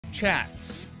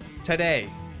Chats, today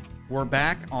we're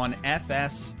back on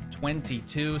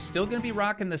FS22. Still going to be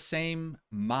rocking the same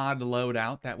mod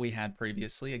loadout that we had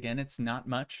previously. Again, it's not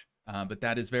much, but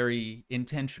that is very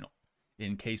intentional.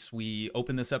 In case we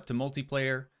open this up to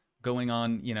multiplayer, going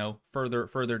on, you know,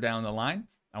 further down the line,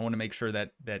 I want to make sure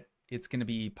that it's going to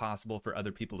be possible for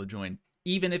other people to join,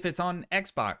 even if it's on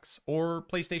Xbox or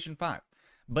PlayStation 5.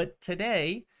 But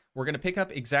today, we're going to pick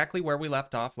up exactly where we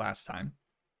left off last time,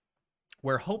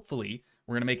 where hopefully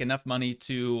we're going to make enough money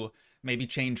to maybe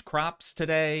change crops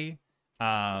today,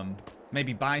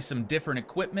 maybe buy some different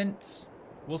equipment.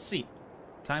 We'll see.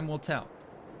 Time will tell.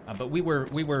 But we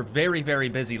were very, very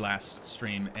busy last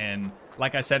stream, and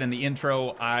like I said in the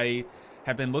intro, I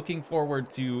have been looking forward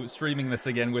to streaming this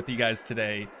again with you guys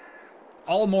today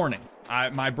all morning.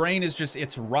 My brain is just,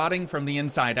 it's rotting from the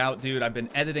inside out, dude. I've been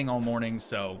editing all morning,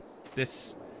 so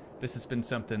this has been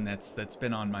something that's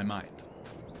been on my mind.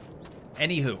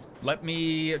 Anywho, let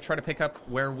me try to pick up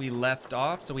where we left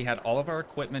off. So we had all of our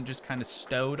equipment just kind of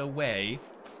stowed away.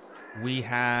 We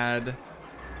had,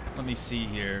 let me see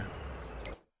here.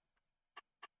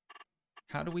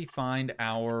 How do we find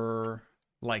our,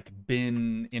 like,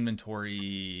 bin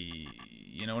inventory?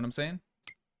 You know what I'm saying?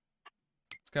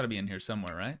 It's got to be in here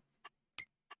somewhere, right?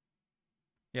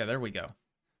 Yeah, there we go.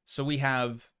 So we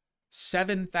have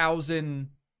 7,000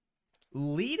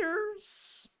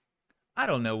 liters? I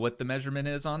don't know what the measurement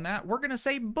is on that. We're going to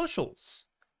say bushels.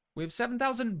 We have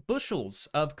 7,000 bushels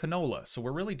of canola. So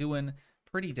we're really doing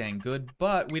pretty dang good.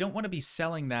 But we don't want to be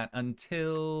selling that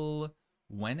until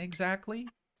when exactly?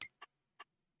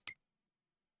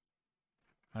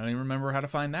 I don't even remember how to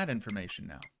find that information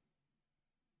now.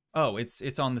 Oh,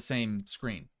 it's on the same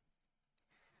screen.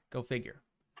 Go figure.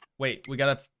 Wait, we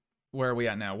gotta... Where are we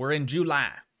at now? We're in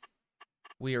July.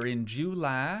 We are in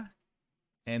July.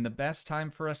 And the best time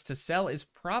for us to sell is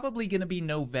probably going to be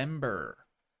November.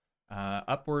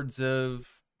 Upwards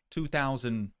of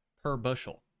 2,000 per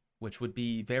bushel, which would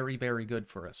be very, very good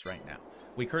for us right now.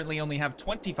 We currently only have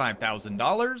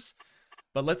 $25,000,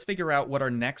 but let's figure out what our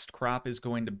next crop is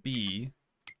going to be.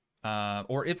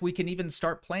 Or if we can even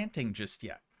start planting just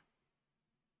yet.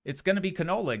 It's going to be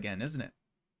canola again, isn't it?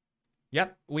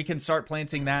 Yep, we can start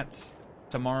planting that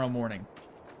tomorrow morning.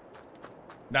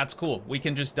 That's cool. We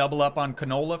can just double up on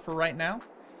canola for right now.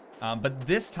 But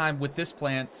this time with this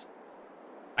plant,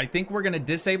 I think we're going to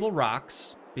disable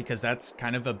rocks because that's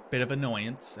kind of a bit of an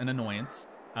annoyance.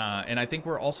 And I think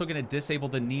we're also going to disable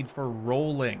the need for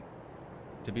rolling.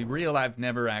 To be real, I've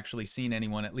never actually seen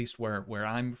anyone, at least where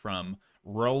I'm from,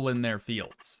 roll in their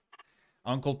fields.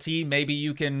 Uncle T, maybe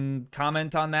you can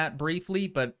comment on that briefly,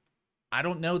 but I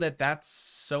don't know that that's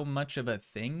so much of a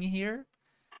thing here.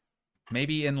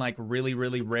 Maybe in like really,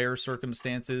 really rare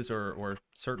circumstances or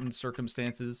certain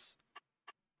circumstances.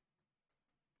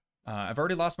 I've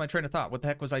already lost my train of thought. What the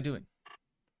heck was I doing?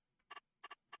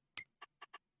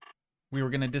 We were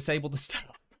going to disable the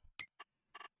stuff.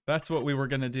 That's what we were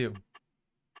going to do.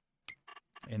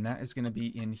 And that is going to be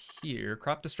in here.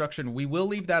 Crop destruction, we will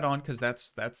leave that on because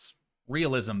that's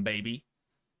realism, baby.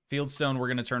 Fieldstone, we're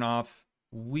going to turn off.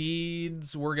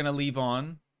 Weeds, we're going to leave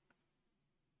on.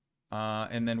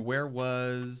 And then where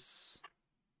was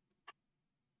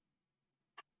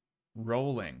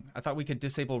rolling? I thought we could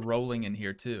disable rolling in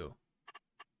here too.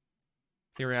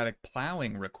 Periodic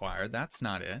plowing required. That's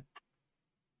not it.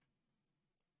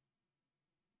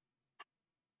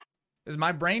 Is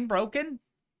my brain broken?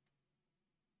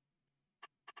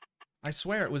 I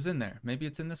swear it was in there. Maybe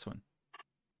it's in this one.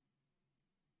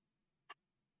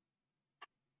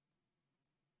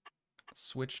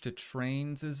 Switch to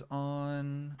trains is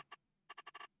on.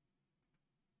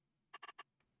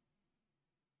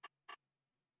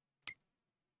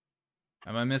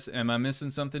 Am I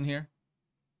missing something here?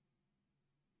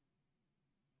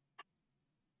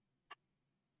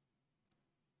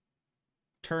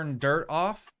 Turn dirt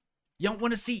off? You don't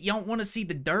want to see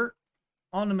the dirt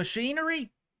on the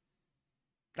machinery?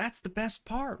 That's the best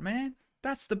part, man.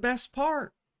 That's the best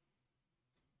part.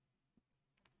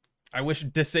 I wish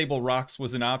disable rocks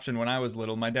was an option when I was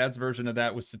little. My dad's version of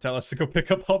that was to tell us to go pick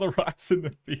up all the rocks in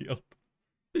the field.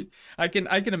 I can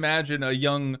imagine a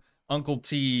young Uncle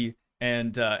T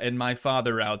and my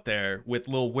father out there with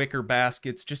little wicker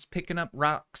baskets just picking up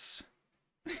rocks.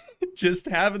 Just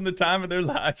having the time of their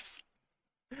lives.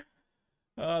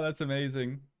 Oh, that's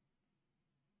amazing.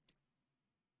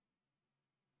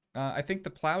 I think the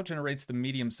plow generates the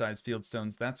medium-sized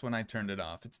fieldstones. That's when I turned it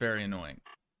off. It's very annoying.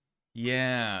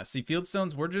 Yeah, see,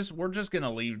 fieldstones, we're just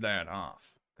gonna leave that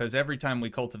off because every time we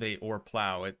cultivate or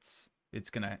plow, it's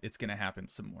gonna happen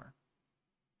some more.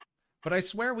 But I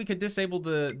swear we could disable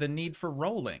the need for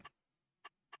rolling.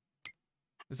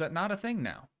 Is that not a thing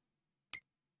now?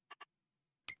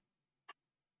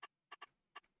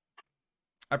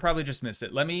 I probably just missed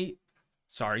it.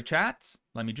 Sorry, chat.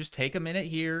 Let me just take a minute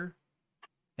here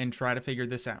and try to figure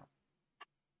this out.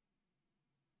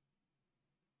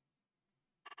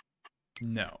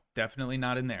 No, definitely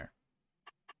not in there.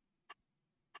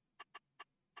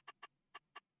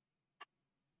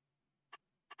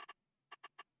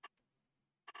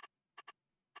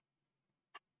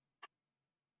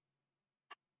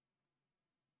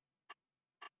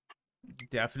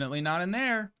 Definitely not in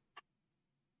there.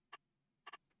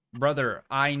 Brother,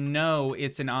 I know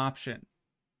it's an option.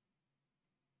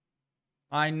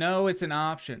 I know it's an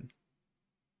option.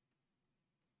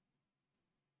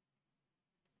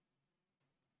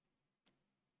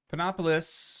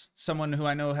 Panopolis, someone who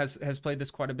I know has played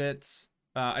this quite a bit.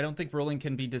 I don't think rolling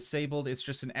can be disabled. It's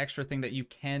just an extra thing that you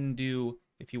can do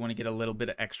if you want to get a little bit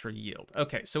of extra yield.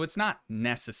 Okay, so it's not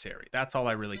necessary. That's all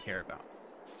I really care about.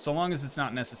 So long as it's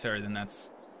not necessary, then that's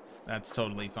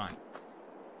totally fine.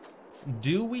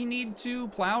 Do we need to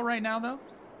plow right now, though?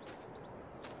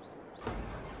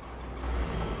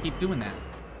 Keep doing that.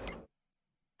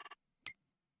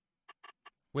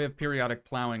 We have periodic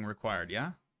plowing required,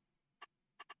 yeah?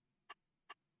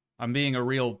 I'm being a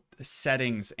real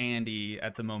settings Andy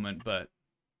at the moment, but...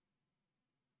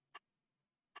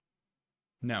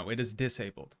 No, it is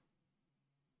disabled.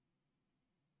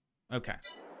 Okay.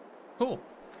 Cool.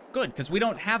 Good, because we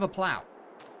don't have a plow.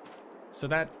 So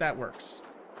that works.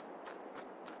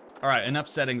 All right, enough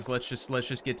settings. Let's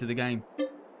just get to the game.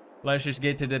 Let's just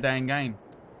get to the dang game.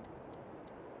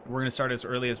 We're gonna start as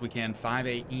early as we can, 5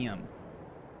 a.m.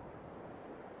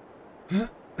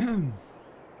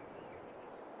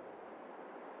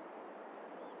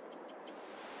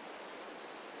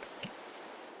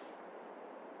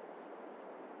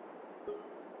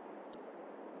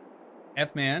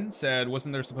 F-Man said,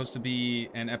 wasn't there supposed to be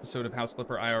an episode of House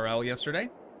Flipper IRL yesterday?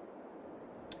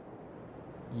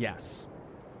 Yes,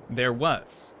 there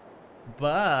was.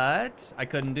 But I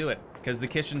couldn't do it because the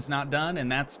kitchen's not done,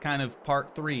 and that's kind of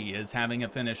part 3, is having a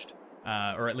finished,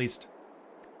 or at least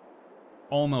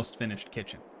almost finished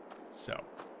kitchen. So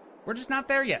we're just not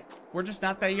there yet. We're just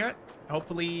not there yet.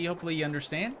 Hopefully you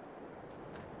understand.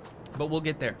 But we'll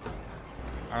get there.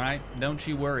 All right, don't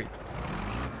you worry.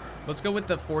 Let's go with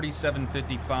the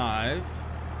 4755.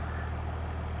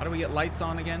 How do we get lights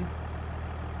on again?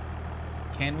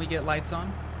 Can we get lights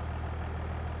on?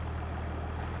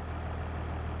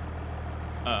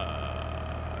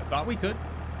 I thought we could.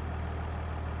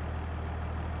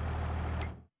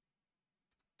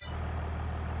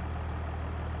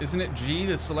 Isn't it G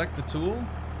to select the tool?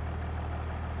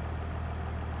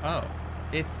 Oh,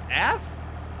 it's F?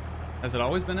 Has it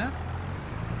always been F?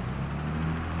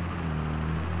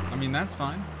 I mean, that's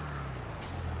fine.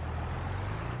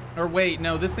 Or wait,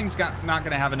 no, this thing's not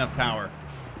gonna have enough power.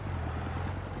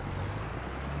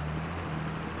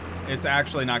 It's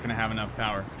actually not gonna have enough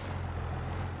power.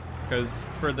 Because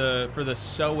for the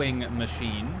sewing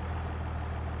machine,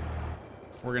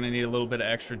 we're gonna need a little bit of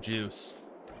extra juice.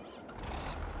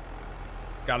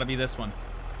 It's gotta be this one.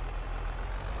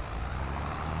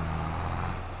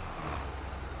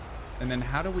 And then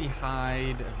how do we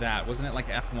hide that? Wasn't it like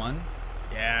F1?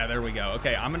 Yeah, there we go.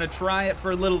 Okay, I'm gonna try it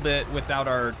for a little bit without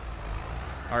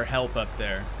our help up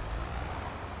there.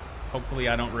 Hopefully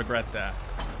I don't regret that.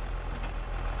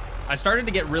 I started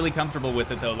to get really comfortable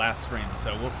with it though last stream,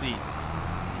 so we'll see.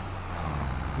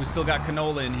 We still got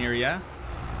canola in here, yeah?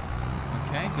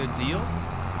 Okay, good deal.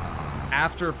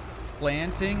 After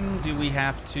planting, do we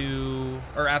have to,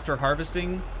 or after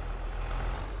harvesting?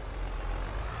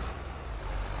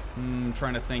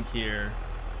 Trying to think here.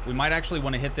 We might actually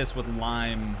want to hit this with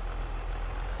lime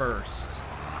first.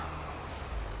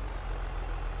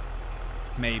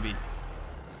 Maybe.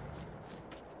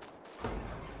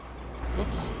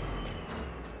 Whoops.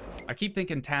 I keep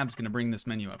thinking tab's gonna bring this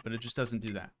menu up, but it just doesn't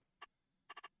do that.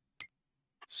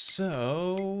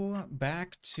 So,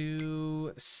 back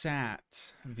to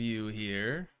SAT view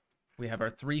here. We have our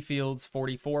 3 fields,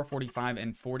 44, 45,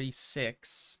 and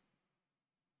 46.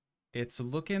 It's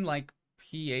looking like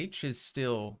pH is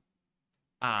still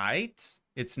aight.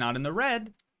 It's not in the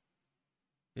red.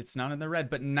 It's not in the red,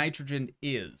 but nitrogen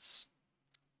is.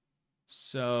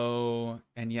 So,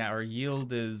 and yeah, our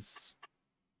yield is...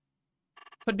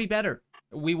 could be better.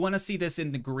 We want to see this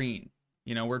in the green.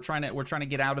 You know, we're trying to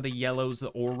get out of the yellows, the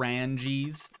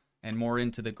oranges, and more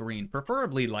into the green.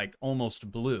 Preferably like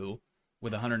almost blue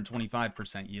with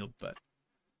 125% yield, but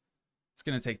it's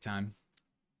going to take time.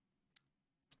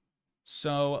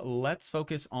 So let's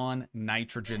focus on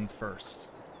nitrogen first.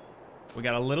 We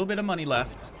got a little bit of money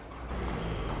left.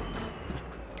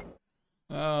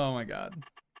 Oh my god.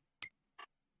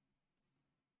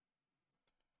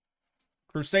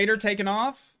 Crusader taking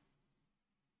off.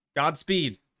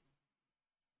 Godspeed.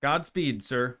 Godspeed,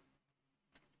 sir.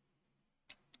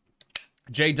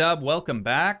 J-Dub, welcome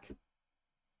back.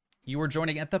 You were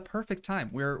joining at the perfect time.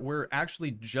 We're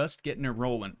actually just getting it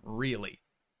rolling, really.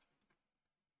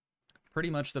 Pretty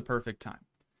much the perfect time.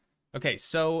 Okay,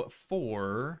 so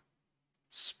for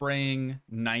spraying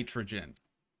nitrogen,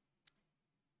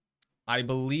 I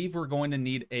believe we're going to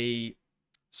need a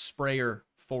sprayer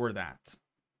for that.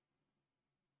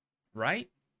 Right?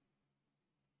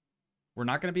 We're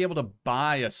not going to be able to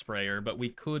buy a sprayer, but we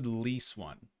could lease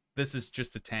one. This is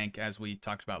just a tank, as we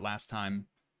talked about last time.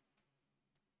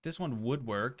 This one would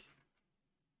work.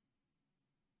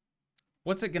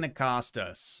 What's it going to cost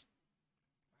us?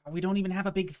 We don't even have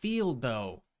a big field,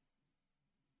 though.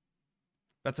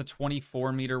 That's a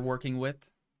 24-meter working width.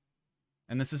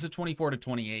 And this is a 24 to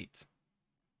 28.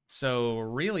 So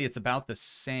really, it's about the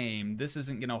same. This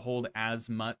isn't going to hold as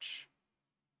much.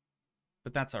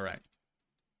 But that's all right.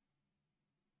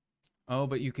 Oh,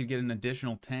 but you could get an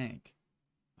additional tank.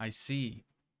 I see.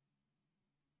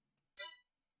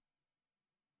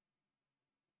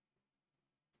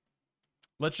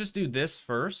 Let's just do this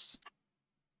first.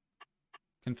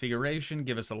 Configuration,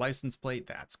 give us a license plate.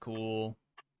 That's cool.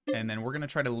 And then we're going to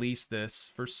try to lease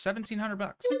this for 1,700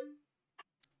 bucks.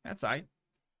 That's aight.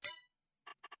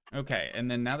 Okay, and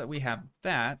then now that we have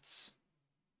that,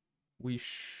 we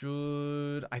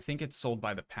should... I think it's sold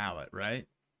by the pallet, right?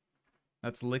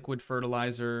 That's liquid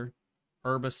fertilizer,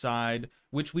 herbicide,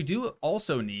 which we do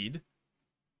also need.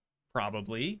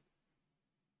 Probably.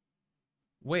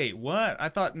 Wait, what? I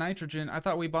thought nitrogen... I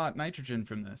thought we bought nitrogen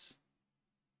from this.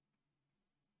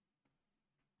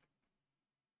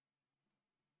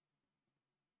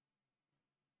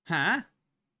 Huh?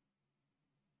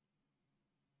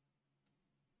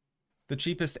 The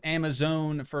cheapest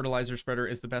Amazon fertilizer spreader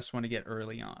is the best one to get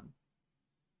early on.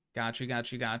 Gotcha,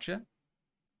 gotcha, gotcha.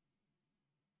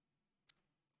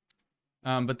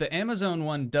 But the Amazon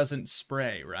one doesn't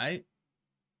spray, right?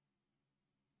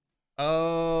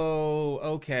 Oh,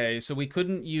 okay. So we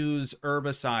couldn't use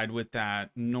herbicide with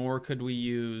that, nor could we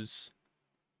use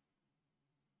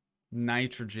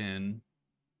nitrogen.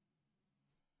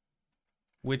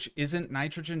 Which, isn't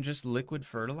nitrogen just liquid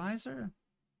fertilizer?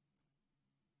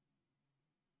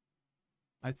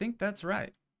 I think that's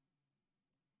right.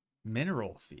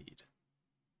 Mineral feed.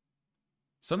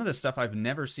 Some of this stuff I've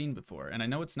never seen before, and I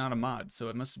know it's not a mod, so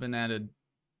it must have been added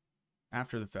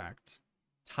after the fact.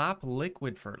 Top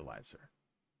liquid fertilizer.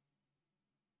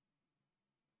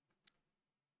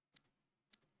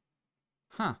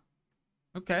 Huh.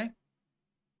 Okay.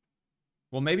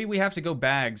 Well, maybe we have to go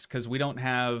bags because we don't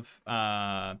have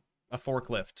a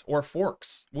forklift or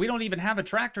forks. We don't even have a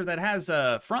tractor that has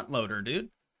a front loader, dude.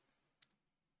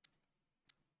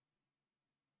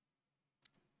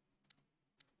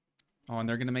 Oh, and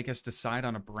they're going to make us decide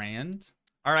on a brand?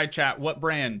 All right, chat. What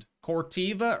brand?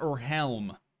 Corteva or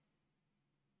Helm?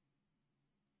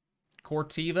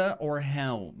 Corteva or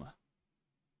Helm?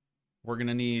 We're going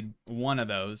to need one of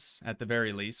those at the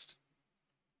very least.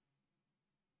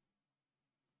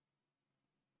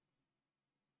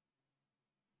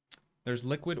 There's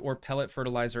liquid or pellet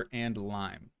fertilizer and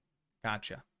lime.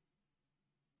 Gotcha.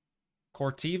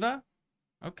 Corteva?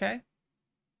 Okay.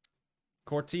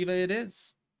 Corteva it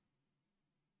is.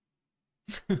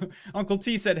 Uncle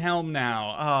T said Helm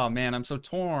now. Oh, man, I'm so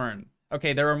torn.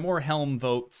 Okay, there are more Helm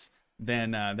votes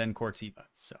than Corteva,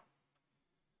 so.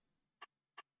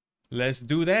 Let's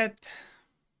do that.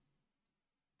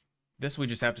 This we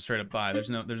just have to straight up buy. There's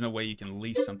no way you can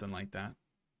lease something like that.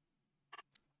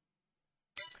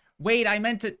 Wait, I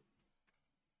meant to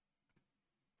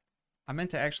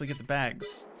actually get the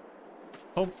bags.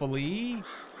 Hopefully,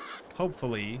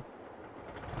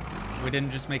 we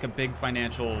didn't just make a big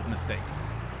financial mistake.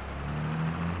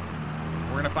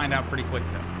 We're gonna find out pretty quick,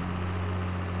 though.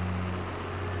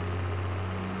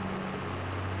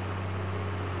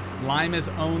 Lime is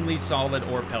only solid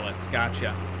or pellets.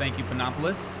 Gotcha. Thank you,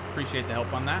 Panopolis. Appreciate the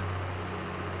help on that.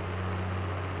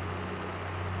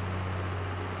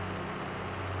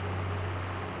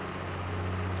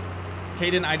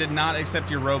 Caden, I did not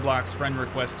accept your Roblox friend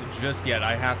request just yet.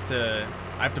 I have to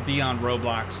be on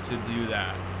Roblox to do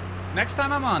that. Next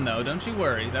time I'm on, though, don't you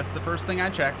worry. That's the first thing I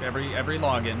check every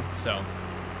login, so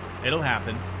it'll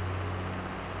happen.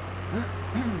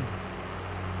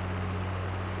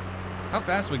 How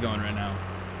fast are we going right now?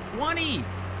 20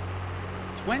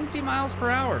 miles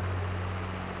per hour.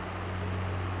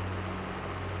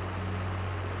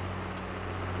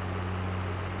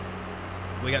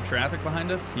 We got traffic behind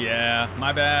us? Yeah,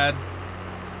 my bad.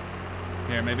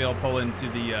 Here, maybe I'll pull into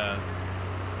the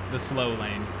slow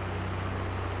lane.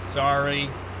 Sorry.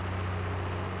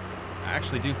 I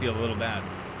actually do feel a little bad.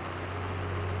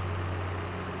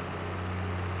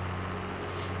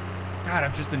 God,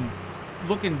 I've just been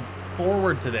looking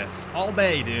forward to this all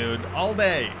day, dude. All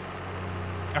day.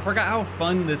 I forgot how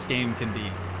fun this game can be.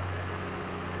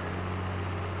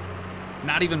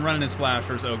 Not even running his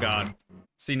flashers, oh god.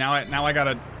 See, now I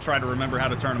gotta try to remember how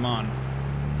to turn them on.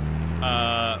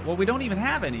 Well, we don't even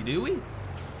have any, do we?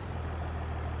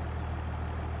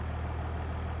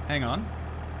 Hang on.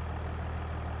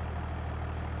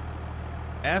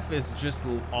 F is just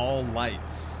all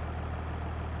lights.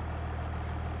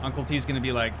 Uncle T's gonna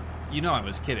be like, you know I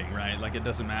was kidding, right? Like, it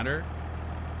doesn't matter.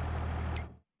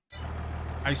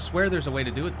 I swear there's a way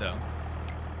to do it, though.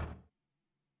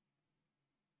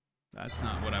 That's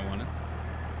not what I wanted.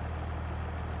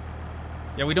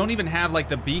 Yeah, we don't even have, like,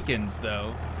 the beacons,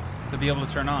 though, to be able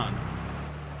to turn on.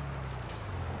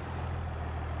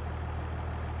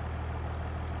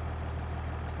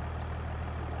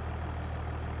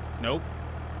 Nope.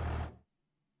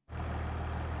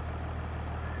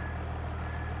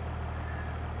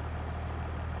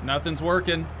 Nothing's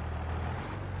working.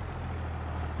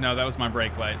 No, that was my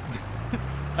brake light.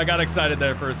 I got excited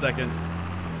there for a second.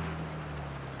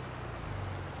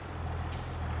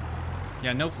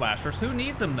 Yeah, no flashers. Who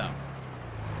needs them, though?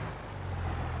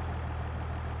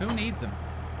 Who needs them?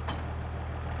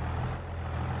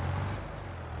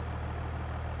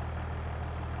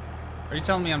 Are you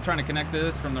telling me I'm trying to connect to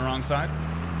this from the wrong side?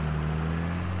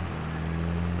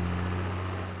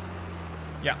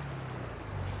 Yeah.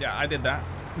 Yeah, I did that.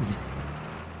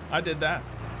 I did that.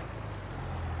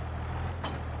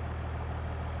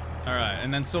 All right,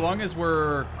 and then so long as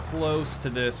we're close to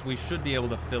this, we should be able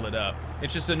to fill it up.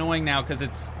 It's just annoying now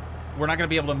because we're not gonna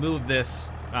be able to move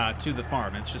this to the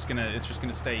farm. It's just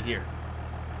gonna stay here.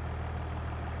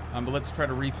 But let's try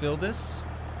to refill this.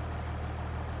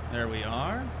 There we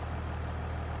are.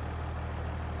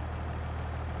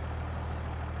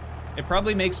 It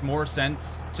probably makes more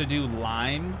sense to do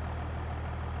lime.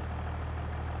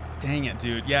 Dang it,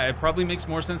 dude. Yeah, it probably makes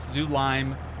more sense to do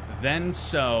lime, then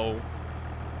sow,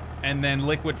 and then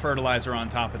liquid fertilizer on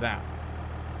top of that.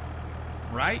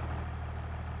 Right?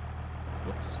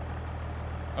 Whoops.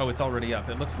 Oh, it's already up.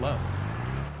 It looks low.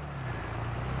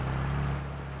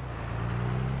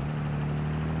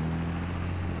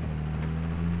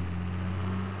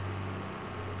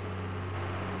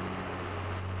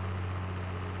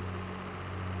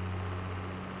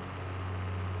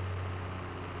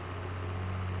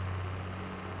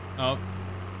 Oh,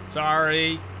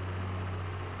 sorry.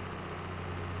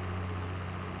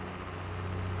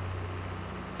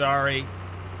 Sorry.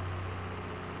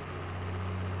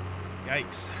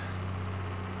 Yikes.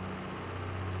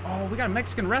 Oh, we got a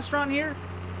Mexican restaurant here?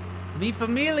 Mi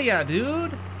familia,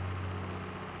 dude.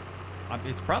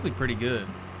 It's probably pretty good.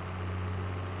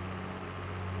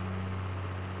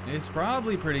 It's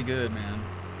probably pretty good, man.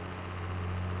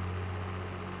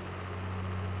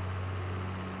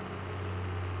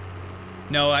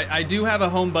 No, I do have a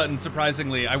home button,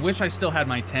 surprisingly. I wish I still had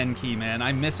my 10 key, man.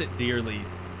 I miss it dearly.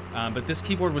 But this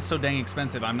keyboard was so dang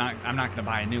expensive, I'm not gonna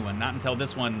buy a new one. Not until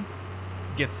this one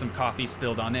gets some coffee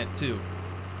spilled on it, too.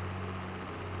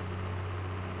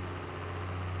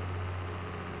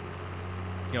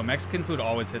 Yo, Mexican food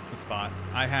always hits the spot.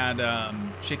 I had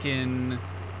chicken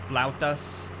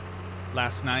flautas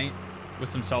last night with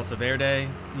some salsa verde.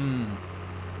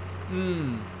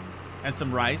 And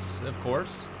some rice, of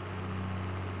course.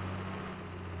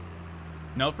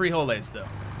 No frijoles, though.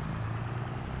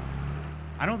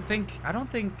 I don't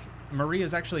think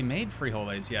Maria's actually made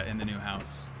frijoles yet in the new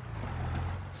house.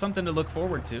 Something to look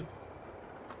forward to.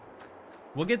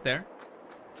 We'll get there.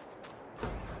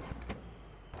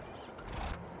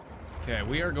 Okay,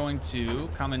 we are going to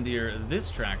commandeer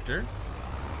this tractor.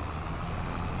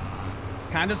 It's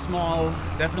kind of small.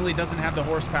 Definitely doesn't have the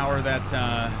horsepower that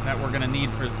that we're gonna need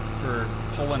for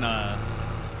pulling a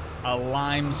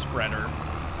lime spreader.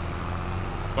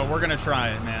 But we're gonna try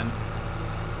it, man.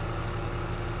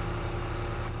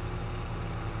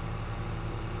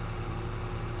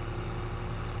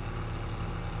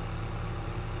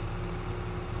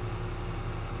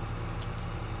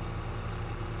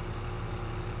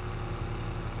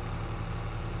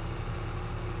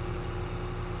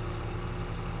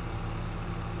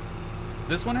 Does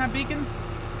this one have beacons?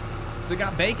 Does it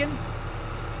got bacon?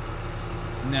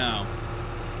 No.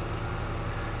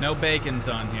 No bacons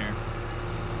on here.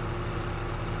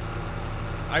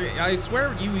 I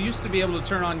swear you used to be able to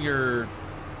turn on your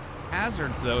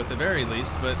hazards, though, at the very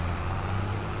least, but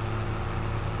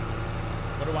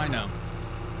what do I know?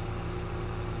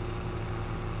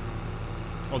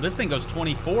 Oh, this thing goes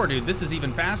 24, dude. This is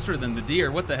even faster than the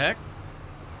deer. What the heck?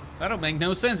 That don't make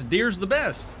no sense. Deer's the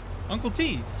best. Uncle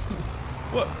T.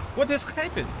 What has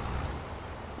happened?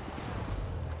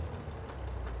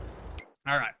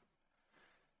 All right.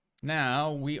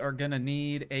 Now we are gonna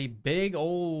need a big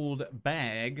old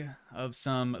bag of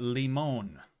some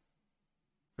limon.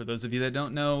 For those of you that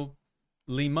don't know,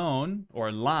 limon,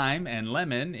 or lime and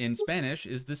lemon in Spanish,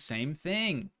 is the same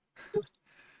thing.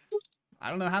 I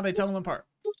don't know how they tell them apart.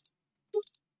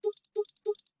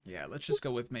 Yeah, let's just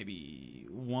go with maybe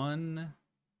one.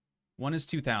 One is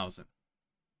 2,000.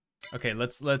 Okay,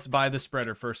 let's buy the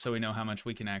spreader first so we know how much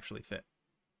we can actually fit.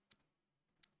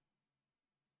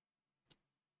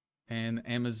 And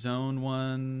Amazon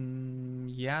one,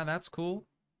 yeah, that's cool.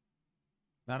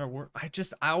 That'll work.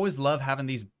 I always love having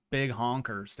these big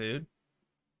honkers, dude.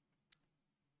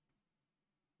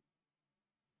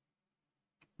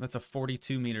 That's a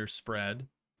 42 meter spread.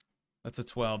 That's a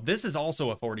 12. This is also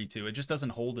a 42. It just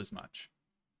doesn't hold as much.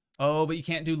 Oh, but you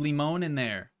can't do limon in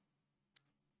there.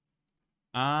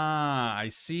 Ah, I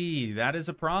see. That is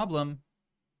a problem.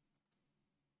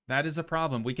 That is a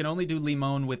problem. We can only do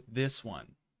limon with this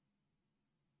one.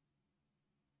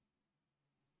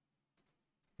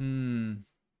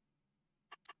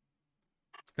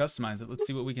 Let's customize it. Let's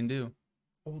see what we can do.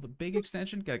 Oh, the big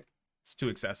extension? It's too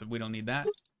excessive. We don't need that.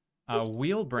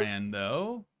 Wheel brand,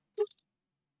 though.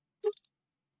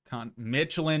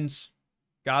 Michelin's.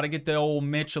 Gotta get the old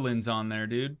Michelin's on there,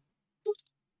 dude.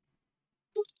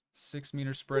 6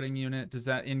 meter spreading unit. Does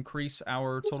that increase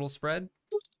our total spread?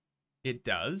 It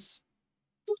does.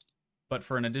 But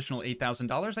for an additional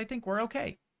 $8,000, I think we're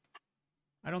okay.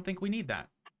 I don't think we need that.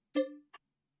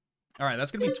 All right,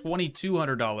 that's going to be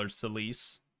 $2,200 to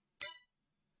lease.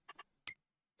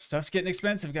 Stuff's getting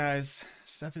expensive, guys.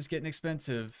 Stuff is getting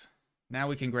expensive. Now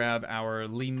we can grab our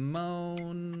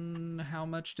limon. How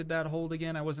much did that hold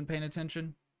again? I wasn't paying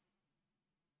attention.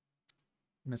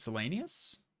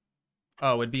 Miscellaneous?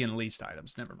 Oh, it'd be in leased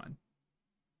items. Never mind.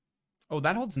 Oh,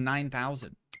 that holds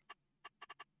 9,000.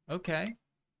 Okay.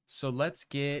 So let's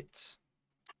get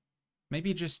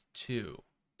maybe just 2.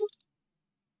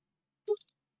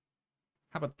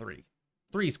 How about 3?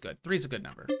 3's good. 3's a good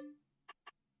number.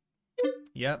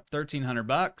 Yep, 1,300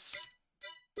 bucks.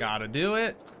 Gotta do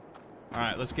it. All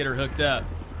right, let's get her hooked up.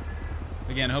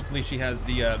 Again, hopefully she has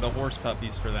the horse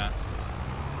puppies for that.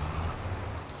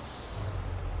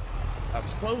 That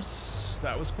was close.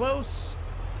 That was close.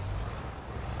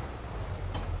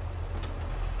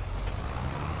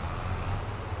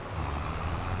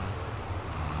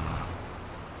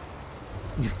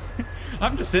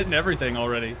 I'm just hitting everything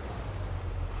already.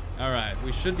 All right,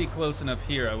 we should be close enough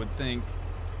here, I would think,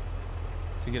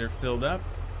 to get her filled up.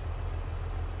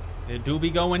 It do be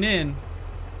going in.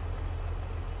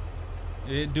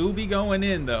 It do be going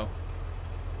in, though.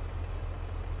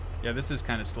 Yeah, this is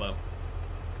kind of slow.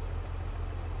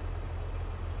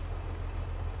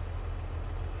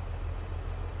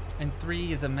 And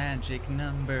 3 is a magic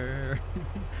number.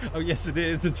 Oh, yes, it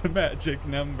is. It's a magic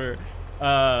number.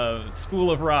 School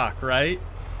of Rock, right?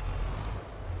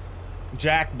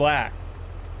 Jack Black.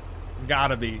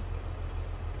 Gotta be.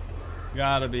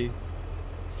 Gotta be.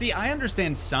 See, I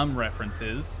understand some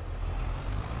references.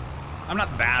 I'm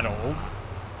not that old.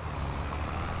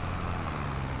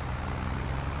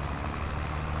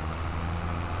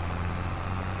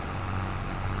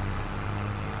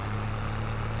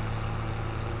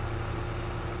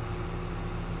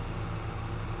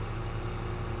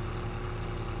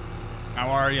 How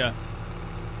are ya?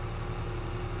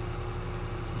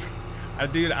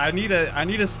 Dude, I need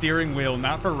a steering wheel,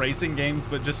 not for racing games,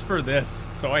 but just for this,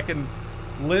 so I can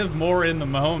live more in the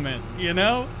moment, you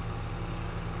know?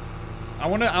 I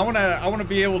wanna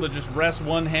be able to just rest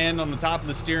one hand on the top of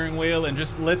the steering wheel and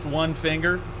just lift one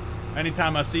finger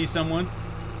anytime I see someone.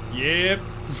 Yep.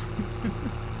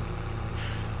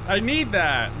 I need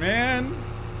that, man.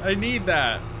 I need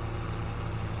that.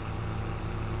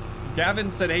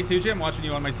 Gavin said, hey, Toogii, I'm watching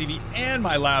you on my TV and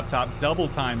my laptop. Double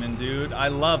timing, dude. I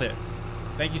love it.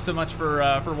 Thank you so much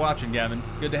for watching, Gavin.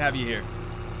 Good to have you here.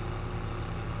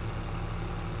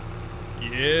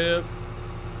 Yep.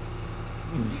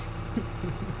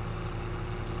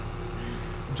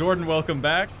 Jordan, welcome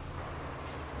back.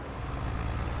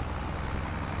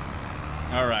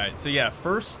 All right, so yeah,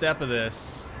 first step of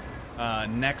this,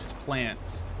 next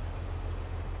plant.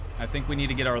 I think we need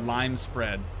to get our lime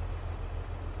spread.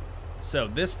 So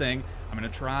this thing, I'm gonna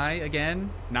try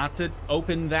again, not to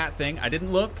open that thing. I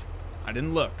didn't look.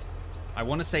 I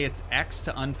wanna say it's X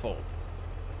to unfold.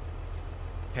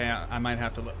 Okay, I might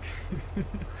have to look.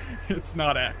 It's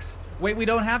not X. Wait, we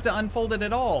don't have to unfold it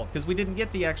at all, because we didn't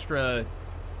get the extra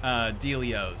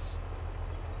dealios.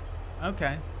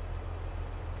 Okay.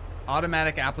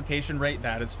 Automatic application rate,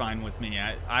 that is fine with me.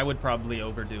 I would probably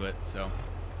overdo it, so.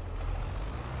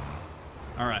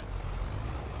 All right.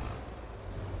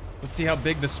 Let's see how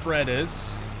big the spread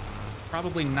is.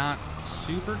 Probably not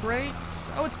super great.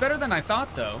 Oh, it's better than I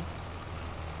thought, though.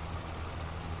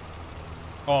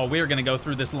 Oh, we are going to go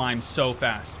through this lime so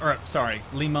fast. Or, sorry,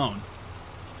 limon.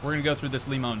 We're going to go through this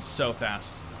limon so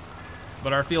fast.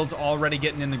 But our field's already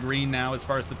getting in the green now as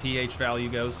far as the pH value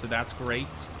goes, so that's great.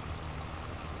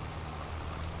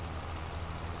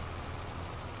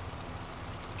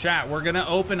 Chat, we're going to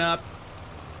open up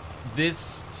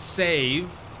this save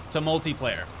to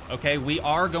multiplayer, okay? We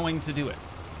are going to do it.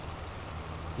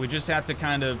 We just have to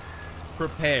kind of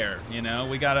prepare, you know?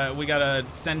 We gotta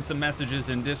send some messages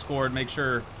in Discord, make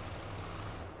sure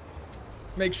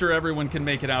everyone can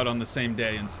make it out on the same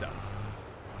day and stuff.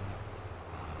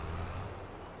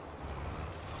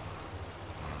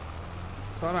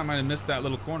 Thought I might have missed that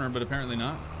little corner, but apparently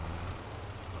not.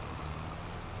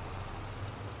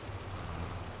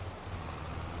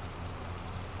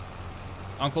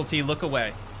 Uncle T, look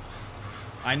away.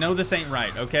 I know this ain't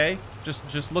right, okay?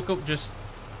 Just look, just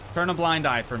turn a blind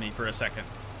eye for me for a second.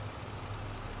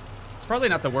 It's probably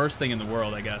not the worst thing in the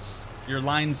world, I guess. Your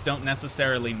lines don't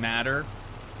necessarily matter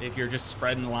if you're just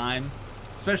spreading lime,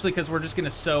 especially because we're just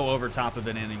gonna sow over top of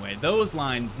it anyway. Those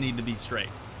lines need to be straight.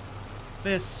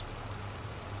 This,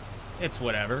 it's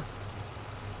whatever.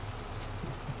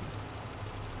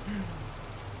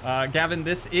 Gavin,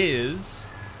 this is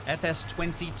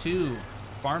FS22,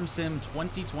 Farm Sim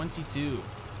 2022.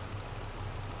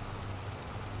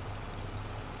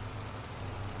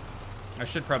 I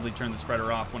should probably turn the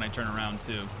spreader off when I turn around,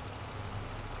 too.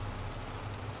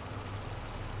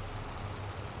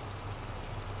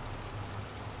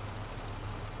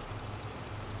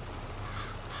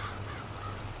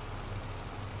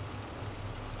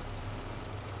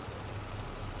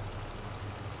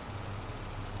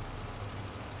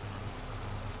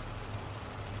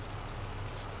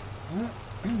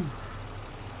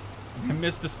 I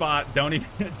missed a spot. Don't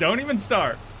even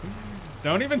start.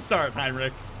 Don't even start,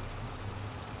 Heinrich.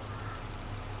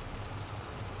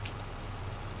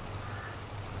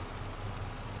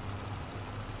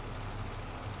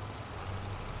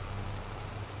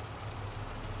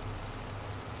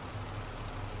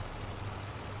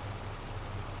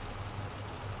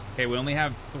 Okay, we only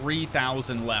have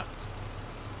 3,000 left.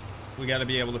 We got to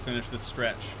be able to finish this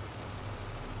stretch.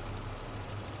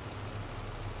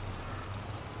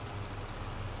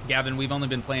 Gavin, we've only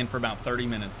been playing for about 30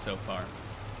 minutes so far.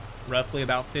 Roughly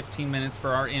about 15 minutes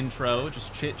for our intro,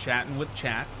 just chit-chatting with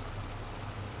chat.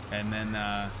 And then,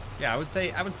 yeah, I would say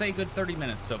a good 30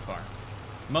 minutes so far.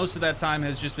 Most of that time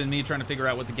has just been me trying to figure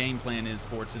out what the game plan is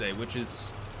for today, which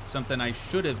is something I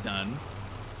should have done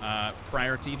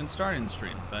prior to even starting the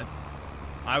stream, but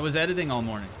I was editing all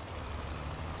morning.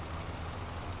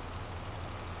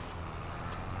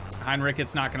 Heinrich,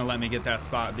 it's not gonna let me get that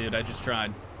spot, dude. I just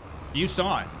tried. You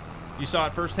saw it. You saw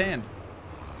it firsthand.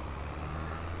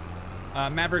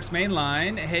 Mavericks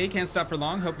mainline. Hey, can't stop for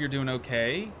long. Hope you're doing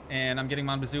okay. And I'm getting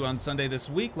Monbazoo on Sunday this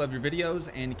week. Love your videos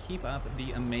and keep up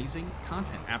the amazing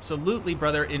content. Absolutely,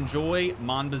 brother. Enjoy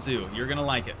Monbazoo. You're gonna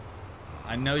like it.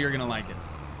 I know you're gonna like it.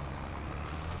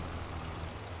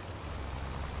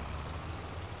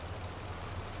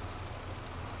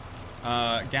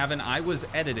 Gavin, I was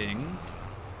editing.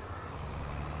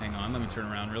 Hang on, let me turn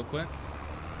around real quick.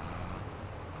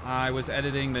 I was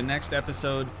editing the next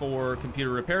episode for Computer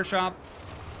Repair Shop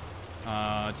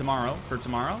tomorrow,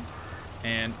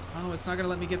 and oh, it's not gonna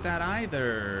let me get that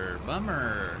either.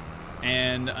 Bummer.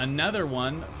 And another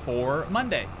one for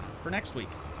Monday, for next week.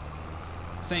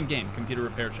 Same game, Computer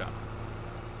Repair Shop.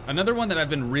 Another one that I've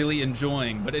been really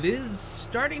enjoying, but it is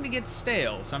starting to get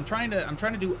stale. So I'm trying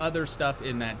to do other stuff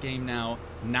in that game now,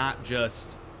 not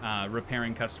just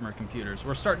repairing customer computers.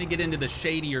 We're starting to get into the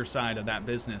shadier side of that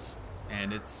business,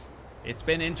 and it's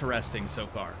been interesting so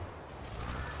far.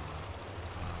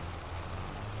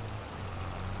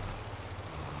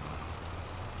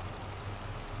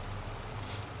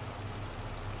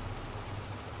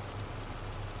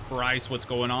 Bryce, what's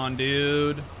going on,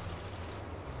 dude?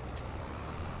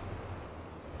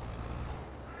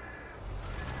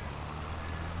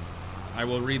 I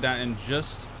will read that in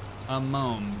just a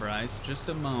moment, Bryce. Just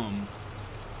a moment.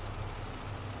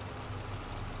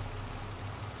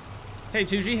 Hey,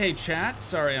 Toogii. Hey, chat.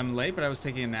 Sorry I'm late, but I was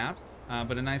taking a nap.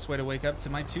 But a nice way to wake up to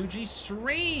my Toogii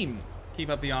stream. Keep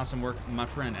up the awesome work, my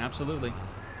friend. Absolutely.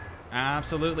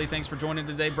 Absolutely. Thanks for joining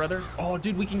today, brother. Oh,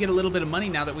 dude, we can get a little bit of money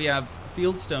now that we have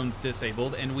field stones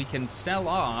disabled, and we can sell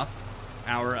off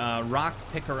our rock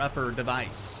picker-upper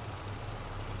device.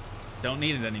 Don't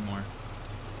need it anymore.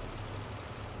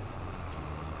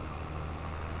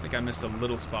 I think I missed a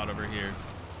little spot over here.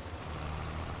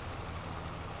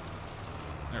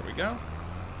 There we go.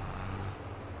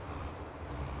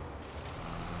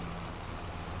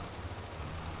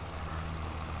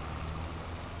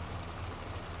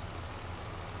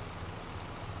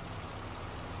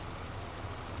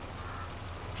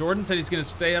 Jordan said he's going to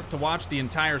stay up to watch the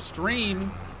entire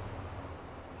stream.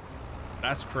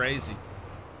 That's crazy.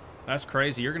 That's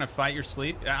crazy. You're going to fight your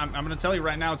sleep? I'm going to tell you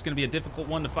right now, it's going to be a difficult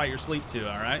one to fight your sleep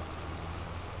to, all right?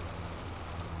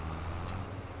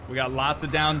 We got lots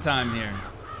of downtime here.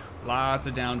 Lots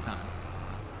of downtime.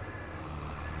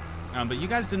 But you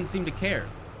guys didn't seem to care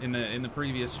in the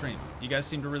previous stream. You guys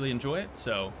seem to really enjoy it,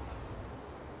 so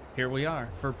here we are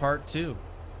for part 2.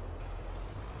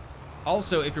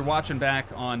 Also, if you're watching back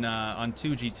on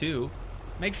Toogii 2,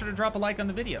 make sure to drop a like on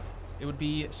the video. It would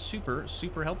be super,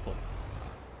 super helpful.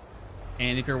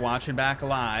 And if you're watching back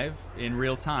live in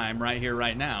real time, right here,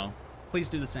 right now, please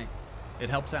do the same. It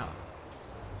helps out.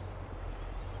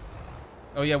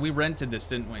 Oh yeah, we rented this,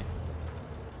 didn't we?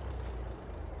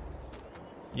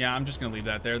 Yeah, I'm just gonna leave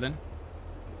that there then.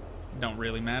 Don't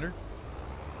really matter.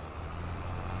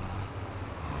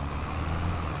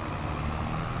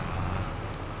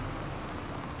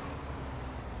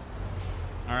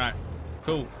 All right,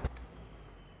 cool.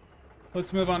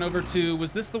 Let's move on over to,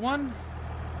 was this the one?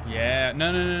 Yeah,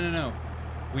 no.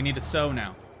 We need to sow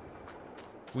now.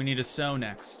 We need to sow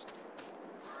next.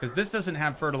 Because this doesn't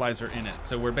have fertilizer in it.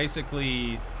 So we're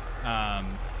basically,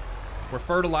 we're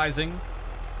fertilizing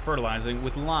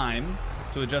with lime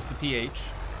to adjust the pH.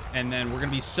 And then we're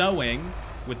gonna be sowing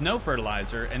with no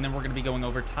fertilizer. And then we're gonna be going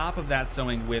over top of that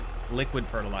sowing with liquid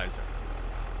fertilizer.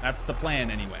 That's the plan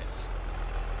anyways.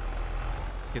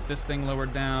 Get this thing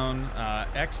lowered down.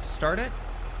 X to start it.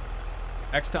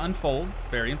 X to unfold,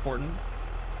 very important.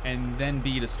 And then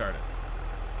B to start it.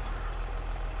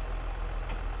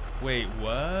 Wait,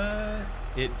 what?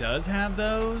 It does have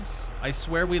those? I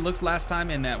swear we looked last time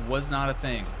and that was not a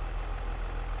thing.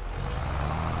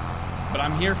 But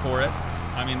I'm here for it.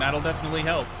 I mean, that'll definitely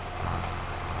help.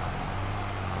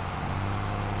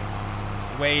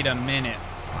 Wait a minute.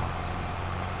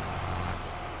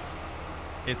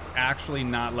 It's actually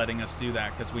not letting us do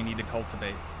that because we need to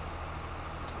cultivate.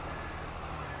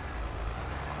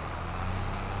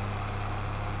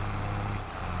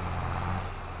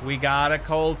 We gotta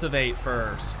cultivate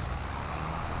first.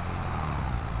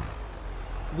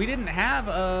 We didn't have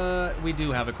a... We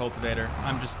do have a cultivator.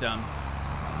 I'm just dumb.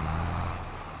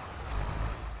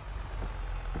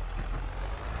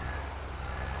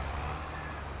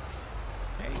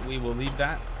 Okay, we will leave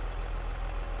that.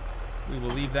 We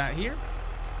will leave that here.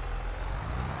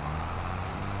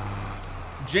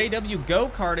 JW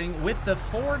go-karting with the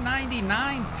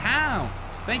 499 pounds.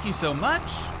 Thank you so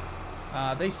much.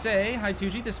 They say, hi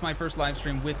Toogii, this is my first live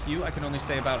stream with you. I can only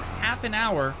stay about half an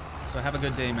hour, so have a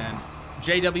good day, man.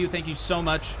 JW, thank you so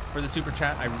much for the super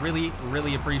chat. I really,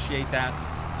 really appreciate that.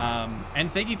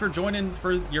 And thank you for joining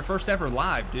for your first ever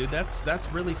live, dude. That's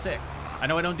really sick. I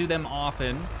know I don't do them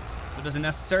often, so it doesn't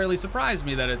necessarily surprise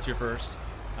me that it's your first.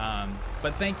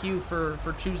 But thank you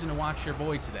for choosing to watch your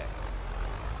boy today.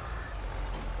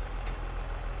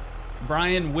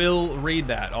 Brian will read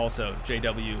that also,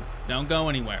 JW. Don't go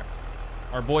anywhere.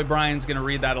 Our boy Brian's gonna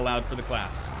read that aloud for the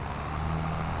class.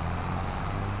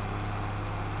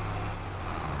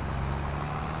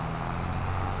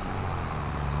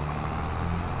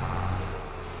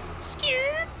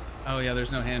 Skeer! Oh yeah,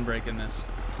 there's no handbrake in this.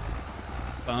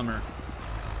 Bummer.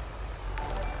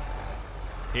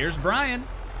 Here's Brian.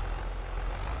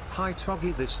 Hi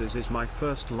Toogii, this is my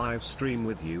first live stream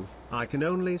with you. I can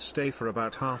only stay for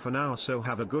about half an hour, so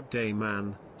have a good day,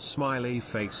 man. Smiley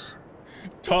face.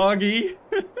 Toogii?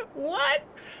 What?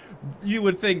 You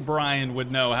would think Brian would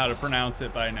know how to pronounce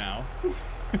it by now.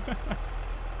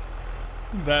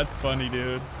 That's funny,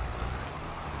 dude.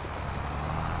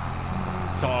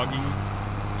 Toogii.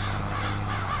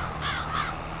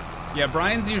 Yeah,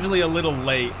 Brian's usually a little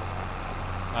late.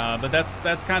 But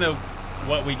that's kind of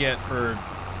what we get for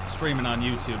streaming on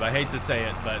YouTube. I hate to say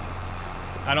it, but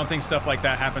I don't think stuff like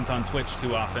that happens on Twitch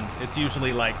too often. It's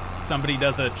usually like somebody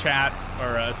does a chat,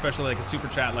 or especially like a super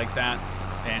chat like that,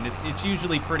 and it's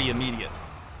usually pretty immediate.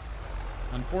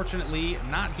 Unfortunately,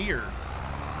 not here.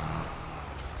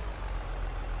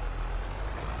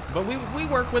 But we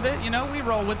work with it, you know, we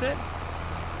roll with it.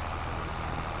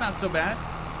 It's not so bad.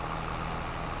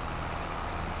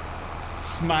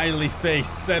 Smiley face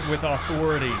said with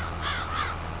authority.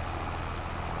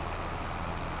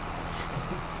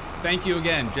 Thank you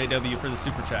again, JW, for the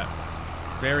super chat.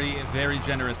 Very, very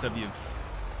generous of you.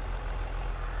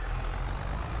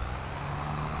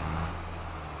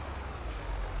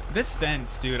 This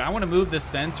fence, dude, I want to move this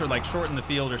fence or like shorten the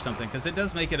field or something, because it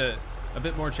does make it a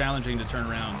bit more challenging to turn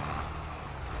around.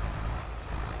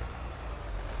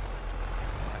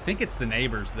 I think it's the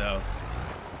neighbors, though.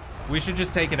 We should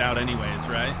just take it out anyways,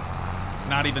 right?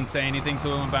 Not even say anything to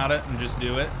them about it and just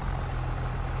do it.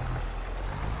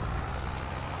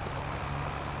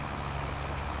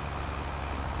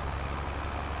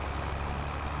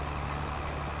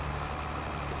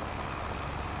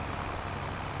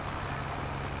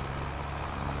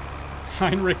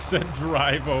 Heinrich said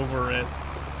drive over it.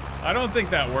 I don't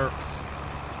think that works.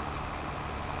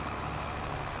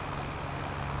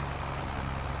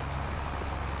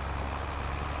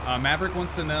 Maverick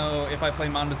wants to know if I play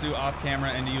Monbazoo off camera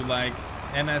and do you like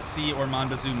MSC or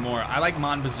Monbazoo more? I like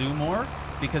Monbazoo more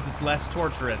because it's less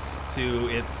torturous to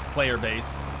its player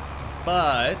base.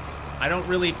 But I don't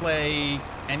really play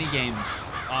any games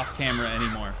off camera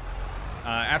anymore.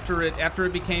 After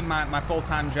it became my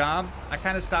full-time job, I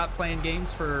kind of stopped playing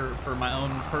games for my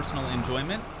own personal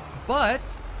enjoyment.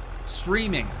 But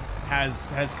streaming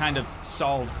has kind of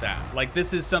solved that. Like,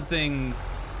 this is something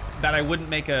that I wouldn't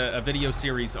make a video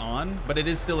series on, but it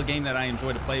is still a game that I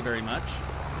enjoy to play very much.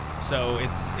 So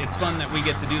it's fun that we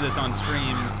get to do this on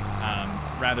stream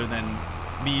rather than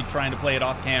me trying to play it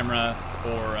off camera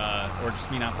or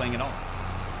just me not playing at all.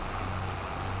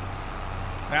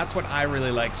 That's what I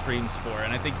really like streams for,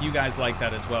 and I think you guys like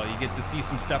that as well. You get to see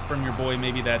some stuff from your boy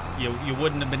maybe that you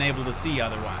wouldn't have been able to see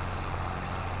otherwise.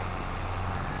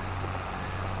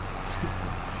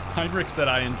 Heinrich said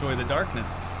I enjoy the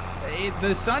darkness.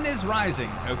 The sun is rising,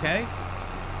 okay?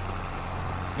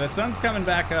 The sun's coming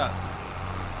back up.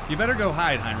 You better go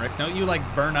hide, Heinrich. Don't you, like,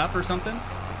 burn up or something?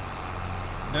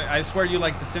 I swear you,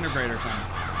 like, disintegrate or something.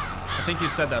 I think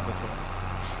you've said that before.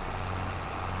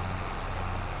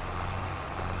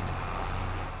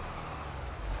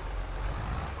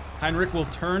 Heinrich will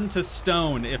turn to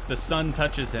stone if the sun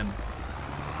touches him.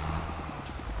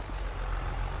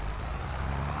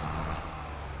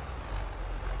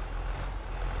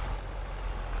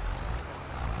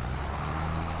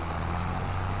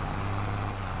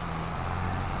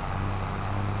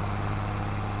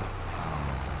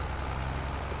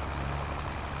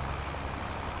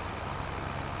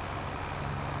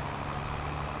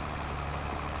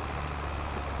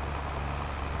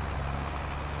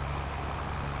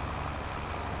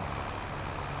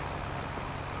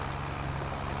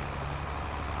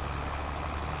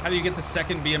 How do you get the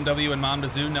second BMW in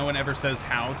Monbazoo? No one ever says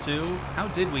how to. How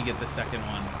did we get the second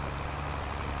one?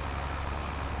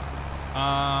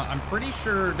 I'm pretty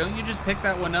sure, don't you just pick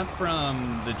that one up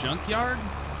from the junkyard?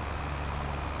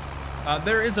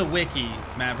 There is a wiki,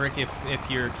 Maverick, if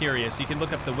you're curious. You can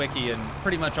look up the wiki and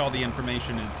pretty much all the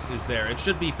information is there. It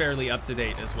should be fairly up to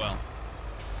date as well.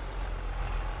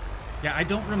 Yeah, I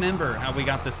don't remember how we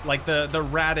got this, like the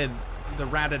ratted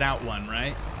out one,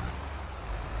 right?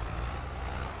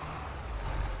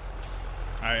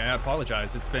 I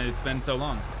apologize. It's been so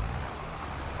long.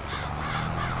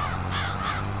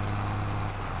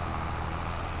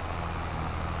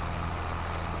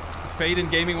 Fade in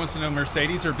Gaming wants to know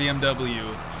Mercedes or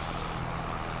BMW.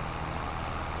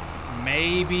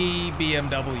 Maybe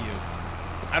BMW.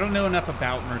 I don't know enough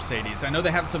about Mercedes. I know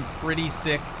they have some pretty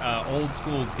sick old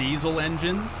school diesel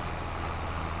engines,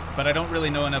 but I don't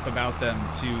really know enough about them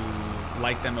to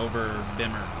like them over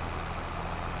Bimmer.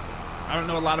 I don't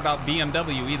know a lot about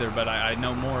BMW either, but I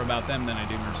know more about them than I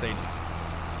do Mercedes.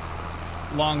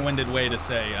 Long-winded way to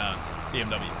say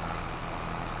BMW.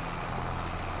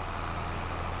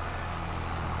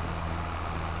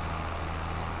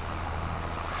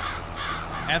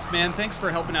 F-Man, thanks for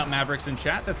helping out Mavericks in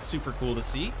chat. That's super cool to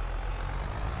see.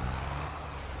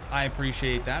 I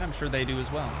appreciate that. I'm sure they do as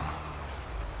well.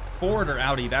 Ford or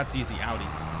Audi? That's easy. Audi.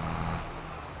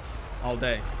 All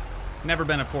day. Never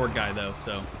been a Ford guy, though,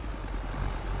 so...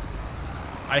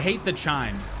 I hate the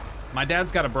chime. My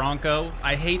dad's got a Bronco.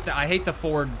 I hate the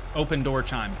Ford open door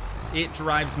chime. It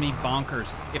drives me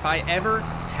bonkers. If I ever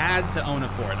had to own a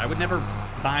Ford, I would never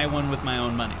buy one with my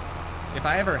own money. If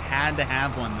I ever had to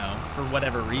have one, though, for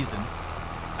whatever reason,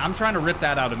 I'm trying to rip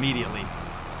that out immediately.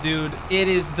 Dude, it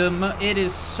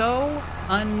is so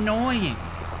annoying.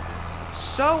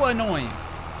 So annoying.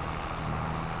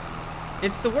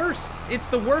 It's the worst. It's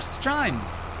the worst chime.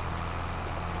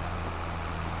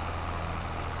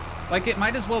 Like, it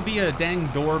might as well be a dang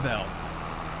doorbell.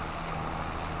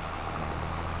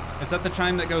 Is that the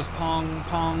chime that goes pong,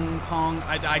 pong, pong?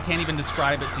 I can't even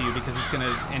describe it to you because it's going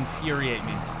to infuriate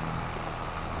me.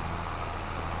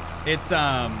 It's,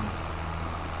 God,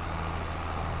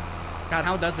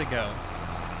 how does it go?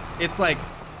 It's like,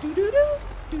 doo-doo-doo,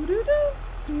 doo-doo-doo,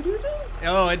 doo-doo-doo.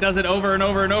 Oh, it does it over and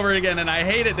over and over again, and I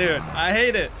hate it, dude. I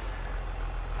hate it.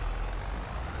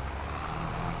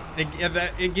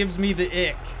 It gives me the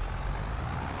ick.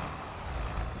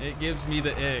 It gives me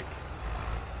the ick.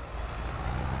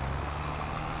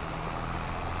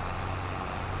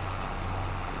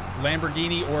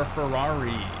 Lamborghini or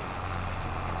Ferrari?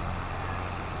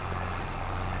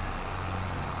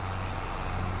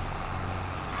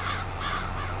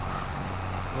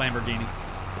 Lamborghini.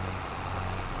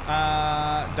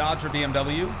 Dodge or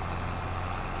BMW?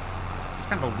 It's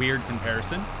kind of a weird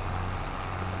comparison.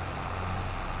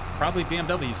 Probably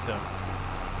BMW still.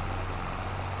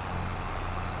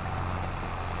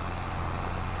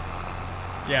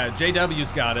 Yeah,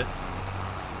 JW's got it.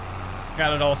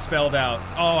 Got it all spelled out.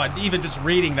 Oh, even just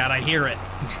reading that, I hear it.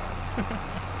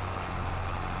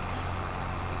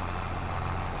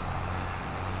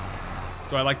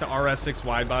 Do I like the RS6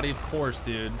 wide body? Of course,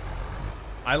 dude.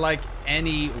 I like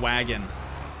any wagon.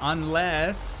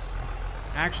 Unless...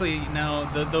 Actually, no.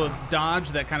 The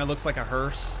Dodge that kind of looks like a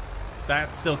hearse,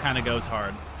 that still kind of goes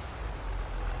hard.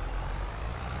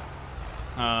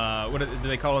 What do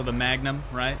they call it? The Magnum,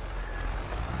 right?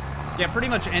 Yeah, pretty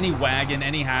much any wagon,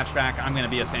 any hatchback, I'm going to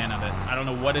be a fan of it. I don't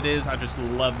know what it is. I just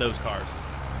love those cars.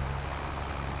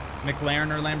 McLaren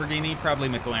or Lamborghini? Probably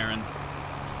McLaren.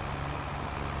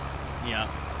 Yeah.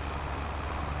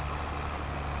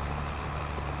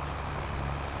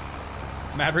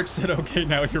 Maverick said, okay,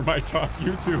 now you're my top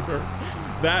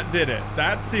YouTuber. That did it.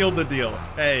 That sealed the deal.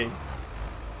 Hey,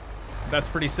 that's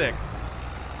pretty sick.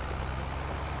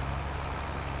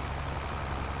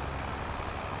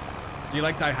 Do you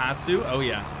like Daihatsu? Oh,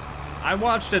 yeah. I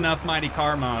watched enough Mighty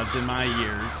Car Mods in my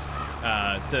years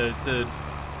to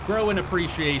grow an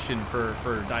appreciation for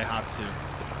Daihatsu.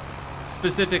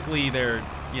 Specifically their,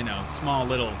 you know, small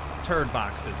little turd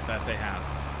boxes that they have.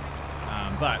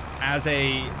 But as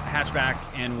a hatchback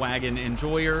and wagon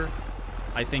enjoyer,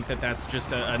 I think that that's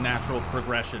just a natural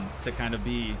progression to kind of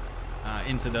be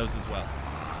into those as well.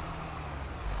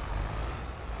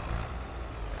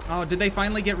 Oh, did they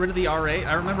finally get rid of the R8?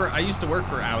 I remember I used to work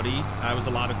for Audi. I was a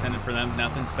lot attendant for them.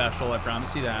 Nothing special, I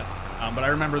promise you that. But I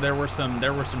remember there were some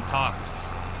talks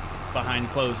behind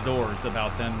closed doors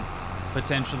about them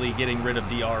potentially getting rid of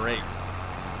the R8.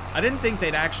 I didn't think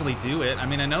they'd actually do it. I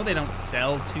mean, I know they don't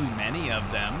sell too many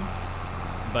of them,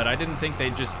 but I didn't think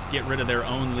they'd just get rid of their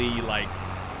only, like,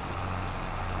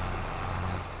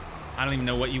 I don't even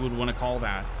know what you would want to call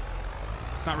that.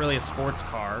 It's not really a sports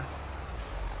car.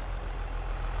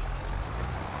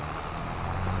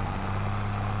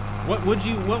 What would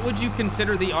you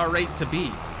consider the R8 to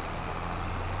be?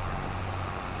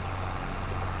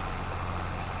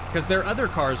 Because their other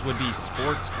cars would be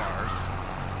sports cars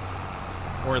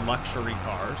or luxury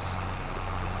cars.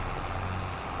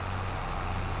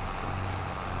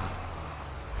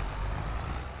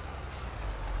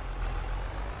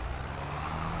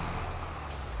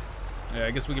 Yeah,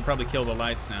 I guess we could probably kill the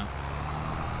lights now.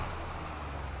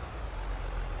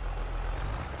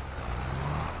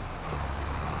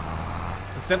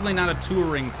 It's definitely not a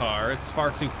touring car. It's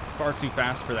far too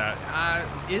fast for that.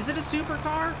 Is it a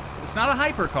supercar? It's not a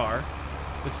hypercar.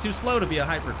 It's too slow to be a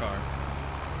hypercar.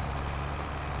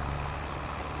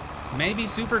 Maybe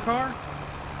supercar?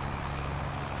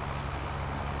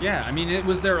 Yeah, I mean, it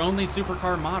was their only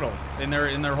supercar model in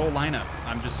their whole lineup.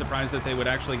 I'm just surprised that they would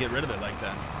actually get rid of it like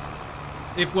that.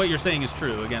 If what you're saying is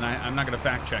true. Again, I'm not going to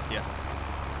fact check you.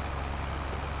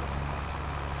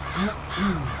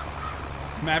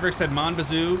 Maverick said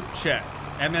Monbazoo, check.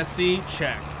 MSC,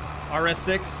 check.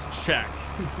 RS6, check.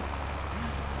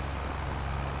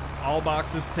 All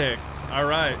boxes ticked. All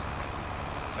right.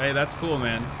 Hey, that's cool,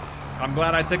 man. I'm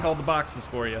glad I tick all the boxes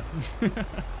for you.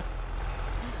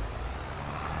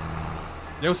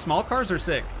 Yo, small cars are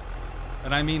sick.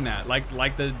 And I mean that. Like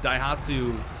the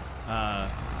Daihatsu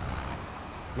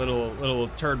little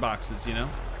turd boxes, you know?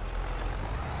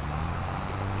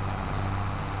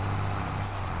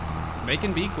 They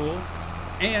can be cool.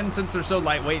 And since they're so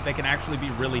lightweight, they can actually be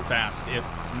really fast if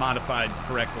modified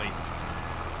correctly.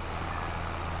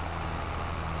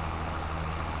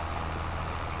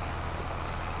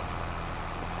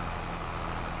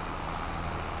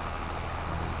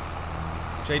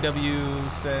 JW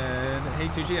said, hey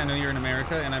Toogii, I know you're in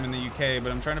America and I'm in the UK,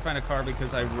 but I'm trying to find a car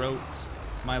because I wrote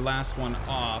my last one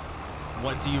off.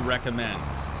 What do you recommend?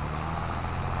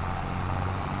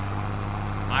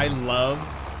 I love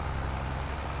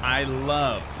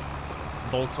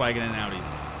Volkswagen and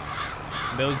Audis.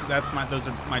 Those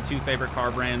are my two favorite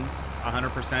car brands,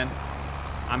 100%.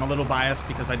 I'm a little biased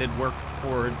because I did work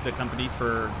for the company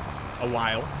for a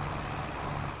while.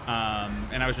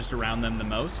 And I was just around them the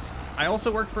most. I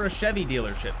also worked for a Chevy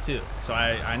dealership too, so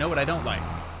I know what I don't like.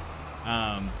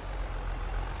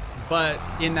 But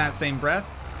in that same breath,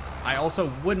 I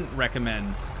also wouldn't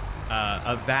recommend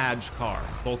a VAG car,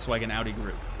 Volkswagen Audi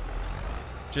Group,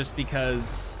 just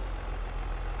because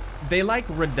they like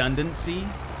redundancy.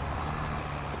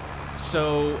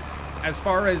 So as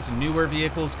far as newer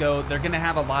vehicles go, they're going to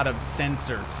have a lot of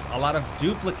sensors, a lot of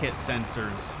duplicate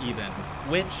sensors even,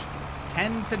 which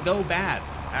tend to go bad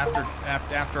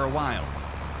after a while.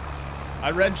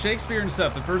 I read Shakespeare and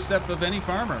stuff. The first step of any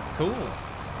farmer. Cool.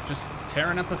 Just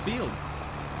tearing up a field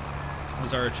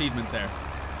was our achievement there.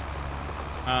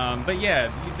 But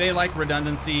yeah, they like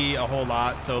redundancy a whole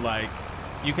lot. So like,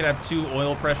 you could have 2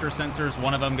 oil pressure sensors.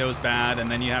 One of them goes bad,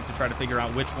 and then you have to try to figure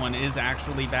out which one is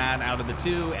actually bad out of the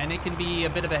 2. And it can be a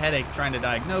bit of a headache trying to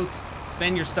diagnose.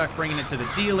 Then you're stuck bringing it to the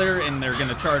dealer, and they're going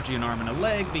to charge you an arm and a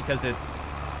leg because it's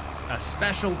a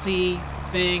specialty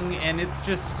thing, and it's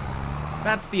just,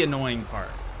 that's the annoying part.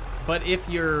 But if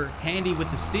you're handy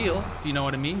with the steel, if you know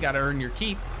what I mean, gotta earn your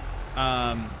keep,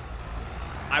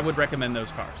 I would recommend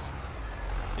those cars.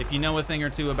 If you know a thing or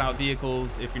two about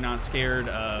vehicles, if you're not scared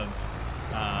of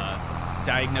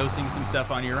diagnosing some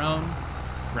stuff on your own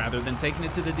rather than taking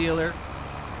it to the dealer,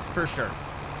 for sure.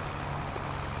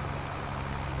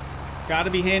 Gotta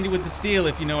be handy with the steel,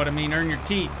 if you know what I mean, earn your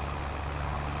keep.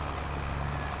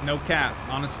 No cap,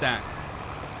 on a stack.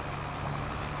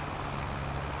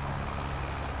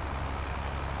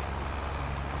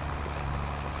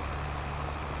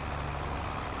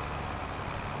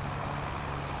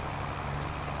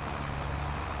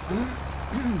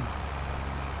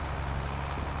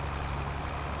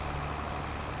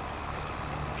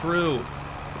 True.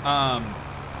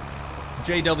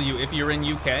 JW, if you're in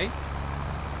UK,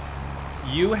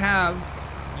 you have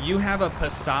a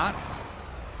Passat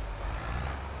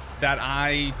that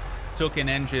I took an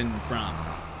engine from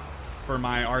for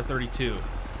my R32,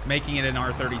 making it an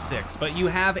R36. But you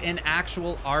have an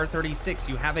actual R36.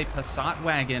 You have a Passat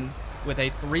wagon with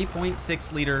a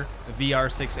 3.6 liter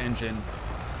VR6 engine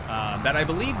that I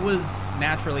believe was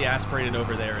naturally aspirated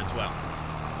over there as well.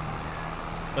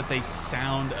 But they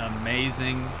sound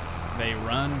amazing. They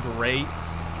run great.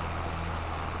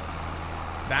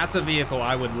 That's a vehicle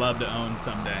I would love to own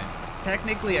someday.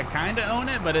 Technically, I kind of own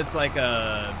it, but it's like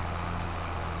a,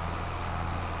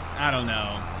 I don't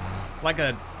know, like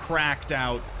a cracked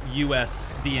out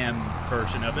USDM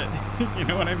version of it. You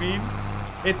know what I mean?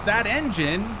 It's that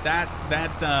engine, that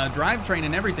drivetrain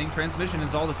and everything. Transmission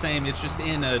is all the same. It's just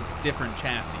in a different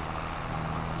chassis.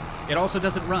 It also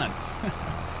doesn't run.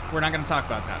 We're not going to talk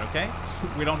about that, okay?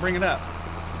 We don't bring it up.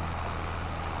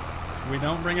 We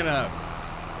don't bring it up.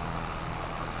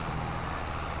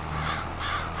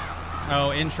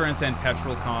 Oh, insurance and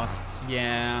petrol costs.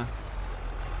 Yeah.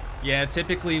 Yeah,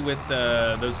 typically with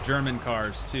those German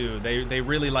cars too, they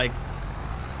really like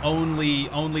only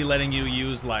letting you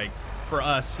use, like, for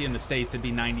us in the States it'd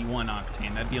be 91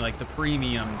 octane. That'd be like the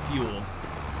premium fuel.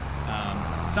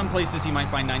 Some places you might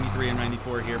find 93 and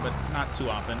 94 here, but not too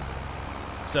often.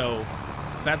 So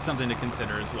that's something to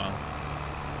consider as well.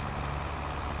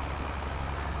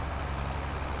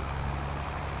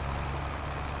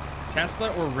 Tesla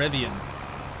or Rivian?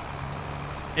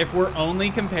 If we're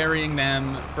only comparing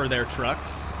them for their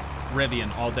trucks,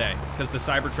 Rivian all day. Because the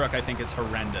Cybertruck, I think, is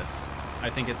horrendous.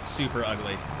 I think it's super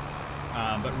ugly.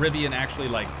 But Rivian actually,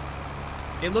 like,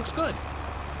 it looks good.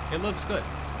 It looks good.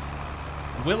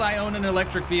 Will I own an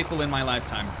electric vehicle in my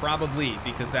lifetime? Probably,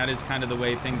 because that is kind of the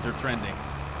way things are trending.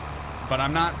 But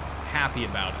I'm not happy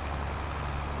about it.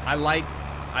 I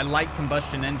like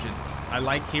combustion engines. I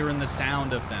like hearing the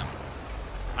sound of them.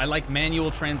 I like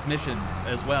manual transmissions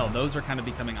as well. Those are kind of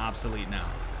becoming obsolete now.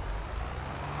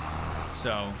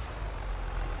 So,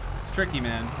 it's tricky,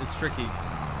 man. It's tricky.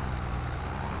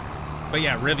 But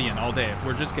yeah, Rivian all day. If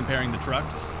we're just comparing the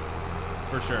trucks,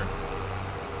 for sure.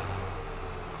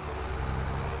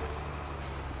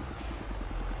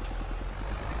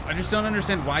 I just don't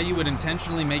understand why you would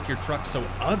intentionally make your truck so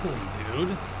ugly,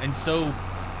 dude, and so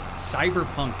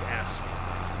cyberpunk-esque,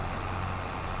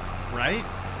 right?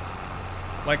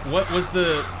 Like, what was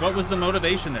the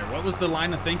motivation there? What was the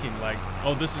line of thinking? Like,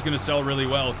 oh, this is going to sell really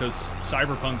well because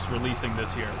Cyberpunk's releasing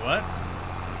this year. What?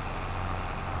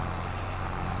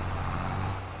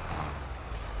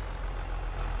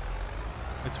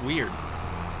 It's weird.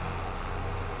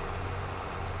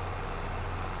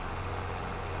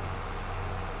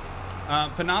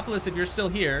 Panopolis, if you're still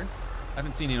here, I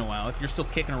haven't seen you in a while. If you're still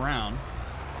kicking around,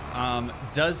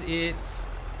 does it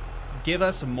give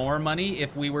us more money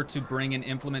if we were to bring an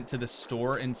implement to the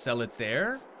store and sell it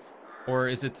there? Or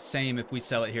is it the same if we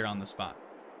sell it here on the spot?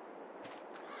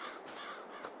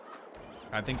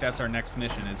 I think that's our next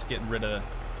mission, is getting rid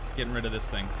of this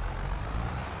thing.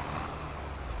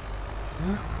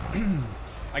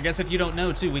 I guess if you don't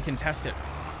know, too, we can test it.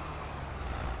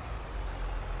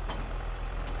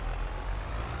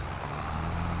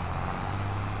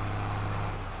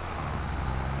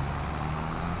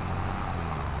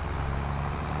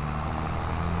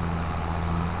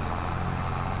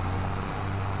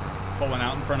 Pulling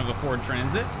out in front of a Ford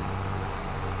Transit.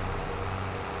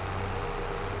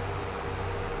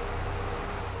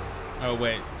 Oh,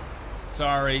 wait.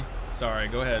 Sorry,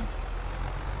 go ahead.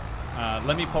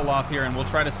 Let me pull off here and we'll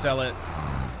try to sell it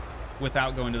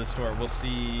without going to the store. We'll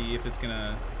see if it's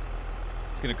gonna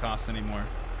cost any more.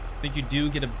 I think you do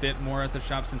get a bit more at the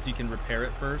shop since you can repair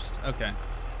it first. Okay.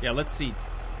 Yeah, let's see.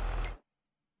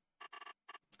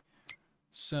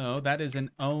 So that is an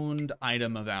owned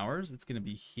item of ours. It's gonna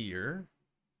be here.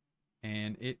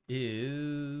 And it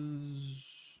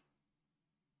is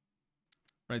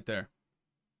right there.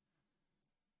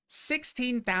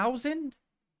 16,000?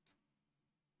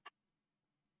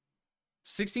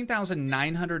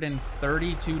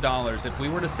 $16,932 if we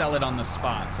were to sell it on the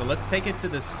spot. So let's take it to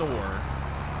the store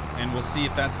and we'll see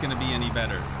if that's going to be any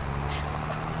better.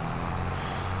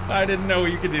 I didn't know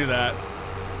you could do that.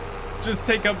 Just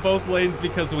take up both lanes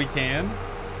because we can.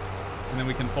 And then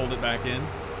we can fold it back in.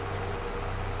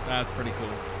 That's pretty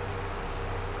cool.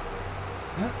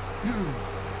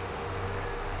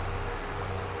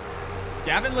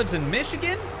 Gavin lives in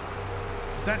Michigan?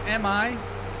 Is that MI?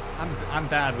 I'm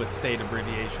bad with state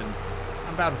abbreviations.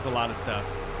 I'm bad with a lot of stuff.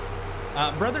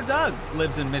 Brother Doug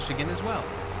lives in Michigan as well.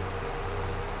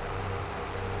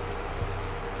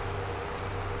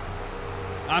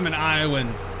 I'm an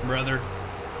Iowan, brother.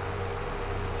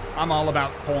 I'm all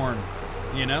about corn,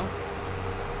 you know?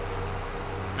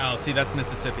 Oh, see, that's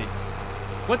Mississippi.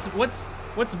 What's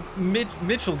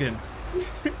Michigan?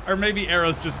 Or maybe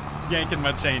Arrow's just yanking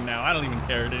my chain now. I don't even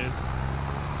care, dude.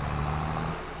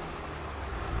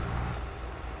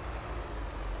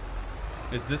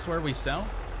 Is this where we sell?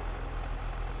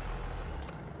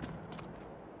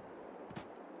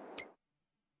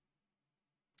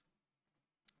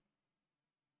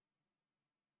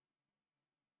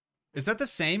 Is that the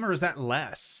same or is that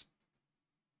less?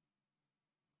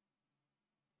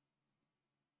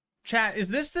 Chat, is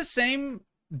this the same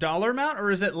dollar amount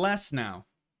or is it less now?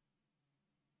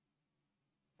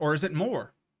 Or is it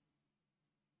more?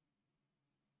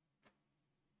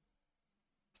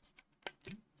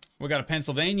 We got a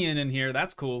Pennsylvanian in here.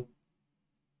 That's cool.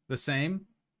 The same?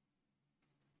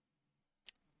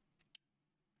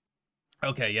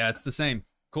 Okay, yeah, it's the same.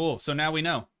 Cool. So now we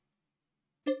know.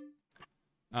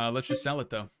 Let's just sell it,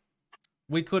 though.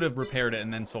 We could have repaired it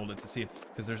and then sold it to see if...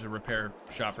 Because there's a repair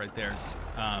shop right there.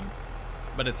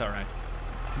 But it's all right.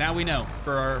 Now we know.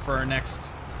 For our next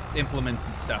implements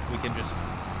and stuff, we can just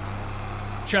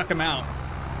chuck them out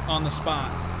on the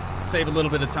spot. Save a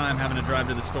little bit of time having to drive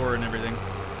to the store and everything.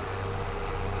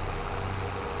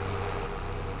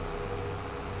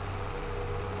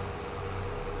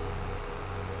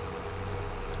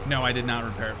 No, I did not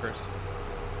repair it first.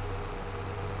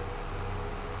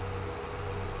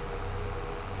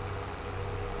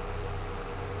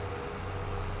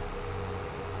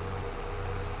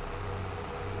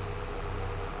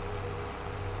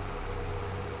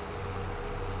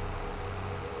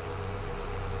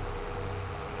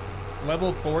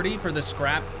 Level 40 for the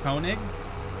scrap Koenig?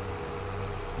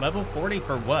 Level 40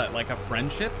 for what? Like a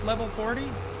friendship level 40?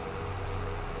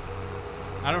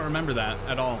 I don't remember that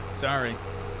at all. Sorry.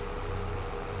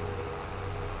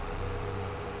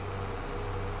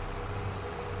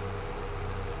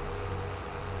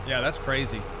 Yeah, that's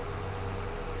crazy.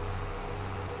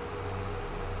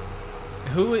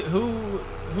 Who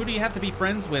do you have to be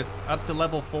friends with up to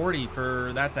level 40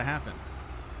 for that to happen?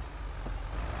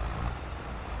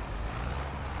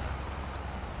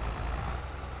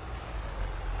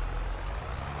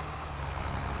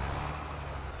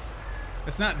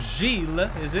 It's not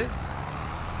Gilles, is it?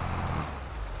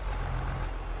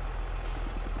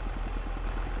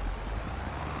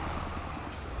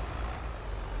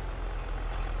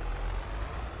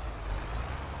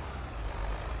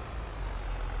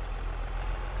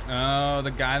 Oh,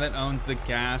 the guy that owns the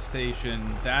gas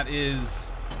station. That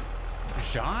is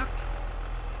Jacques?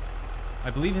 I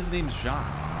believe his name's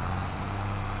Jacques.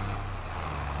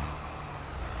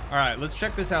 All right, let's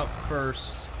check this out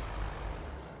first.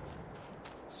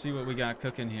 See what we got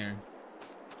cooking here.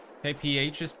 Okay,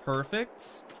 pH is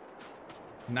perfect.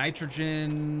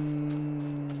 Nitrogen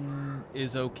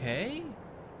is okay.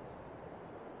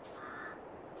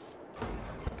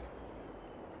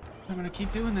 I'm gonna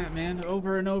keep doing that, man,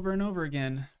 over and over and over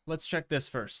again. Let's check this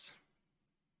first.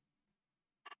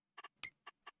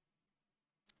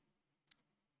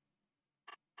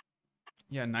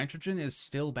 Yeah, nitrogen is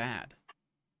still bad.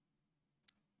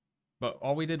 But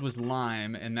all we did was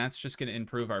lime, and that's just gonna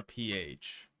improve our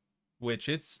pH, which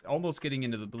it's almost getting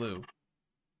into the blue.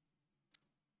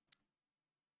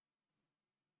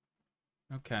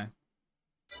 Okay.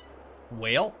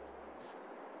 Well,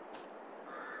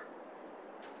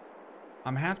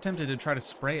 I'm half tempted to try to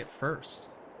spray it first.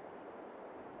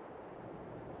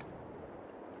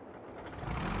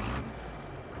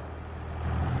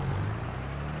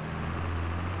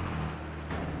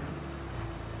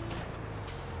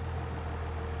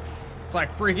 It's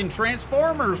like freaking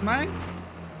Transformers, man.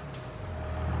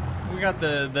 We got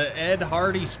the Ed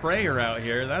Hardy sprayer out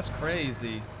here. That's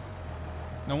crazy.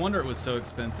 No wonder it was so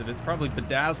expensive. It's probably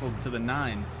bedazzled to the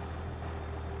nines.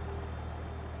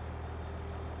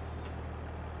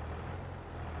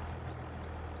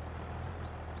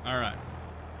 All right.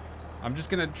 I'm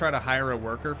just gonna try to hire a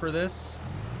worker for this.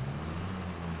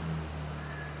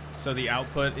 So the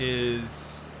output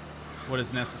is what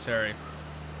is necessary.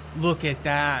 Look at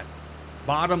that.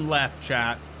 Bottom left,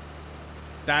 chat.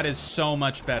 That is so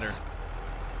much better.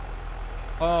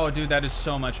 Oh, dude, that is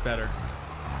so much better.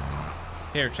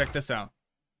 Here, check this out.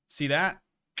 See that?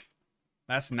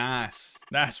 That's nice.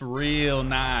 That's real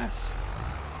nice.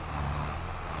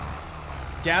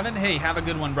 Gavin, hey, have a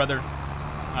good one, brother.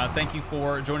 Thank you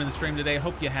for joining the stream today.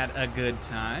 Hope you had a good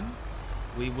time.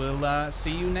 We will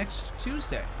see you next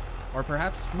Tuesday. Or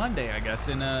perhaps Monday, I guess,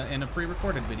 in a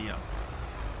pre-recorded video.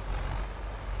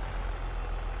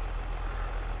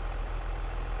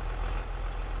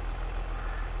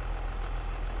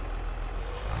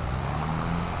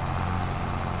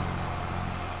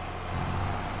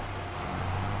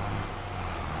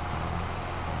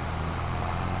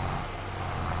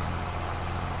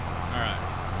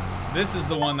 This is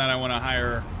the one that I want to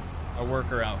hire a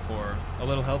worker out for. A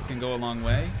little help can go a long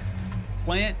way.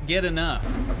 Plant get enough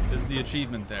is the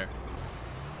achievement there.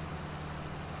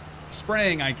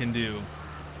 Spraying I can do.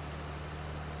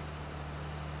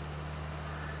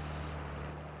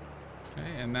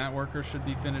 Okay, and that worker should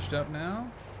be finished up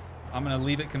now. I'm gonna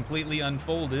leave it completely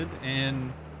unfolded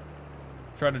and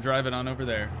try to drive it on over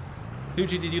there.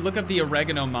 Toogii, did you look up the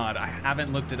oregano mod? I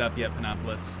haven't looked it up yet,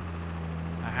 Panopolis.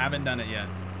 I haven't done it yet.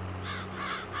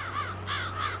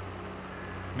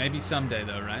 Maybe someday,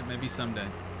 though, right? Maybe someday.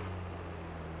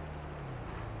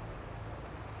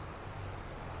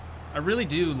 I really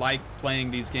do like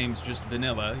playing these games just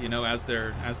vanilla, you know, as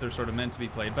they're sort of meant to be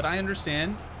played. But I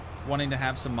understand wanting to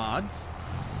have some mods.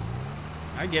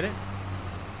 I get it.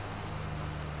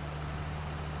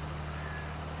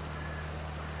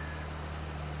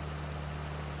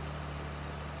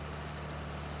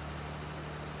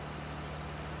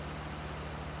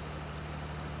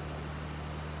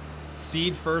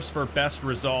 Seed first for best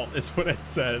result is what it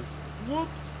says.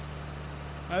 Whoops.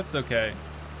 That's okay.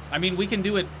 I mean, we can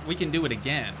do it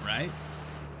again, right?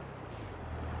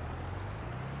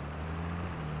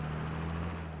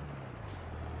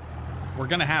 We're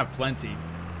gonna have plenty.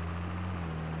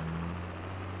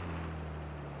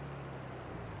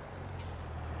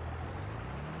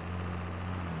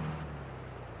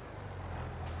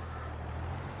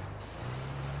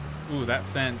 Ooh, that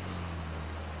fence.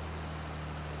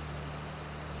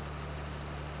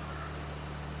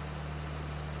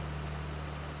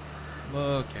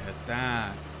 Look at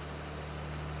that.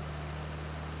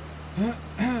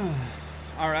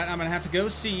 All right, I'm gonna have to go.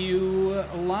 See you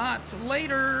a lot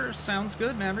later. Sounds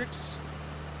good, Mavericks.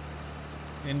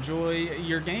 Enjoy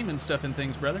your game and stuff and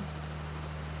things, brother.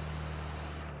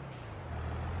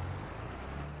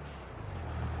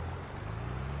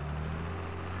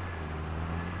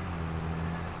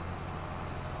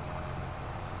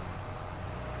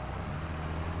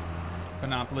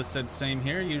 Panopolis said same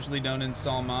here. Usually don't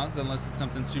install mods unless it's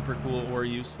something super cool or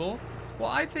useful. Well,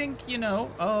 I think, you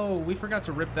know... Oh, we forgot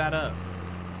to rip that up.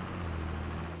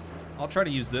 I'll try to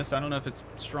use this. I don't know if it's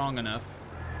strong enough.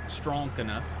 Strong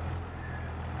enough.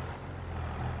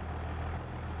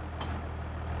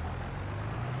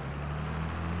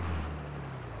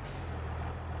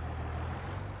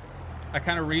 I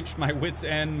kind of reached my wit's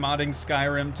end modding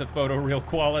Skyrim to photoreal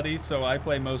quality, so I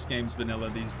play most games vanilla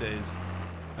these days.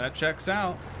 That checks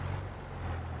out.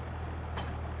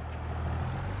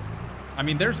 I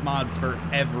mean, there's mods for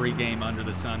every game under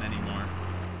the sun anymore.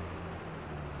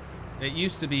 It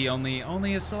used to be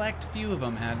only a select few of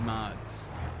them had mods.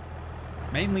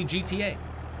 Mainly GTA.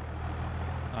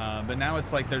 But now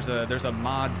it's like there's a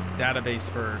mod database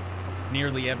for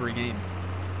nearly every game.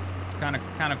 It's kind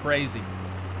of crazy.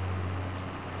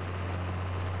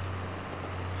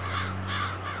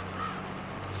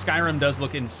 Skyrim does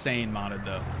look insane modded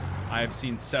though. I have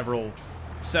seen several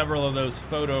of those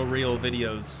photo real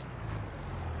videos.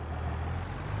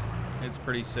 It's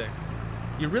pretty sick.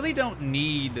 You really don't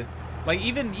need, like,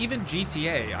 even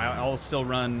GTA. I'll still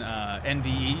run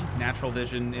NVE, Natural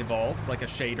Vision Evolved, like a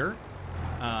shader,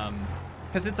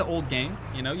 because it's an old game.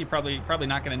 You know, you're probably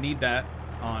not going to need that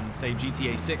on, say,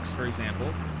 GTA 6, for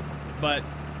example. But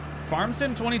Farm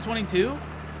Sim 2022,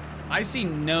 I see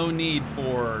no need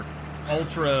for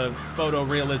ultra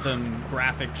photorealism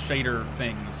graphic shader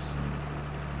things.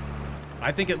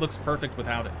 I think it looks perfect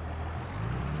without it.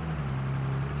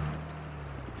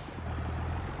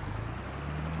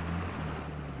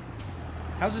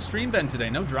 How's the stream been today?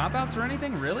 No dropouts or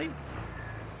anything? Really?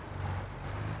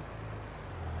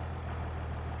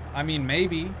 I mean,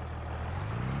 maybe.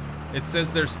 It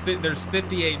says there's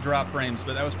 58 drop frames,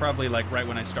 but that was probably like right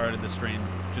when I started the stream,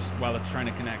 just while it's trying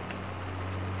to connect.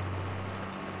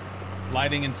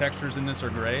 Lighting and textures in this are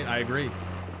great. I agree.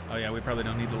 Oh yeah, we probably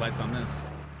don't need the lights on this.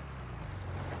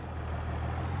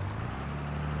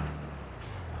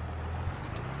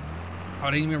 Oh,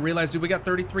 I didn't even realize, dude, we got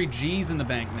 33 G's in the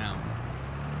bank now.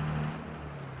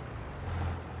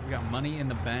 We got money in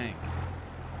the bank.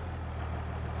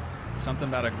 Something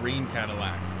about a green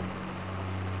Cadillac.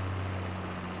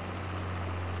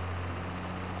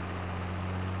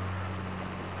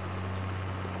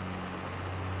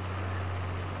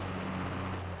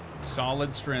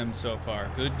 Solid stream so far.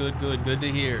 Good, good, good. Good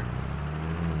to hear.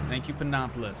 Thank you,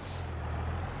 Panopolis.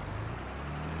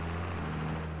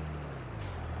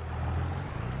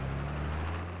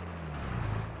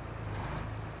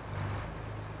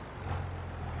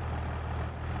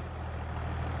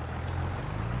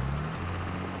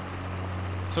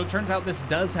 So it turns out this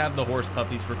does have the horse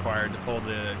puppies required to pull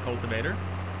the cultivator,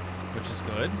 which is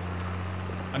good.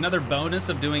 Another bonus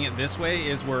of doing it this way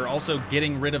is we're also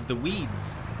getting rid of the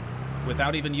weeds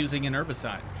without even using an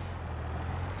herbicide.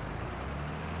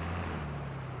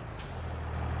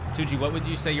 Toogii, what would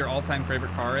you say your all-time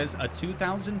favorite car is? A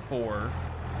 2004,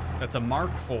 that's a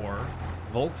Mark IV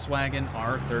Volkswagen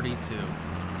R32.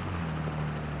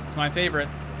 It's my favorite,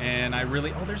 and I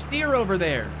really, oh, there's deer over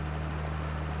there.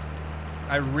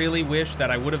 I really wish that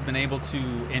I would have been able to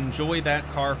enjoy that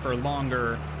car for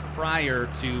longer prior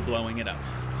to blowing it up.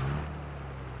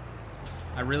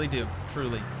 I really do,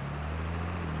 truly.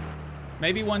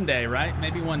 Maybe one day, right?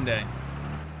 Maybe one day.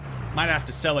 Might have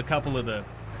to sell a couple of the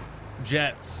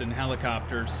jets and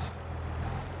helicopters.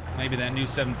 Maybe that new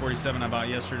 747 I bought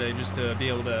yesterday, just to be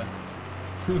able to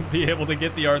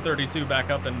get the R32 back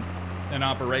up and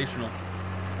operational.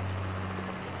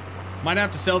 Might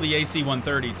have to sell the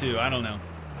AC-130 too, I don't know.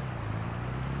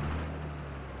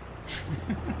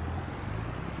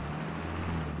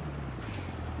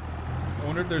 I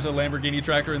wonder if there's a Lamborghini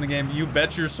tracker in the game. You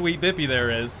bet your sweet bippy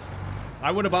there is. I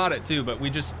would have bought it too, but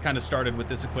we just kind of started with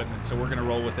this equipment, so we're gonna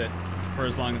roll with it for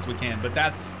as long as we can. But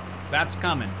that's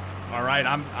coming. All right,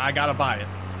 I gotta buy it.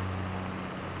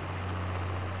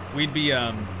 We'd be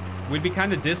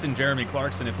kind of dissing Jeremy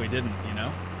Clarkson if we didn't, you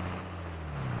know?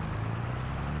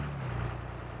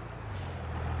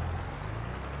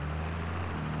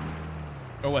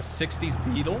 Oh, a 60s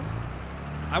Beetle?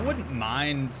 I wouldn't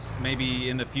mind maybe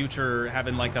in the future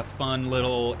having like a fun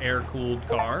little air-cooled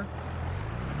car.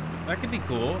 That could be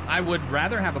cool. I would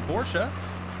rather have a Porsche.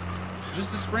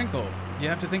 Just a sprinkle. You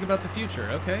have to think about the future.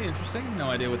 Okay, interesting. No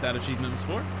idea what that achievement was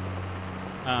for.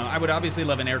 I would obviously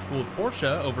love an air-cooled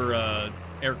Porsche over a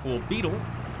air-cooled Beetle.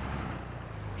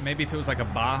 Maybe if it was like a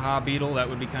Baja Beetle, that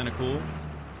would be kind of cool.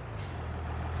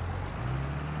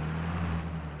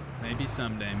 Maybe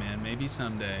someday, man. Maybe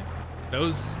someday.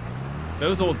 Those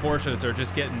old Porsches are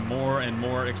just getting more and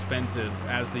more expensive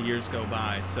as the years go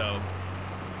by, so.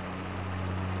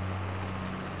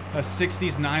 A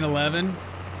 60s 911.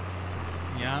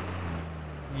 Yeah.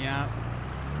 Yeah.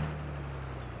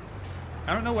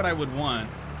 I don't know what I would want.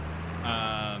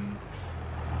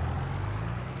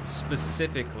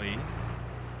 Specifically.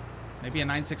 Maybe a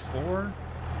 964?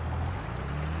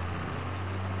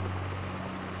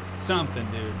 Something,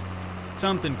 dude.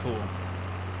 Something cool.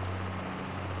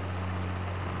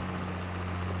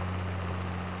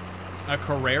 A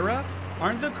Carrera?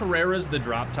 Aren't the Carreras the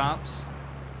drop tops?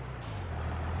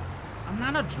 I'm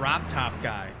not a drop top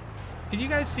guy. Can you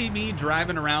guys see me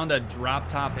driving around a drop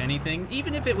top anything?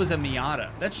 Even if it was a Miata.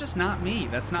 That's just not me.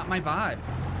 That's not my vibe.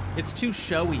 It's too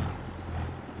showy.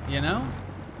 You know?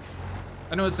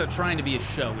 I know it's trying to be a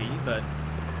showy, but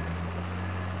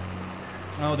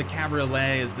Oh, the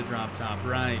Cabriolet is the drop top,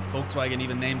 right. Volkswagen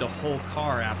even named a whole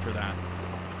car after that.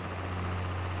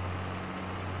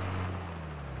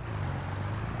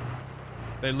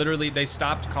 They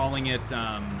stopped calling it,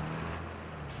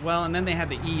 well, and then they had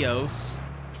the EOS,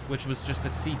 which was just a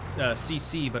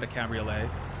CC, but a Cabriolet.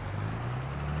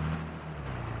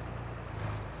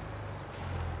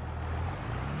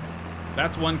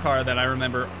 That's one car that I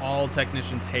remember all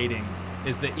technicians hating,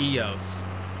 is the EOS.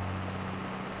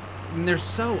 And they're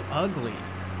so ugly.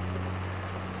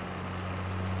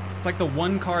 It's like the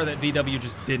one car that VW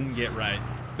just didn't get right.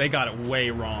 They got it way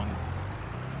wrong.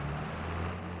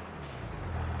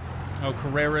 Oh,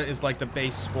 Carrera is like the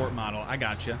base sport model. I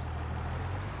gotcha.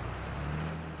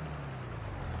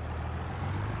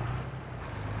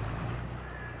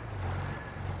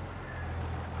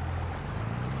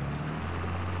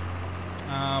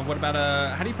 What about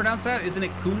how do you pronounce that? Isn't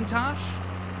it Countach?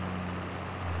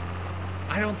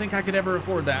 I don't think I could ever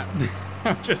afford that.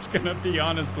 I'm just gonna be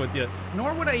honest with you.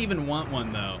 Nor would I even want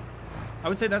one though. I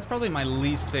would say that's probably my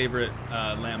least favorite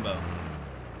Lambo.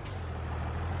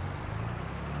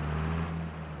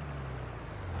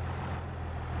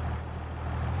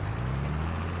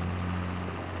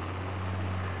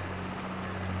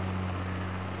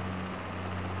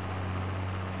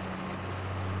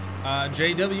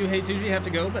 JW, hey Toogii, have to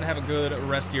go, but have a good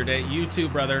rest of your day. You too,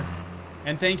 brother.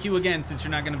 And thank you again, since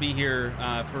you're not going to be here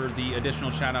for the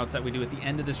additional shout-outs that we do at the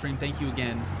end of the stream. Thank you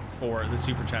again for the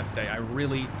super chat today. I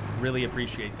really, really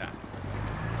appreciate that.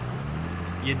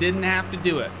 You didn't have to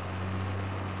do it.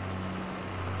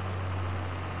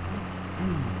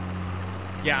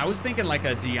 Yeah, I was thinking like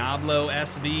a Diablo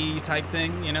SV type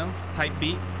thing, you know, type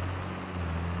beat.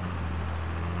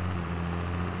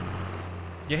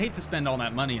 You hate to spend all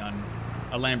that money on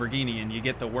a Lamborghini and you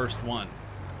get the worst one.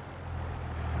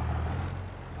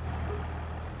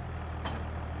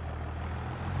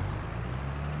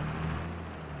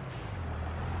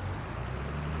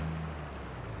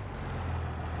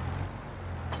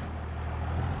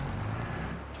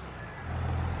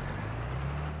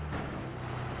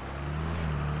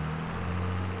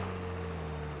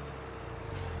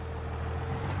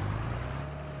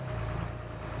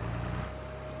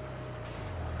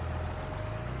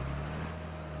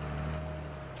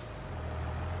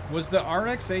 Was the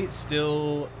RX-8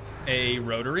 still a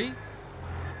rotary?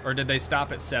 Or did they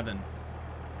stop at 7?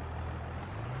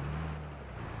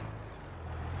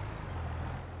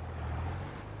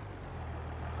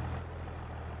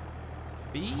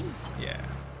 B? Yeah.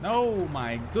 Oh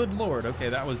my good lord. Okay,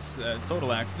 that was a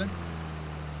total accident.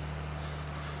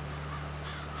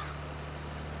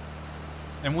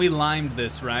 And we limed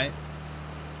this, right?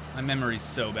 My memory's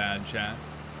so bad, chat.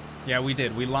 Yeah, we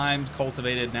did. We limed,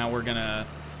 cultivated. Now we're gonna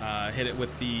hit it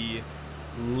with the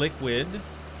liquid,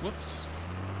 whoops,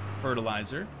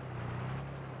 fertilizer.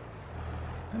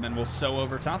 And then we'll sow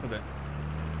over top of it.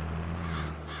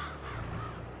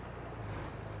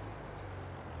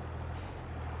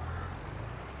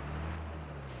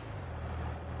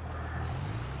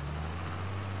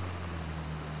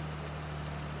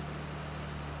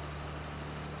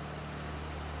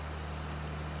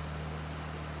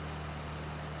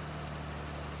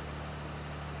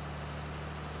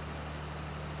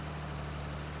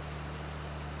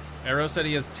 Arrow said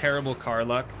he has terrible car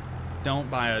luck.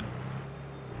 Don't buy a...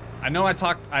 I know I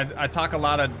talk a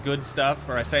lot of good stuff,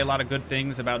 or I say a lot of good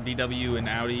things about VW and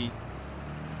Audi.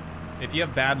 If you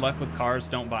have bad luck with cars,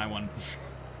 don't buy one.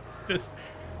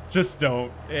 just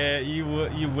don't. You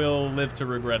will live to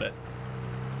regret it.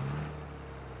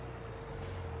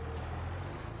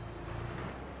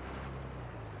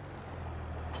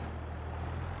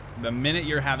 The minute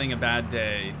you're having a bad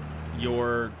day,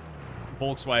 your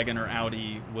Volkswagen or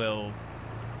Audi will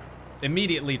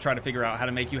immediately try to figure out how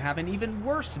to make you have an even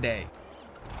worse day.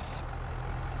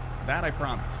 That I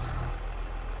promise.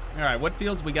 All right, what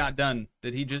fields we got done?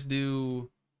 Did he just do...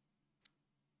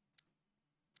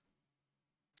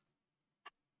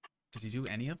 Did he do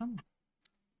any of them?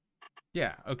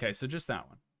 Yeah, okay, so just that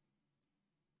one.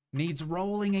 Needs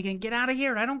rolling again. Get out of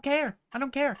here. I don't care. I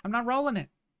don't care. I'm not rolling it.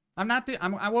 I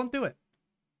won't do it.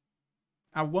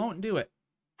 I won't do it.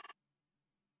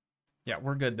 Yeah,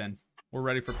 we're good then. We're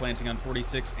ready for planting on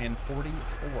 46 and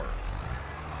 44.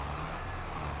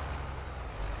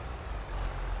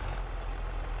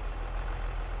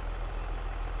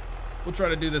 We'll try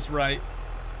to do this right.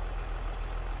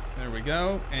 There we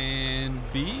go. And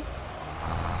B.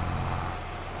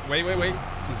 Wait.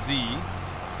 Z.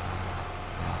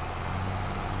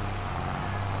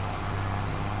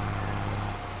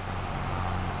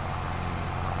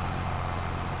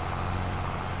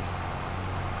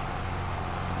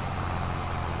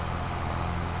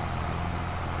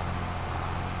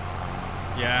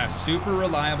 Yeah, super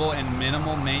reliable and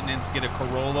minimal maintenance. Get a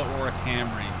Corolla or a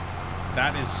Camry.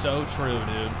 That is so true,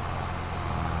 dude.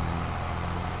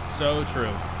 So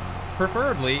true.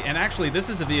 Preferably, and actually, this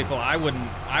is a vehicle I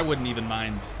wouldn't even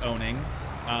mind owning.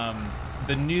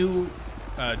 The new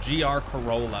GR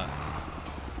Corolla.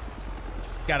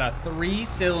 Got a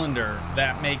 3-cylinder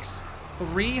that makes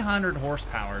 300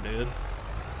 horsepower, dude.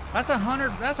 That's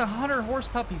 100 horse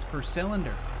puppies per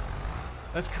cylinder.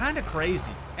 That's kind of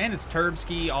crazy. And it's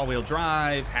Turbski, all-wheel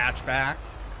drive, hatchback.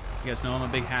 You guys know I'm a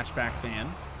big hatchback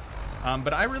fan.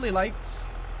 But I really liked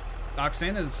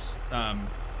Oksana's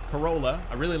Corolla.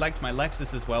 I really liked my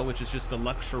Lexus as well, which is just the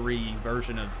luxury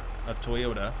version of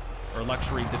Toyota, or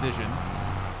luxury division.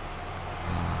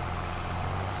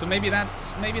 So maybe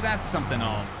that's something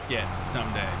I'll get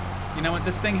someday. You know what?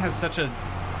 This thing has such a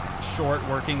short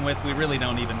working width. We really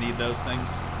don't even need those things.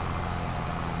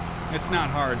 It's not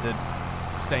hard to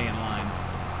stay in line.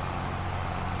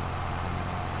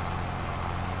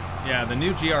 Yeah, the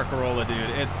new GR Corolla, dude.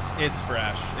 It's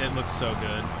fresh. It looks so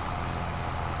good.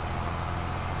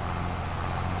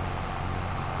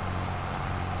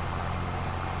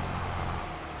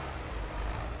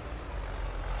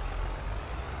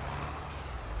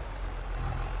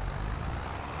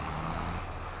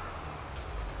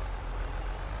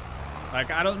 Like,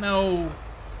 I don't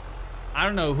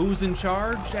know who's in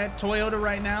charge at Toyota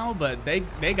right now, but they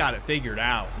got it figured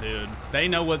out, dude. They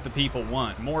know what the people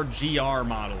want. More GR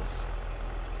models.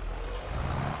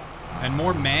 And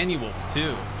more manuals,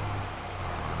 too.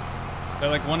 They're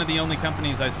like one of the only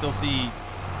companies I still see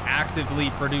actively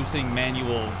producing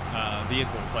manual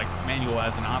vehicles, like manual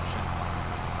as an option.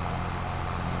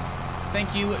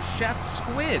 Thank you, Chef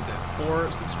Squid,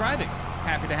 for subscribing.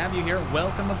 Happy to have you here.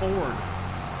 Welcome aboard.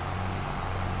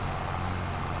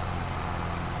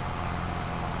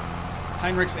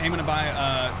 Heinrich's aiming to buy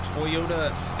a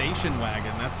Toyota station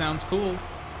wagon. That sounds cool.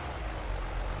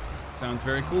 Sounds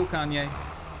very cool, Kanye.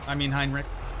 I mean, Heinrich.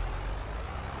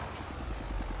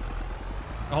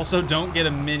 Also, don't get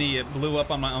a Mini. It blew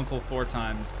up on my uncle 4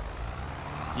 times.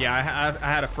 Yeah, I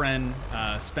had a friend,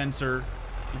 Spencer.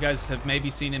 You guys have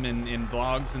maybe seen him in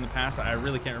vlogs in the past. I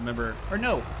really can't remember. Or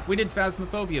no, we did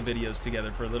Phasmophobia videos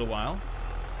together for a little while.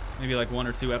 Maybe like 1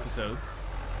 or 2 episodes.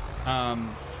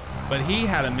 But he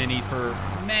had a Mini for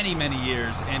many, many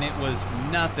years, and it was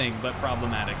nothing but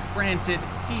problematic. Granted,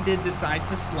 he did decide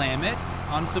to slam it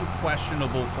on some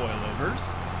questionable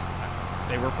coilovers.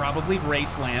 They were probably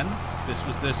Racelands. This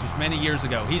was many years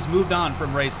ago. He's moved on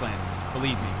from Racelands,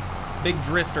 believe me. Big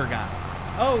drifter guy.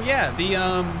 Oh yeah,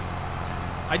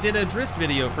 I did a drift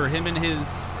video for him and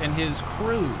his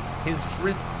crew, his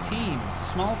drift team,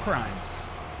 Small Crimes.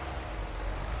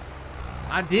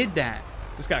 I did that.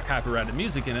 It's got copyrighted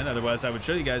music in it, otherwise I would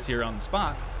show you guys here on the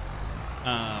spot.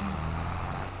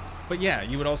 But yeah,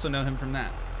 you would also know him from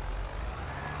that.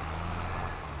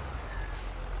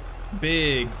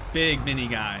 Big Mini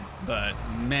guy, but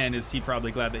man, is he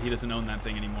probably glad that he doesn't own that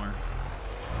thing anymore.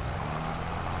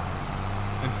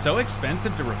 It's so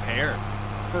expensive to repair.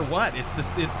 For what? It's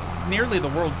nearly the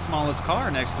world's smallest car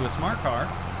next to a smart car.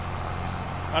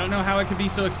 I don't know how it could be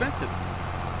so expensive.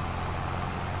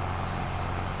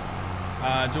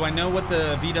 Do I know what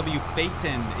the VW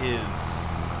Phaeton is?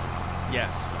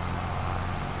 Yes.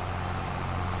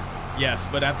 Yes,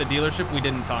 but at the dealership, we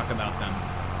didn't talk about them.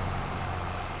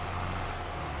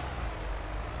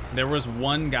 There was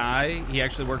one guy, he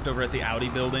actually worked over at the Audi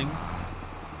building.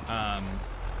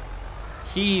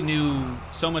 He knew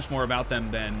so much more about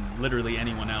them than literally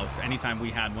anyone else. Anytime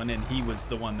we had one in, he was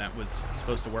the one that was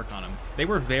supposed to work on them. They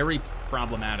were very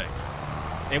problematic.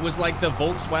 It was like the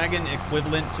Volkswagen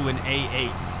equivalent to an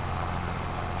A8.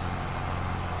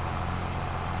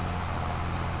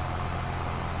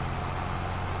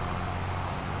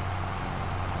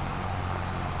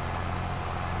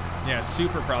 Yeah,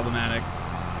 super problematic.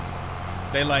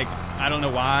 They I don't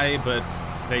know why, but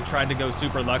they tried to go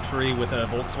super luxury with a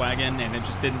Volkswagen and it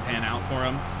just didn't pan out for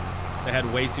them. They had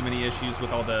way too many issues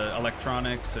with all the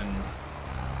electronics and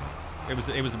it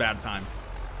was a bad time.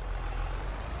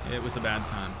 It was a bad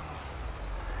time.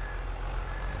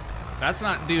 That's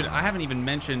not, dude, I haven't even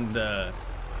mentioned the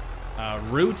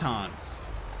Routons.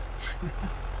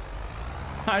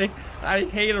 I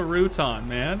hate a Routon,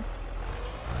 man.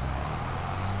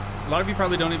 A lot of you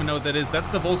probably don't even know what that is. That's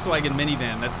the Volkswagen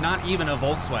minivan. That's not even a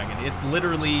Volkswagen. It's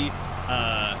literally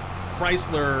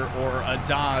Chrysler or a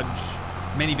Dodge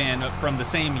minivan from the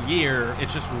same year.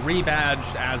 It's just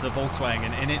rebadged as a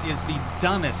Volkswagen, and it is the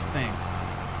dumbest thing.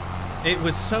 It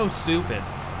was so stupid.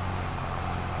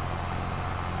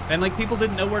 And people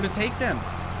didn't know where to take them.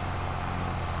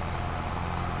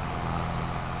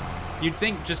 You'd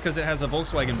think just because it has a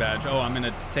Volkswagen badge, oh, I'm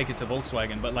gonna take it to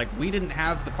Volkswagen, but like we didn't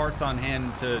have the parts on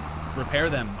hand to repair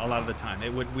them a lot of the time.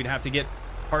 We'd have to get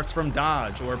parts from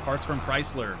Dodge or parts from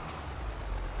Chrysler.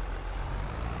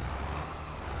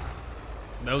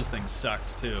 Those things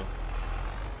sucked too.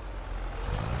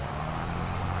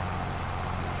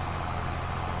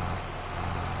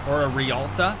 Or a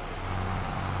Rialta,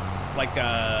 like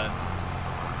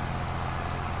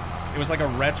it was like a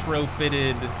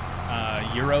retrofitted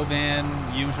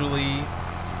Eurovan, usually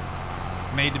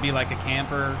made to be like a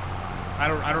camper. I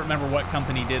don't remember what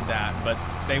company did that, but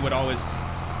they would always,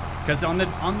 because on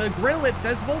the grill it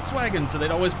says Volkswagen, so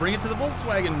they'd always bring it to the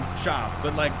Volkswagen shop.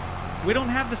 But like, we don't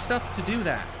have the stuff to do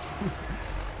that.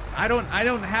 I don't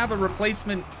have a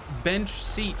replacement bench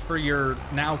seat for your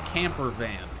now camper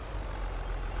van.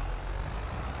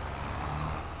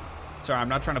 Sorry, I'm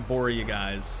not trying to bore you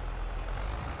guys.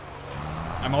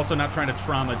 I'm also not trying to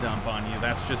trauma dump on you.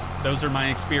 That's just, those are my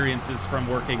experiences from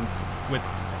working with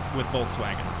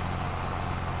Volkswagen.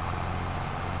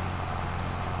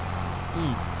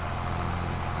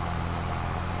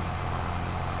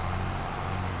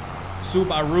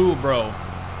 Subaru, bro.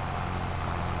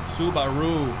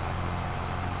 Subaru.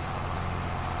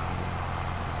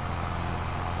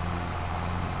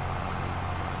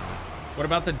 What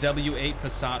about the W8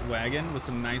 Passat wagon with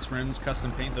some nice rims,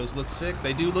 custom paint? Those look sick.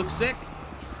 They do look sick.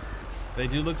 They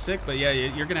do look sick, but yeah,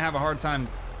 you're gonna have a hard time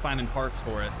finding parts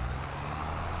for it.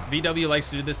 VW likes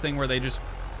to do this thing where they just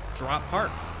drop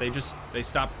parts. They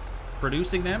stop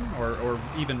producing them or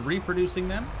even reproducing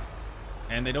them,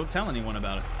 and they don't tell anyone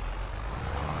about it.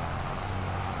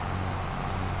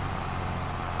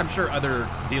 I'm sure other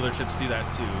dealerships do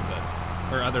that too,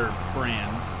 but, or other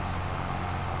brands.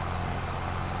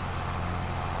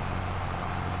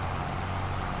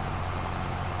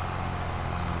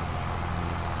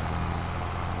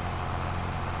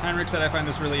 Heinrich said, I find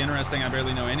this really interesting. I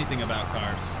barely know anything about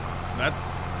cars. That's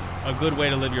a good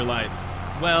way to live your life.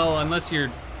 Well, unless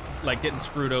you're like getting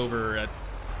screwed over at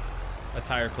a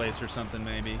tire place or something,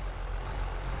 maybe.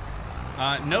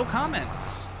 No comments.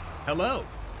 Hello.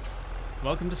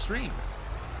 Welcome to stream.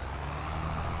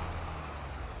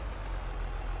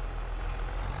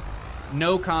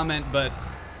 No comment, but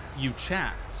you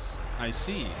chat. I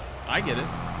see. I get it.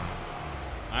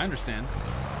 I understand.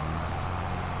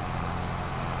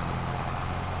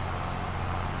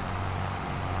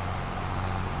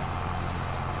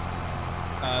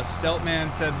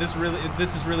 Steltman said,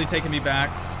 this is really taking me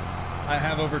back. I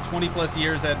have over 20 plus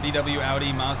years at VW,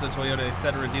 Audi, Mazda, Toyota,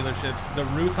 etc. dealerships. The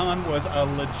Rutan was a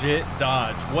legit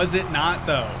Dodge. Was it not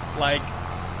though? Like,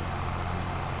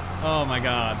 oh my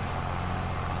God.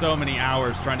 So many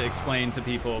hours trying to explain to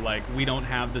people like we don't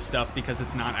have the stuff because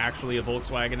it's not actually a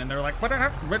Volkswagen, and they're like, but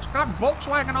it's got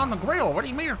Volkswagen on the grill. What do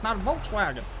you mean it's not a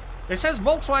Volkswagen? It says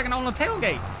Volkswagen on the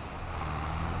tailgate.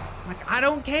 Like, I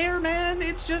don't care, man.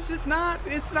 It's not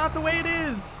the way it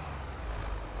is.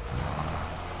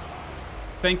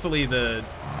 Thankfully,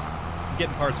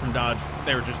 getting parts from Dodge,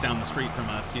 they were just down the street from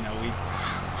us. You know,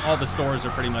 all the stores are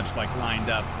pretty much like lined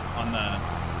up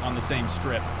on the same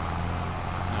strip.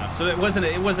 So it wasn't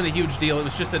a huge deal. It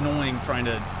was just annoying trying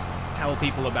to tell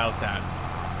people about that.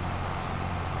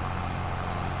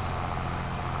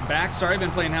 Back. Sorry, I've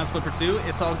been playing House Flipper 2.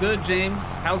 It's all good, James.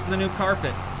 How's the new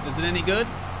carpet? Is it any good?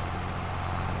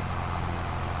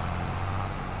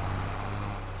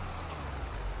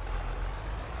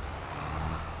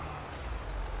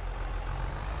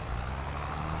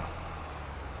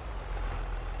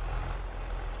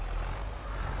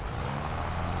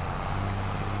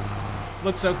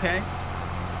 Looks okay.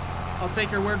 I'll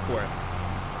take your word for it.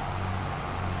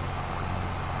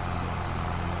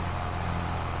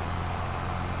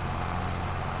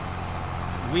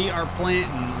 We are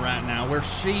planting right now. We're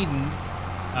shading.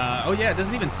 Oh yeah, it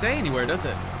doesn't even say anywhere, does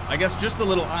it? I guess just the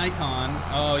little icon.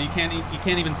 Oh, you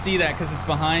can't even see that because it's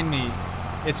behind me.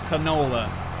 It's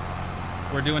canola.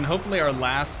 We're doing hopefully our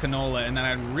last canola, and then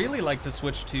I'd really like to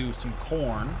switch to some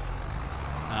corn.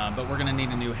 But we're gonna need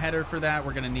a new header for that.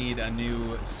 We're gonna need a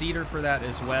new seeder for that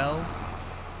as well.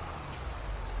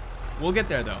 We'll get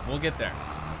there though, we'll get there.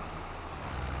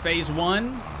 Phase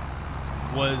 1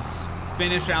 was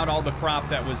finish out all the crop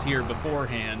that was here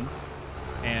beforehand.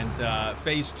 And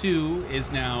phase 2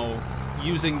 is now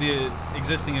using the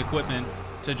existing equipment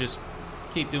to just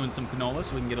keep doing some canola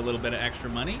so we can get a little bit of extra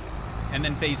money. And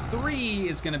then phase 3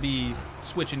 is gonna be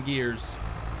switching gears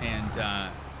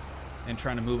and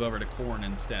trying to move over to corn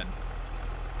instead.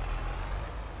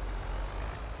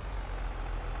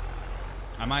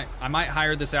 I might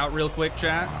hire this out real quick,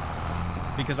 chat.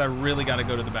 because I really got to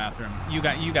go to the bathroom. You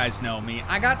guys know me.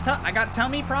 I got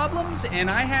tummy problems, and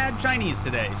I had Chinese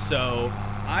today, so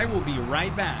I will be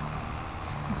right back.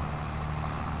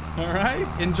 All right?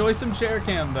 Enjoy some chair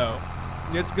cam, though.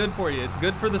 It's good for you. It's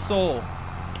good for the soul.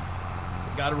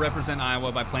 Got to represent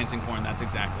Iowa by planting corn. That's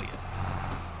exactly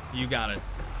it. You got it.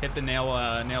 Hit the nail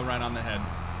right on the head.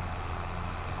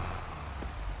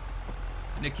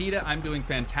 Nikita, I'm doing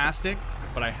fantastic,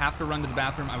 but I have to run to the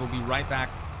bathroom. I will be right back.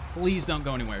 Please don't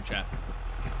go anywhere, chat.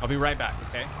 I'll be right back,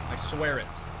 okay? I swear it.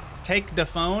 Take the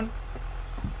phone.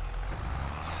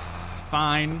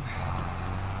 Fine.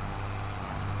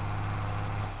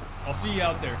 I'll see you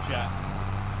out there, chat.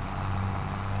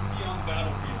 See you on the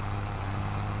battlefield.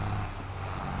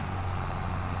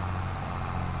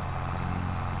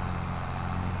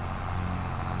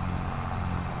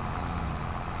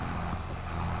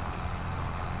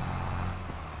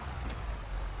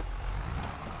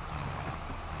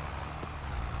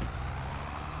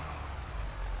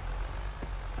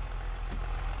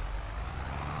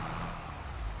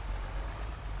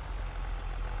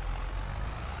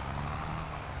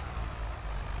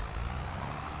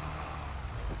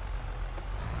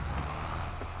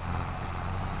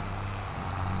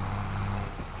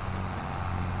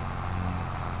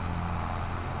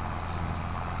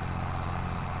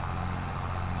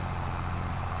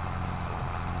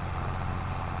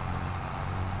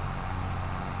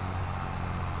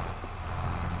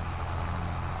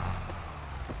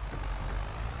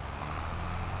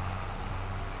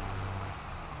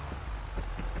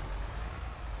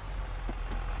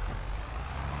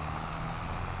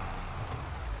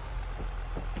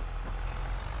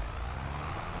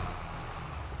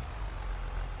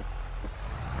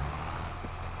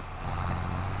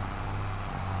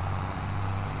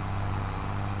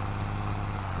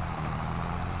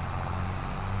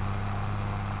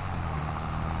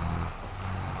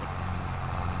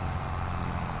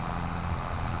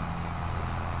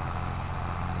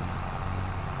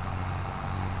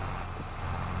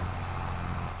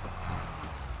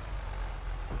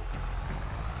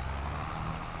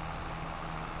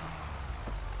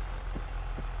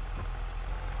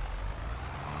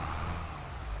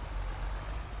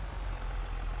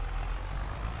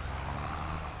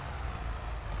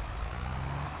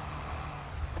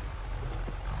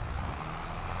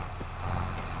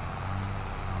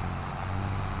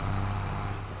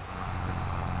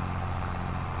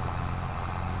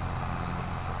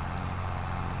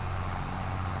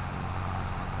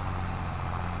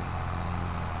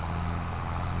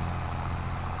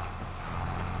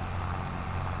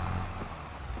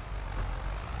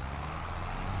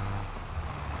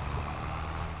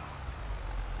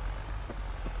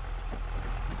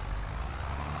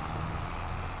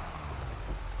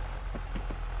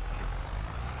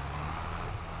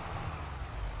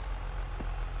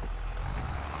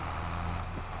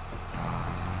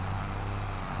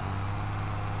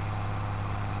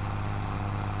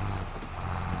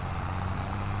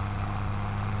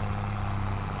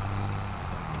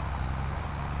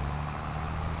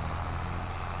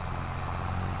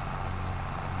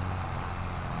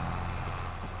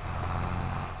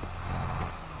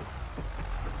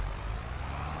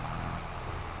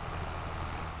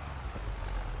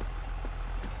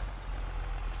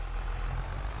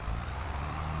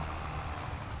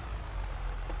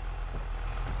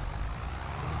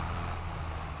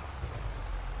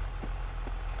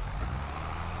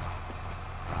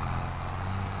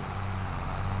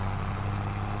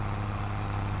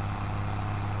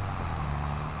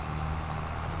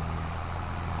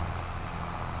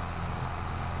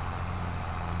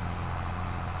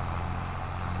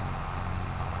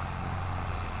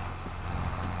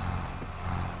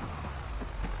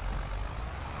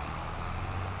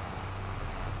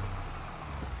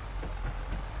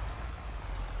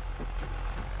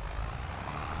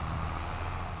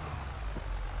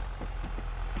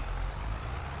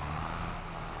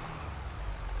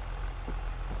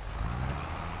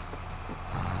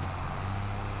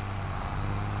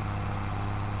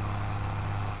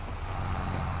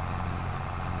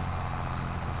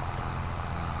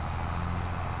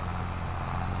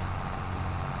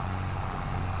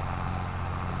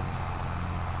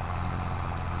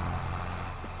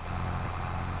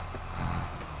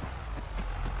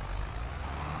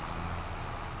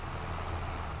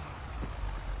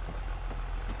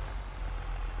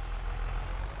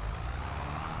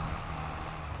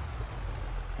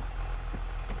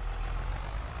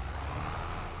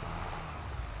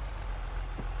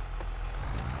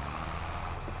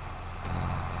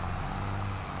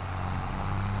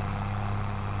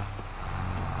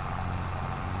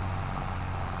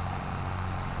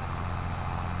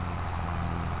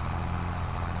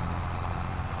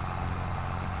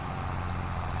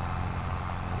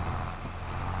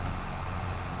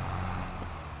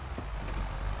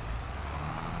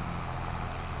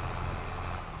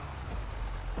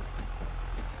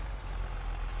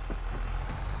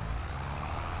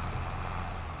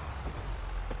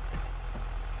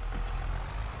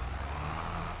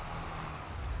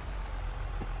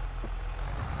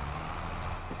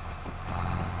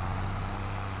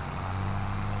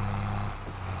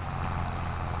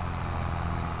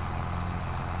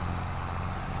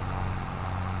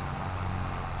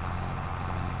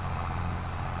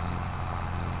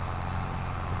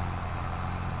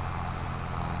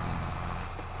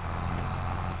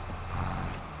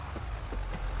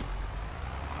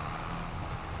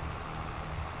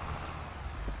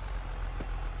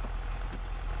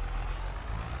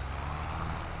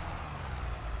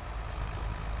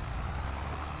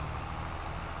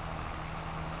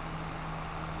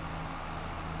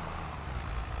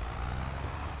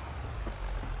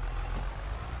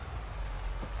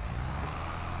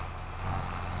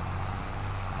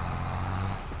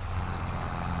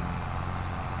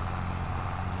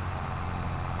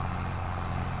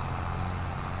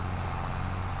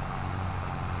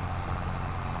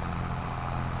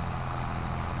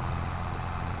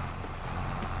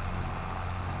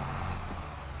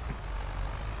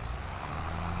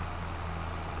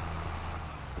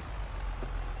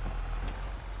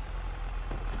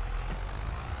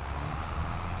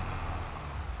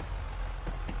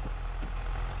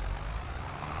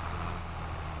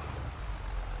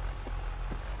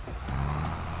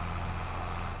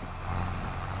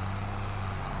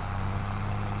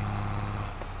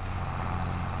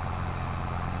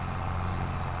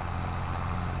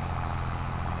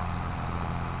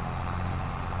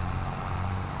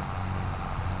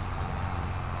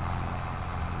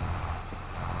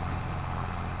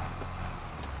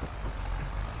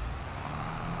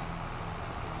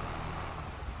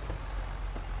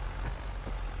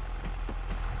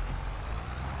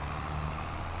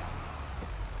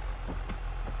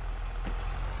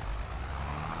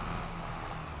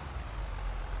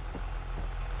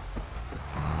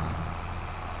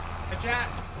 Hi, chat.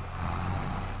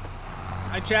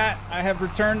 Hi, chat. I have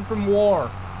returned from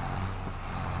war.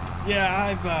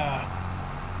 Yeah,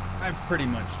 I've pretty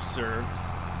much served.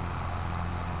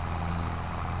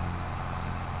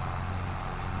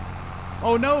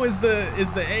 Oh no, is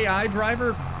the AI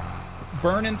driver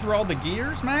burning through all the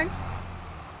gears, man?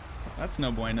 That's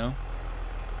no bueno.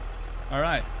 All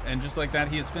right, and just like that,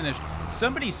 he is finished.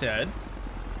 Somebody said,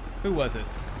 who was it?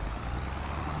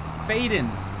 Baden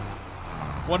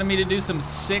wanted me to do some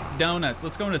sick donuts.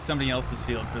 Let's go into somebody else's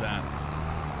field for that.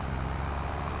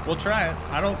 We'll try it.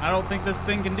 I don't think this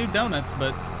thing can do donuts,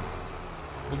 but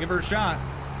we'll give her a shot.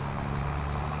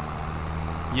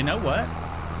 You know what?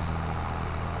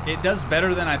 It does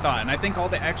better than I thought, and I think all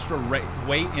the extra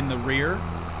weight in the rear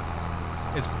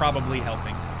is probably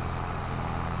helping.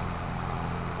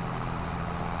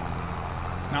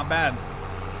 Not bad.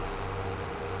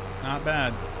 Not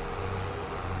bad.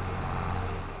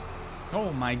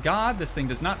 Oh my god, this thing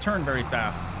does not turn very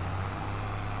fast.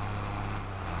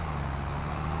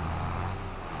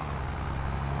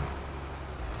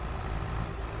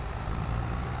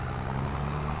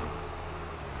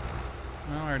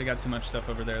 Oh, I already got too much stuff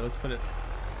over there. Let's put it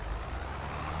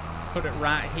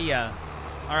right here.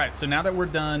 All right, so now that we're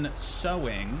done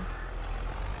sewing,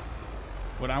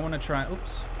 what I want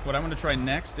to try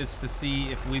next is to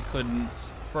see if we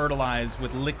couldn't fertilize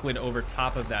with liquid over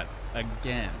top of that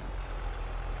again.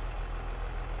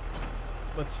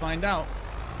 Let's find out.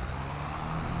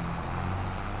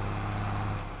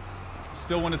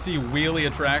 Still want to see wheelie a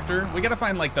tractor? We gotta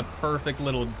find like the perfect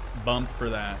little bump for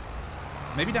that.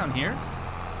 Maybe down here?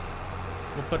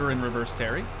 We'll put her in reverse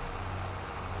Terry.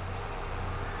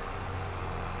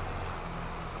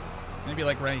 Maybe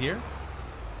like right here?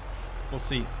 We'll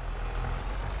see.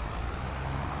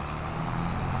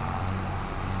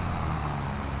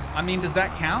 I mean, does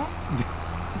that count?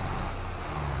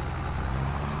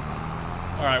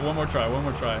 All right, one more try, one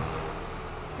more try.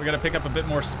 We gotta pick up a bit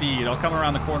more speed. I'll come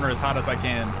around the corner as hot as I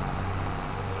can.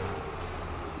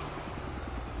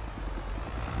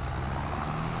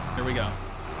 Here we go.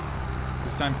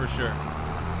 This time for sure.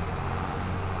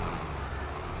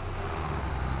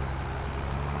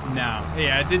 No,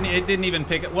 yeah, it didn't even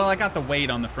pick it. Well, I got the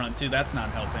weight on the front too. That's not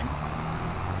helping.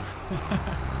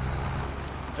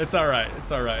 It's all right.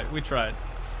 It's all right. We tried.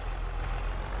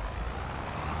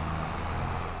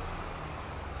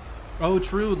 Oh,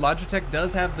 true. Logitech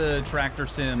does have the tractor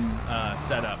sim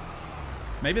set up.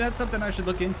 Maybe that's something I should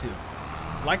look into.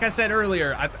 Like I said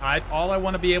earlier, all I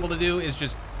want to be able to do is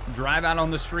just drive out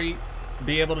on the street,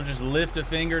 be able to just lift a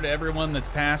finger to everyone that's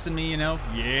passing me, you know?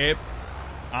 Yep,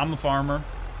 I'm a farmer.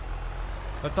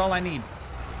 That's all I need.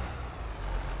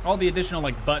 All the additional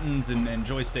like buttons and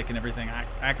joystick and everything,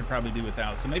 I could probably do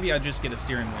without. So maybe I just get a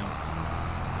steering wheel.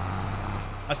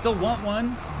 I still want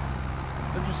one.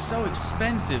 They're just so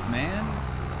expensive, man.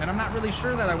 And I'm not really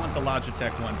sure that I want the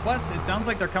Logitech one. Plus, it sounds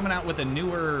like they're coming out with a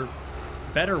newer,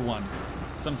 better one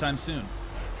sometime soon.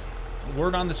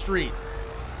 Word on the street.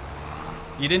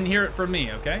 You didn't hear it from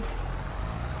me, okay?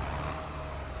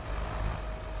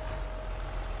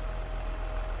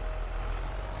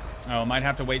 Oh, might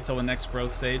have to wait till the next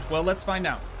growth stage. Well, let's find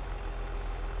out.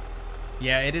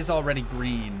 Yeah, it is already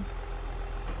green.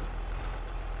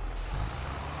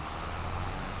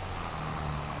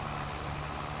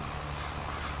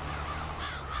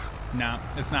 No,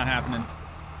 it's not happening.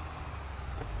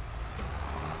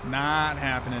 Not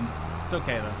happening. It's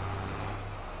okay, though.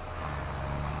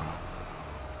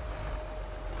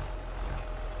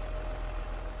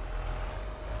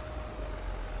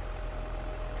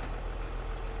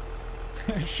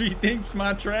 She thinks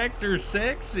my tractor's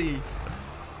sexy.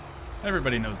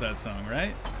 Everybody knows that song,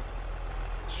 right?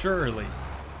 Surely.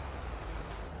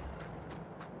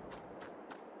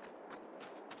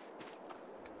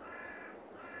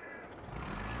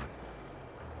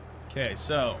 Okay,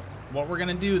 so what we're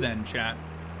gonna do then, chat,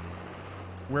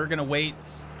 we're gonna wait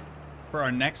for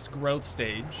our next growth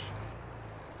stage.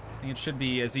 I think it should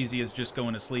be as easy as just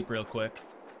going to sleep real quick.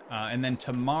 And then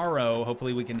tomorrow,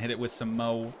 hopefully we can hit it with some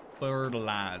more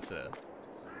fertilizer.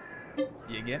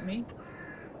 You get me?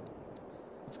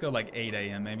 Let's go like 8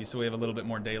 a.m. maybe, so we have a little bit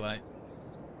more daylight.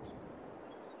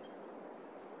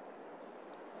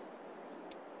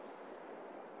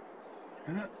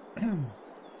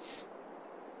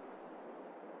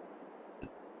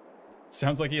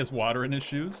 Sounds like he has water in his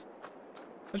shoes.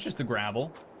 That's just the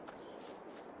gravel.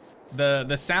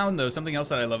 The sound, though, something else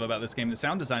that I love about this game, the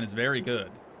sound design is very good.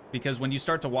 Because when you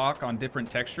start to walk on different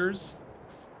textures,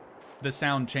 the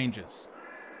sound changes.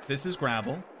 This is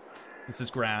gravel. This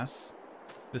is grass.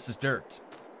 This is dirt.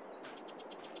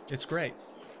 It's great.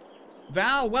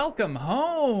 Val, welcome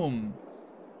home.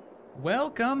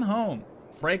 Welcome home.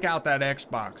 Break out that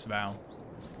Xbox, Val.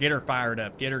 Get her fired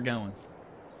up. Get her going.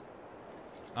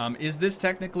 Is this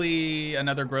technically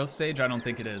another growth stage? I don't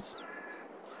think it is.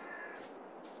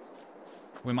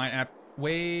 We might have...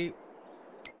 Wait.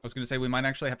 I was going to say we might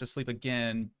actually have to sleep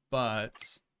again, but...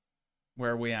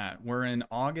 Where are we at? We're in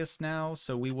August now,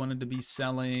 so we wanted to be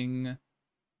selling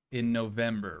in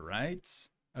November, right?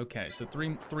 Okay, so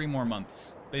three more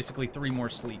months. Basically 3 more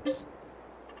sleeps.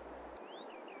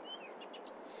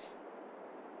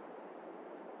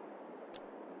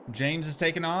 James is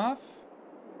taking off?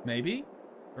 Maybe?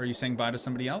 Or are you saying bye to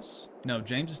somebody else? No,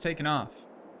 James is taking off.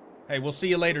 Hey, we'll see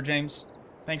you later, James.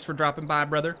 Thanks for dropping by,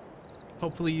 brother.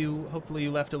 Hopefully you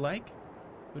left a like.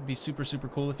 It would be super, super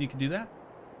cool if you could do that.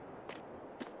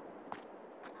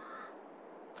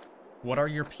 What are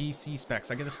your PC specs?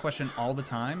 I get this question all the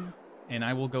time, and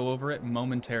I will go over it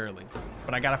momentarily.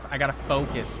 But I gotta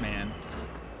focus, man.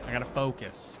 I gotta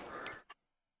focus.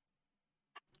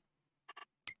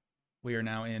 We are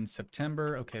now in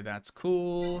September. Okay, that's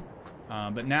cool.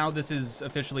 But now this is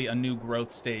officially a new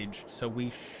growth stage, so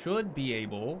we should be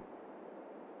able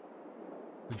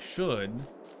to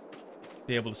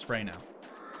spray now.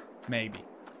 Maybe.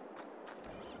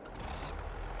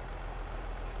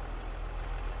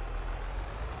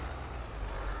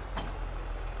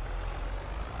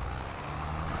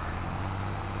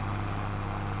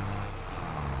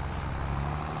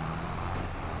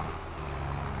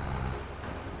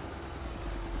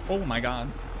 Oh my god.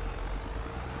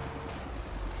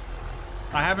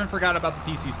 I haven't forgot about the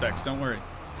PC specs, don't worry.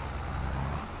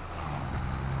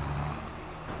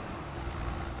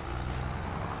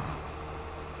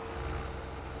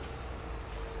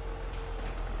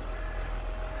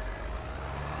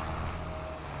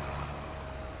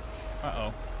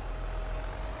 Uh-oh.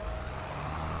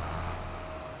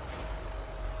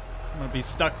 I'm gonna be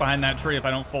stuck behind that tree if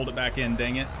I don't fold it back in,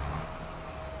 dang it.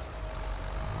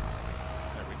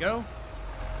 Go.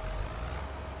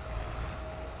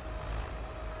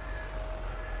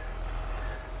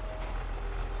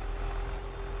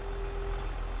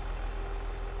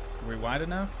 Are we wide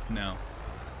enough? No.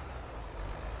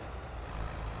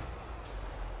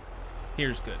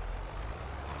 Here's good.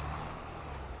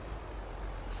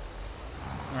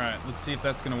 All right, let's see if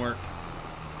that's gonna work.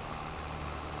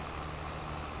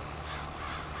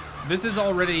 This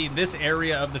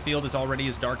area of the field is already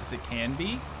as dark as it can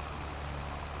be.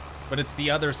 But it's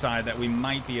the other side that we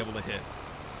might be able to hit.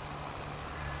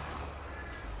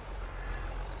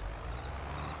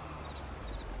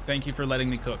 Thank you for letting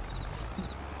me cook.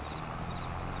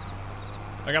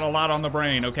 I got a lot on the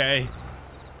brain, okay?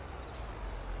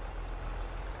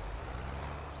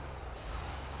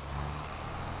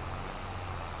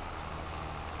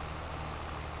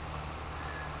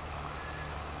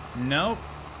 Nope.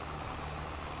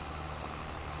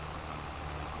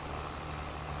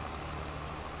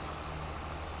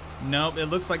 Nope, it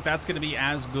looks like that's going to be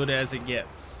as good as it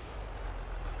gets.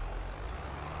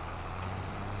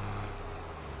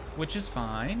 Which is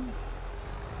fine.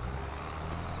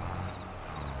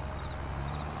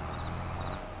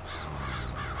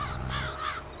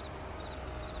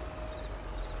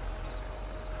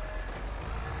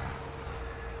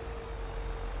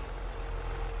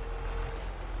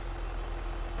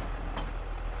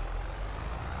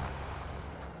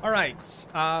 All right,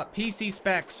 PC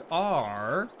specs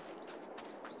are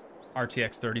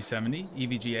RTX 3070,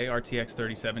 EVGA RTX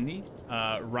 3070,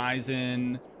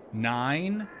 Ryzen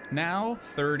 9 now,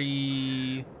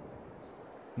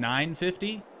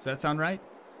 3950, does that sound right?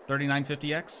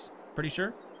 3950X, pretty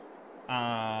sure.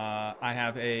 I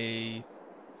have a,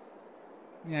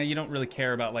 yeah, you don't really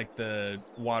care about like the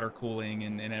water cooling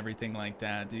and everything like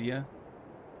that, do you?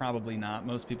 Probably not,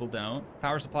 most people don't.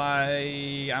 Power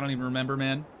supply, I don't even remember,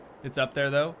 man. It's up there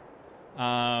though.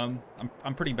 I'm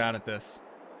pretty bad at this.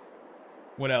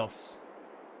 What else?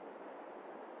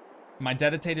 My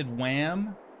dedicated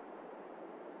WAM.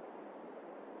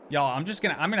 Y'all, I'm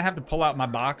gonna have to pull out my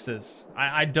boxes.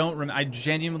 I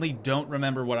genuinely don't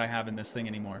remember what I have in this thing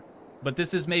anymore. But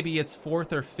this is maybe its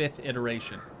 4th or 5th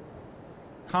iteration.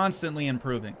 Constantly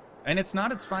improving. And it's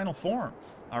not its final form.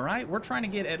 All right, we're trying to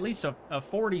get at least a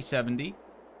 4070.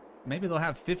 Maybe they'll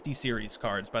have 50 series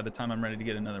cards by the time I'm ready to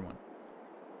get another one.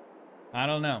 I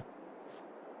don't know.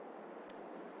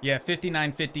 Yeah,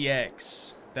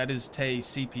 5950X. That is Tay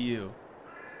CPU.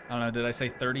 I don't know, did I say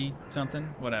 30 something?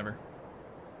 Whatever.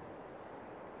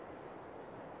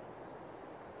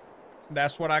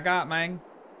 That's what I got, man.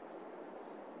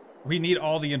 We need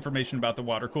all the information about the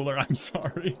water cooler. I'm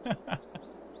sorry.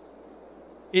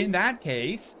 In that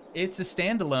case, it's a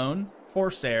standalone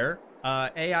Corsair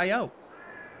AIO.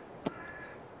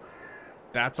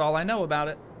 That's all I know about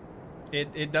it.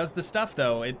 It does the stuff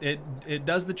though. It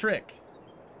does the trick.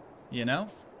 You know?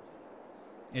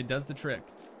 It does the trick.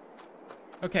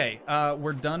 Okay,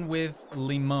 we're done with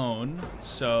Limon,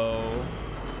 so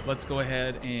let's go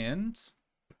ahead and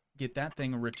get that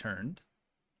thing returned.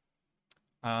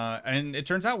 And it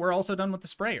turns out we're also done with the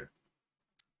sprayer.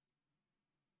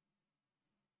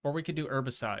 Or we could do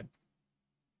herbicide.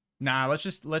 Nah, let's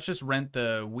just rent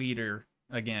the weeder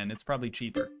again. It's probably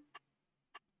cheaper.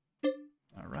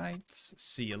 All right,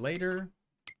 see you later.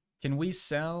 Can we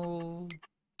sell?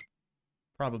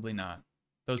 Probably not.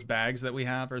 Those bags that we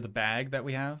have, or the bag that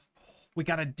we have. We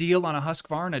got a deal on a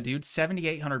Husqvarna, dude.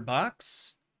 7,800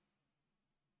 bucks.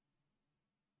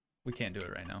 We can't do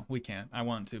it right now. We can't. I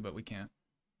want to, but we can't.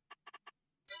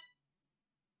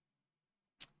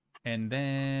 And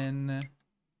then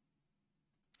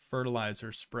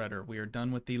fertilizer spreader. We are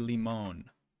done with the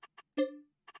Limon.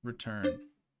 Return.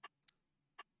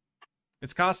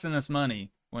 It's costing us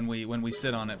money when we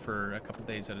sit on it for a couple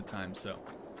days at a time, so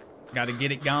got to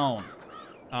get it gone.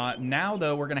 Now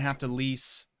though, we're gonna have to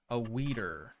lease a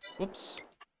weeder. Whoops.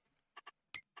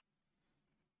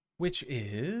 Which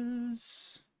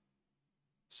is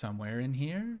somewhere in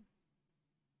here,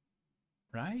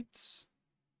 right?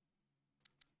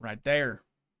 Right there,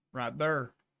 right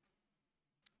there.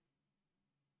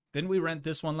 Didn't we rent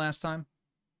this one last time?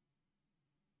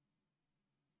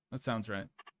 That sounds right.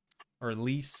 Or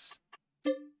lease.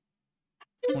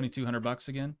 2,200 bucks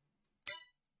again.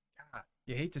 God,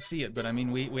 you hate to see it, but I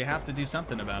mean, we have to do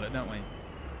something about it, don't we?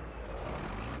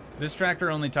 This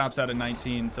tractor only tops out at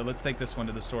 19, so let's take this one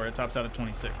to the store. It tops out at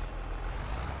 26.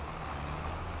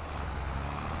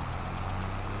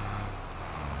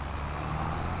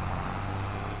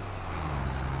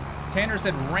 Tanner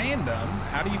said, random,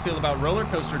 how do you feel about Roller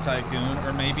Coaster Tycoon,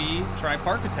 or maybe try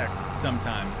Parkitect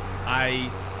sometime?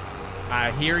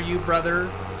 I hear you,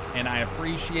 brother, and I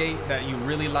appreciate that you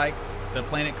really liked the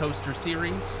Planet Coaster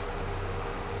series.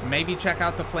 Maybe check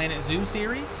out the Planet Zoo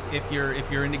series if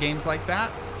you're into games like that.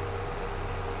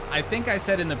 I think I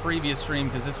said in the previous stream,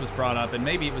 because this was brought up, and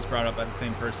maybe it was brought up by the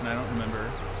same person, I don't remember.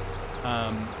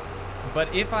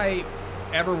 But if I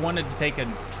ever wanted to take a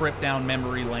trip down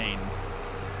memory lane,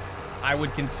 I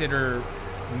would consider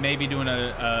maybe doing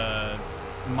a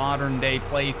modern day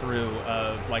playthrough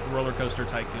of like Roller Coaster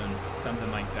Tycoon,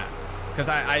 something like that. Because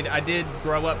I did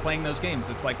grow up playing those games.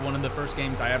 It's like one of the first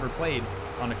games I ever played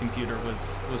on a computer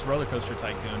was Roller Coaster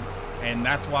Tycoon, and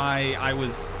that's why I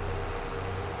was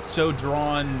so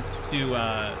drawn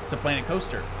to Planet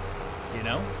Coaster. You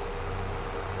know,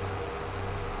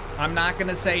 I'm not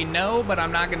gonna say no, but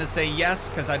I'm not gonna say yes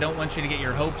because I don't want you to get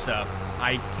your hopes up.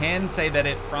 I can say that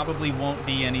it probably won't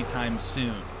be anytime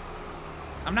soon.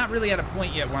 I'm not really at a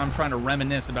point yet where I'm trying to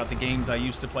reminisce about the games I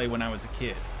used to play when I was a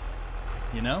kid.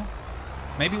 You know?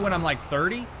 Maybe when I'm like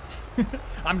 30?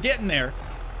 I'm getting there.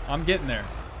 I'm getting there.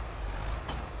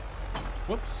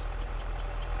 Whoops.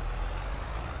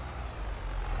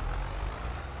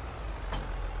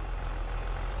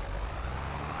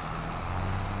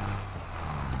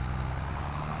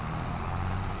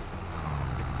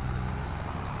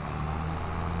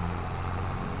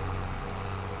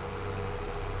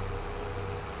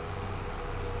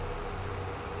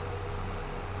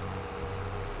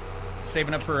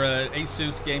 Saving up for a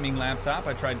Asus gaming laptop.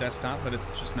 I tried desktop, but it's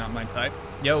just not my type.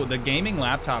 Yo, the gaming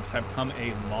laptops have come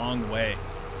a long way.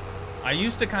 I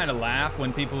used to kind of laugh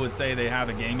when people would say they have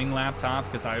a gaming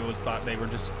laptop because I always thought they were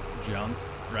just junk,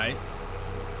 right?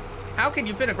 How can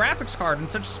you fit a graphics card in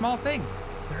such a small thing?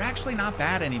 They're actually not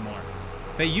bad anymore.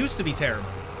 They used to be terrible.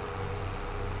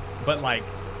 But like,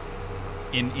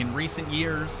 in recent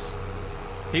years,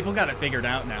 people got it figured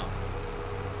out now.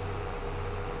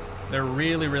 They're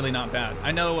really, really not bad.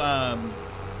 I know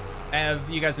Ev,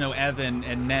 you guys know Ev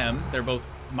and Nem. They're both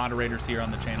moderators here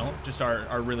on the channel. Just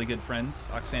our really good friends,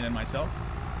 Oksana and myself.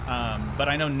 But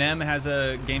I know Nem has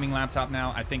a gaming laptop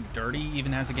now. I think Dirty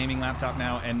even has a gaming laptop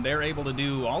now. And they're able to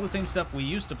do all the same stuff we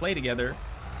used to play together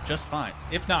just fine,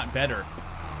 if not better.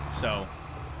 So,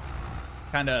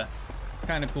 kind of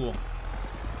cool.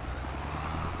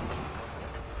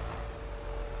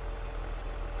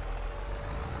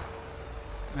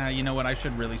 You know what? I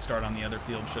should really start on the other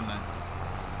field, shouldn't I?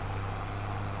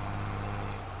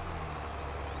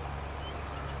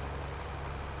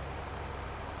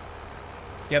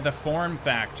 Yeah, the form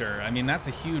factor. I mean, that's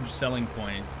a huge selling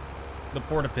point. The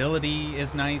portability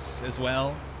is nice as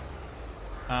well.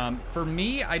 For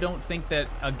me, I don't think that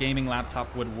a gaming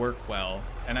laptop would work well.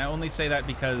 And I only say that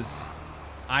because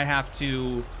I have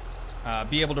to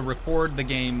be able to record the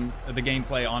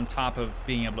gameplay on top of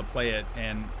being able to play it,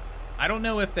 and I don't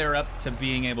know if they're up to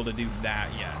being able to do that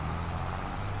yet.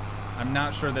 I'm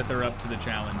not sure that they're up to the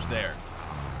challenge there.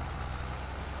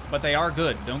 But they are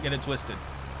good, don't get it twisted.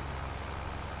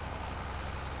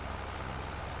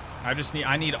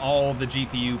 I need all the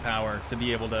GPU power to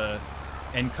be able to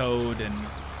encode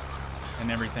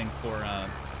and everything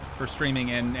for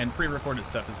streaming and pre-recorded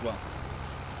stuff as well.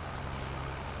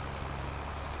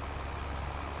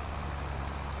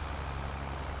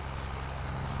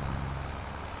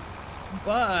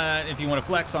 But if you want to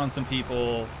flex on some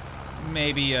people,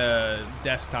 maybe a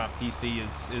desktop PC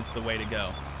is the way to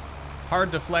go.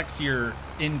 Hard to flex your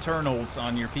internals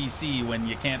on your PC when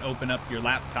you can't open up your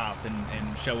laptop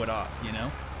and show it off, you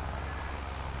know?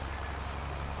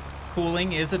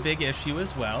 Cooling is a big issue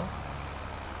as well.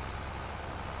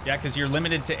 Yeah, because you're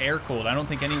limited to air-cooled. I don't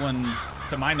think anyone,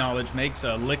 to my knowledge, makes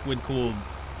a liquid-cooled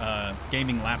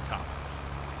gaming laptop.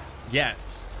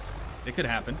 Yet. It could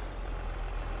happen.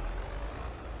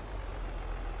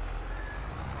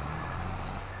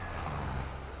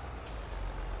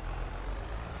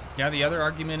 Yeah, the other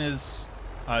argument is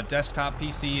desktop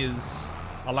PC is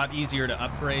a lot easier to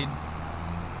upgrade.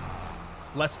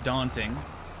 Less daunting,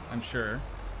 I'm sure.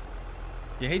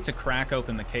 You hate to crack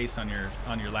open the case on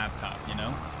your laptop, you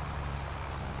know?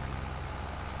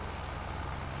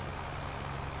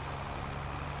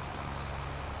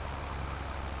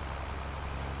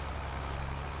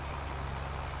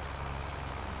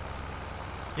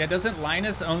 Yeah, doesn't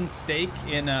Linus own stake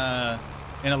in a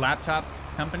laptop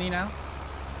company now?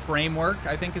 Framework,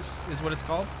 I think is what it's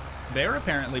called. They're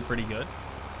apparently pretty good.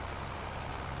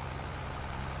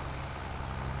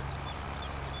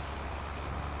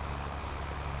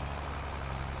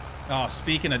 Oh,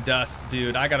 speaking of dust,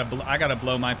 dude, I gotta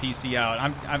blow my PC out.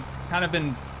 I've kind of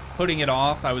been putting it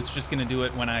off. I was just gonna do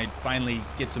it when I finally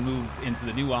get to move into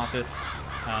the new office,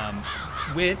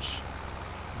 which,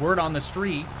 word on the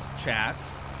street, chat,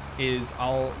 is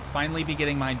I'll finally be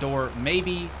getting my door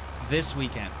maybe this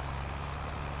weekend.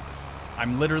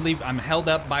 I'm held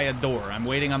up by a door. I'm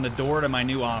waiting on the door to my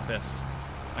new office.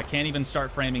 I can't even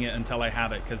start framing it until I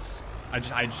have it because I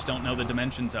just don't know the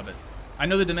dimensions of it. I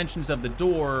know the dimensions of the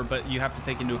door, but you have to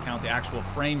take into account the actual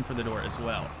frame for the door as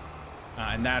well.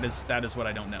 And that is what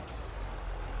I don't know.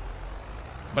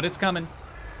 But it's coming.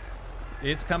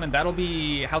 It's coming. That'll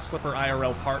be House Flipper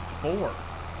IRL Part 4.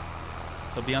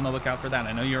 So be on the lookout for that.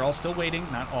 I know you're all still waiting.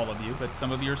 Not all of you, but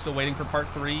some of you are still waiting for Part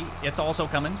 3. It's also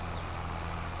coming.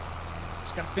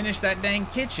 Just gotta finish that dang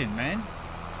kitchen, man.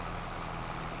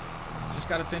 Just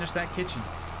gotta finish that kitchen.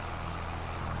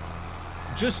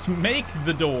 Just make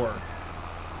the door.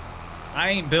 I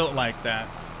ain't built like that.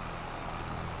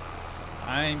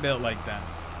 I ain't built like that.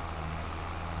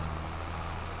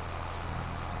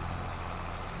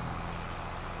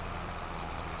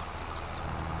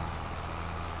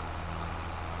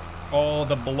 Oh,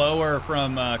 the blower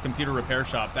from Computer Repair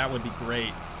Shop. That would be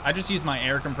great. I just use my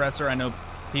air compressor. I know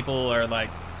people are like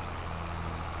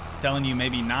telling you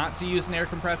maybe not to use an air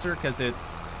compressor because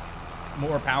it's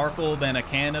more powerful than a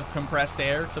can of compressed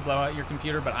air to blow out your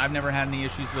computer, but I've never had any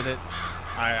issues with it.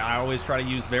 I always try to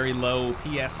use very low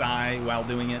PSI while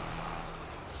doing it.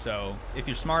 So if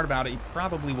you're smart about it, you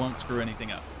probably won't screw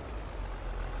anything up.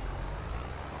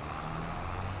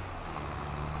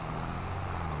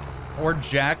 Or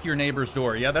jack your neighbor's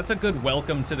door. Yeah, that's a good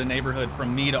welcome to the neighborhood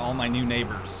from me to all my new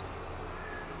neighbors.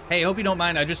 Hey, hope you don't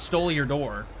mind, I just stole your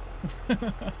door.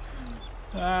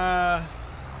 I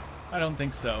don't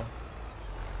think so.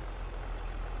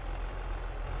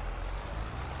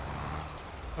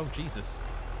 Oh, Jesus.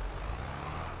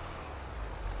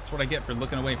 That's what I get for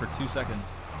looking away for 2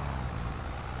 seconds.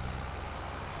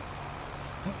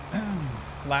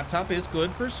 Laptop is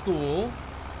good for school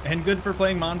and good for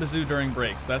playing Monbazoo during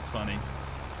breaks. That's funny.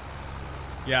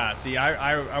 Yeah, see,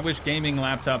 I wish gaming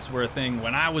laptops were a thing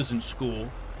when I was in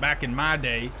school. Back in my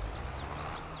day.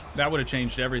 That would have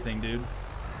changed everything, dude.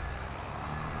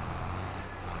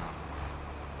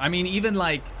 I mean, even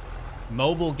like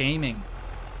mobile gaming.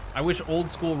 I wish old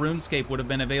school RuneScape would have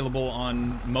been available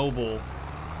on mobile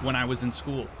when I was in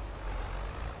school.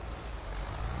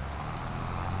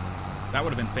 That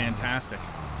would have been fantastic.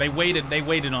 They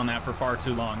waited on that for far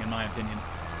too long, in my opinion.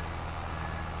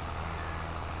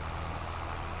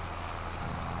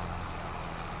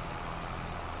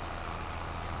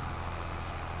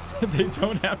 They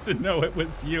don't have to know it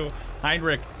was you.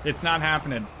 Heinrich, it's not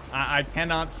happening. I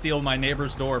cannot steal my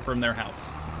neighbor's door from their house.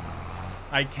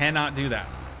 I cannot do that.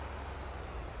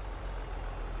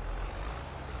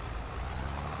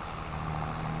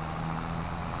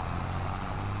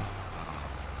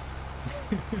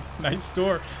 Nice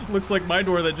door. Looks like my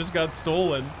door that just got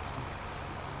stolen.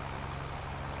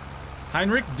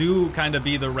 Heinrich do kind of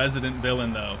be the resident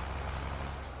villain, though.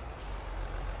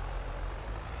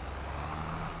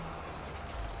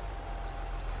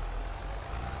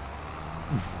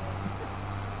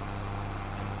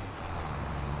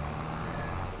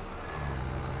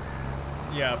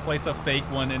 Yeah, place a fake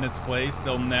one in its place.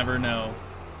 They'll never know.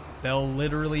 They'll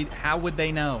literally... How would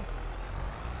they know?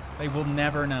 They will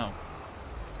never know.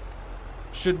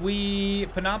 Should we...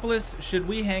 Panopolis, should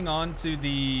we hang on to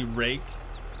the rake?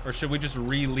 Or should we just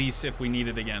release if we need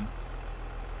it again?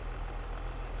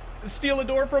 Steal a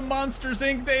door from Monsters,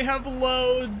 Inc. They have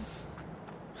loads.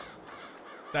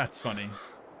 That's funny.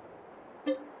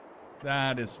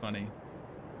 That is funny.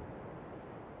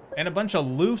 And a bunch of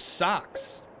loose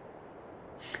socks.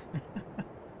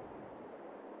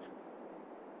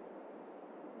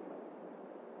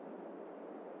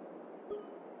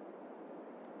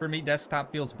 For me,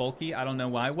 desktop feels bulky. I don't know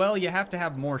why. Well, you have to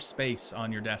have more space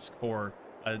on your desk for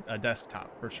a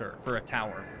desktop, for sure. For a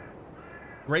tower.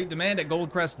 Great demand at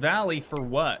Goldcrest Valley for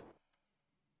what?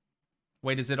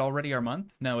 Wait, is it already our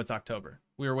month? No, it's October.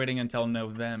 We were waiting until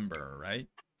November, right?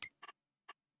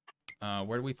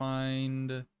 Where do we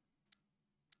find...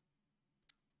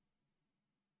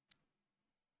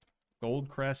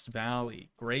 Goldcrest Valley.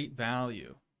 Great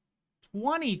value.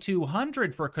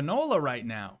 2,200 for canola right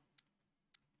now.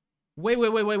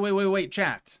 Wait,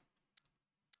 chat.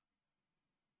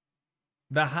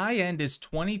 The high end is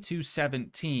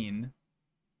 22.17.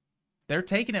 They're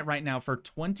taking it right now for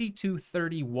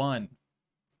 22.31.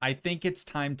 I think it's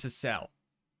time to sell.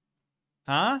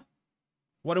 Huh?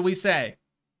 What do we say?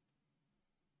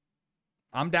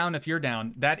 I'm down if you're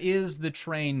down. That is the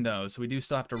train, though, so we do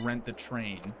still have to rent the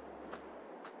train.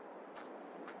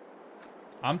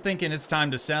 I'm thinking it's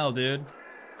time to sell, dude.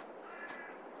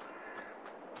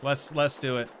 Let's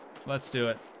do it. Let's do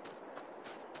it.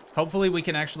 Hopefully we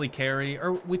can actually carry,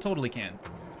 or we totally can,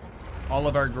 all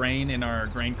of our grain in our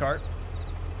grain cart.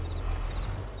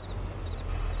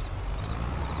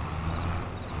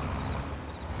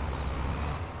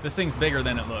 This thing's bigger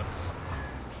than it looks.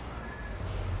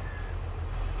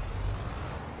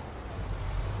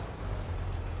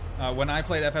 When I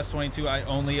played FS22, I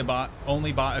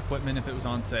only bought equipment if it was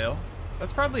on sale.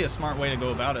 That's probably a smart way to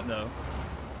go about it, though.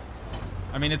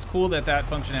 I mean, it's cool that that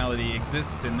functionality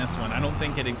exists in this one. I don't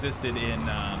think it existed in,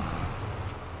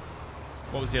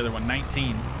 what was the other one?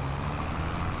 19.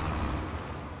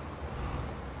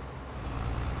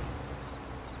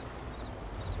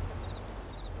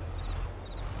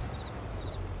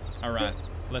 All right,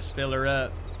 let's fill her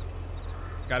up.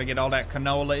 Got to get all that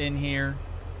canola in here.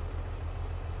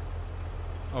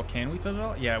 Oh, can we fill it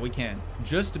all? Yeah, we can.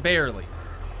 Just barely.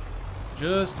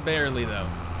 Just barely, though.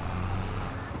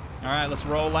 All right, let's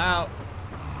roll out.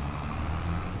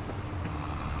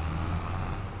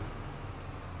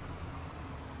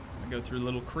 I go through a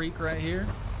little creek right here.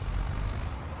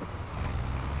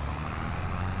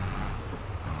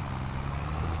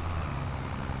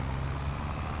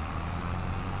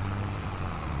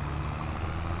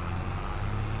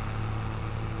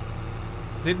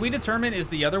 Did we determine, is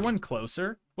the other one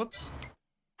closer? Whoops.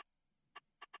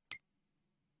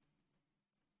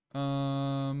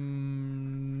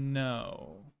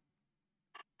 No.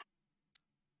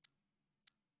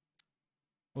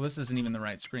 Well, this isn't even the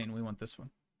right screen. We want this one.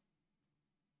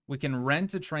 We can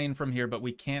rent a train from here, but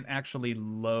we can't actually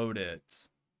load it.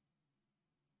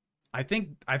 I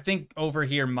think over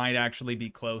here might actually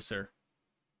be closer.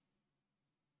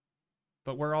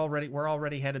 But we're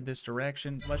already headed this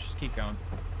direction. Let's just keep going.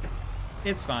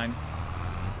 It's fine.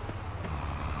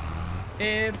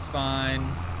 It's fine.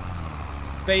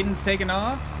 Faden's taking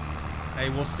off. Hey,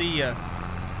 we'll see ya.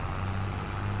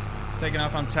 Taking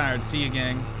off, I'm tired. See you,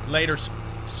 gang. Later,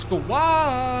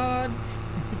 squad.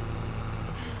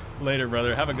 Later,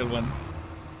 brother. Have a good one.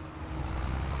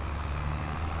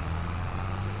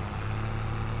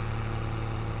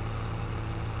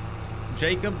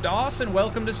 Jacob Dawson,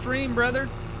 welcome to stream, brother.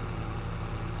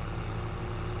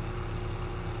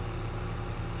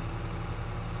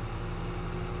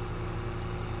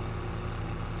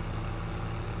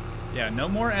 Yeah, no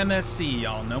more MSC,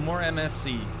 y'all. No more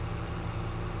MSC.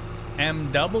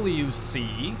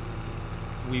 MWC,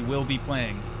 we will be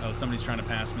playing. Oh, somebody's trying to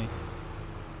pass me.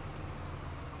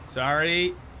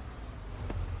 Sorry.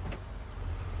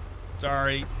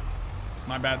 Sorry. It's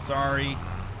my bad, sorry.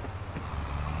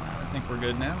 I think we're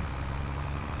good now.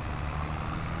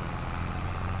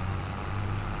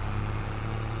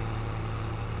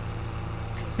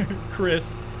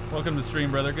 Chris, welcome to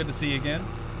stream, brother. Good to see you again.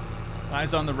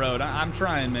 Eyes on the road. I'm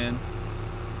trying, man.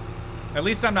 At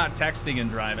least I'm not texting and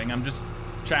driving. I'm just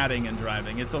chatting and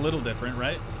driving. It's a little different,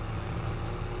 right?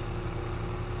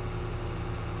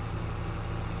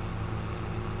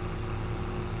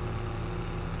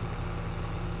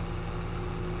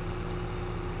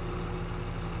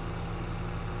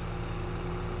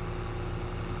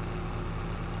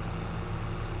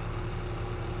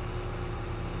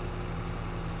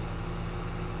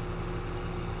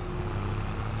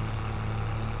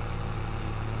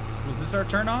 Was this our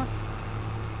turn off?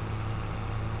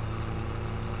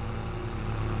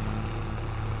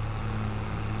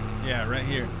 Yeah, right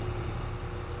here.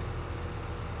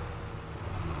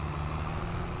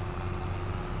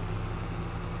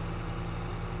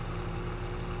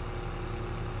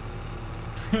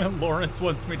 Lawrence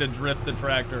wants me to drift the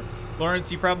tractor.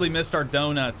 Lawrence, you probably missed our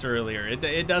donuts earlier.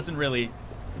 It doesn't really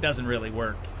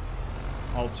work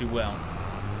all too well.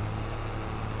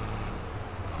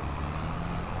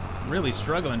 Really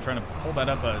struggling trying to pull that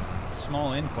up a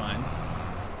small incline.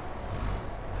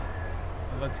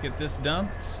 Let's get this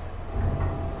dumped.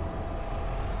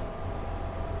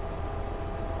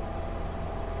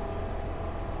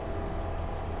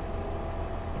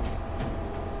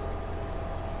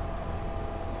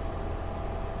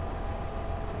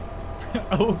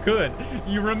 Oh, good.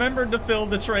 You remembered to fill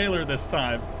the trailer this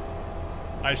time.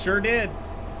 I sure did.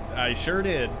 I sure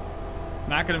did.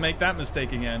 Not gonna make that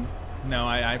mistake again. No,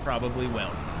 I probably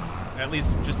will. At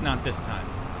least just not this time.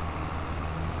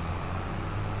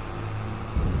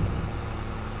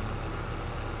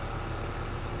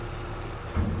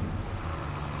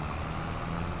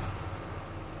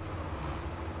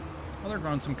 Oh, they're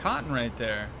growing some cotton right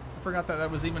there. I forgot that that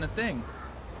was even a thing.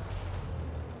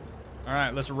 All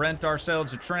right, let's rent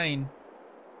ourselves a train.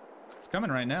 It's coming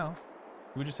right now.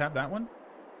 Can we just have that one?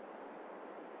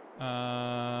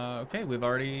 Okay, we've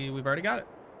already got it.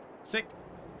 Sick.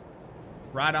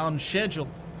 Right on schedule.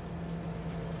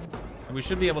 And we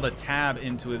should be able to tab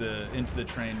into the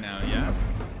train now, yeah?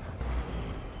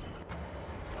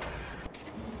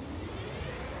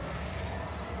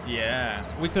 Yeah.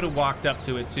 We could have walked up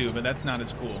to it too, but that's not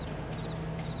as cool.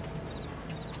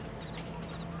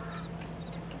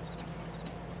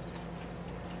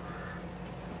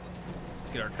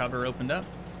 Let's get our cover opened up.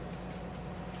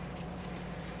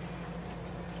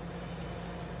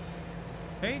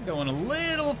 Okay, going a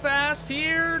little fast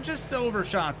here. Just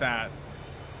overshot that.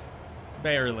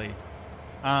 Barely.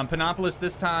 Panopolis,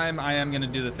 this time I am going to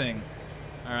do the thing.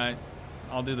 All right,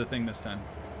 I'll do the thing this time.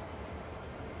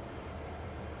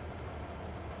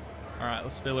 All right,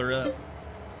 let's fill her up.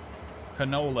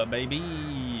 Canola,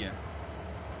 baby.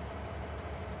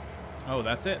 Oh,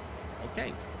 that's it.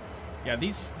 Okay. Yeah,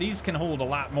 these can hold a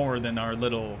lot more than our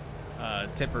little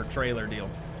tipper trailer deal.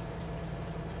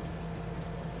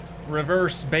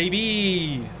 Reverse,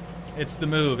 baby! It's the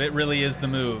move. It really is the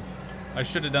move. I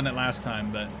should have done it last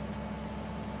time, but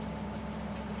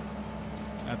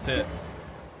that's it.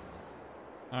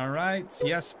 All right.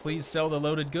 Yes, please sell the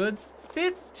loaded goods.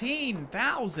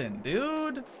 15,000,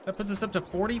 dude. That puts us up to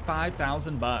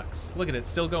 45,000 bucks. Look at it,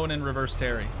 still going in reverse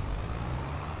Terry.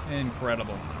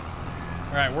 Incredible.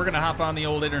 All right, we're gonna hop on the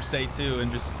old interstate too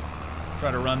and just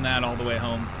try to run that all the way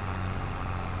home.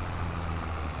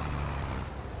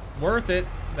 Worth it.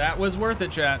 That was worth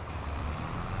it, chat.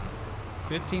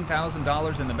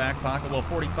 $15,000 in the back pocket. Well,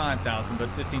 45,000, but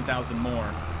 15,000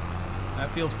 more.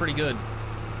 That feels pretty good.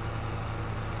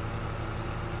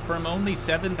 From only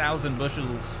 7,000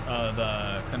 bushels of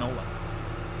canola.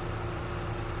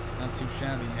 Not too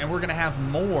shabby. And we're gonna have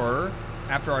more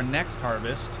after our next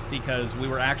harvest because we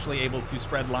were actually able to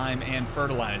spread lime and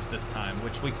fertilize this time,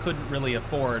 which we couldn't really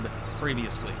afford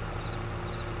previously.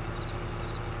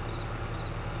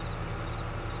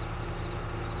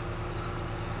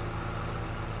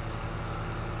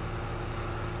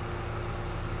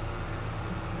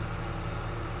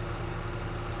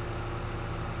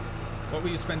 What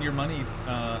will you spend your money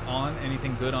on?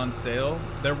 Anything good on sale?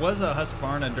 There was a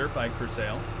Husqvarna dirt bike for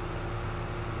sale.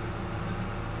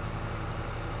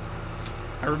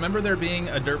 I remember there being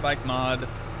a dirt bike mod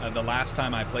the last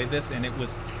time I played this, and it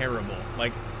was terrible.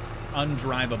 Like,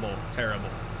 undrivable, terrible.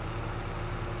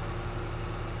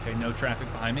 Okay, no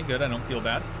traffic behind me. Good, I don't feel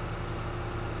bad.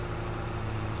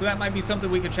 So that might be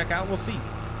something we could check out. We'll see.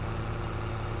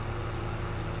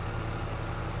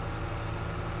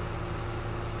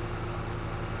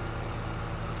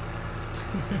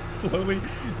 Slowly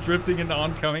drifting into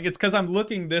oncoming. It's because I'm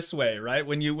looking this way, right?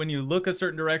 When you look a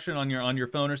certain direction on your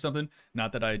phone or something.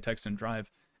 Not that I text and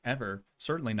drive ever.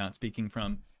 Certainly not speaking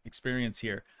from experience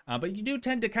here. But you do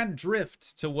tend to kind of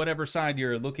drift to whatever side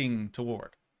you're looking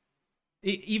toward.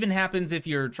 It even happens if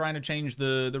you're trying to change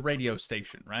the radio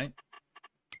station, right?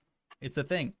 It's a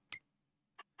thing.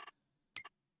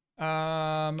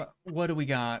 What do we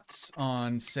got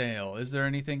on sale? Is there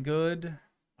anything good?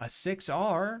 A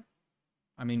 6R.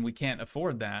 I mean, we can't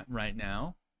afford that right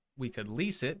now. We could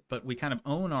lease it, but we kind of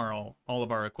own all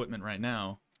of our equipment right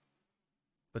now.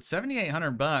 But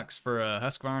 $7,800 for a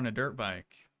Husqvarna dirt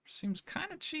bike seems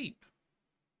kind of cheap.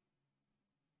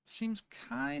 Seems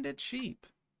kind of cheap.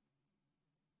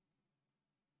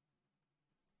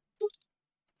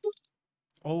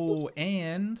 Oh,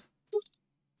 and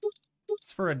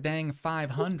it's for a dang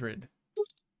 500.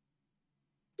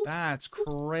 That's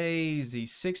crazy.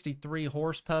 63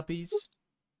 horse puppies.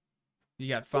 You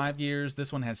got 5 gears.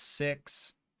 This one has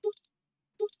 6.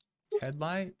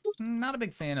 Headlight? Not a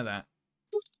big fan of that.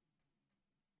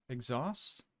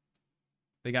 Exhaust?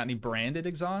 They got any branded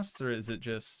exhausts, or is it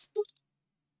just...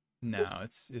 No,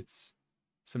 it's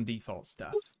some default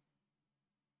stuff.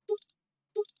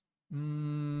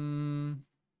 Kind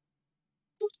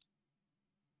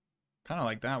of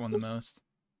like that one the most.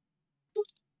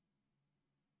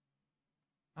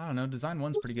 I don't know, design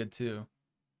one's pretty good too.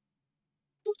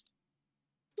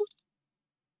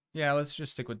 Yeah, let's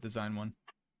just stick with design one.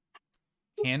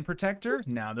 Hand protector?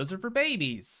 No, those are for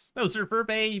babies. Those are for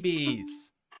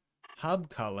babies. Hub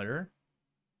color.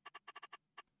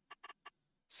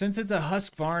 Since it's a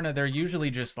Husqvarna, they're usually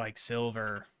just like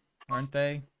silver, aren't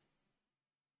they?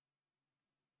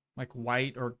 Like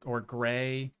white or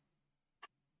gray.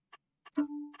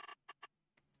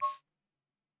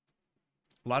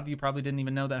 A lot of you probably didn't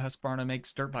even know that Husqvarna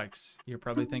makes dirt bikes. You're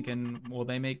probably thinking, well,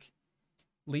 they make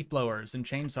leaf blowers and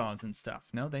chainsaws and stuff.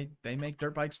 No, they make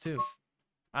dirt bikes too.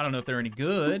 I don't know if they're any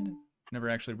good. Never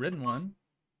actually ridden one.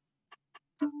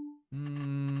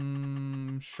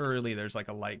 Surely there's like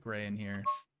a light gray in here.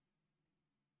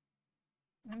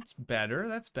 That's better.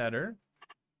 That's better.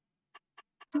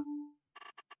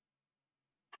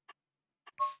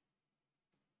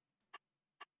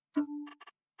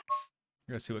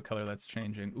 We're gonna see what color that's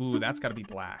changing. Ooh, that's gotta be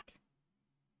black.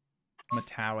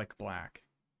 Metallic black.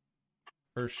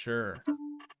 For sure.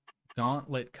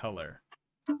 Gauntlet color.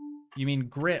 You mean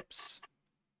grips.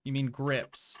 You mean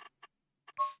grips.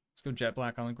 Let's go jet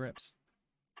black on the grips.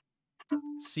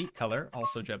 Seat color,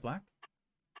 also jet black.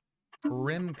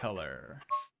 Rim color.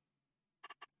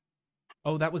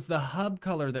 Oh, that was the hub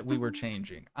color that we were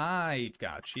changing. I've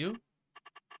got you.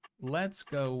 Let's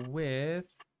go with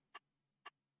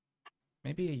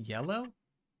maybe a yellow?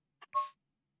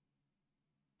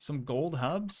 Some gold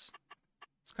hubs?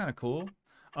 It's kind of cool.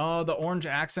 Oh, the orange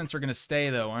accents are going to stay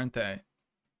though, aren't they?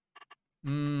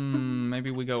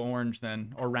 Maybe we go orange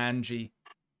then. Orangey.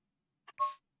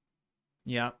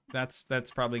 Yeah, that's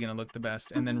probably going to look the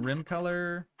best. And then rim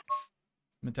color,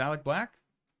 metallic black.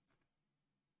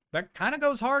 That kind of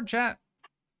goes hard, chat.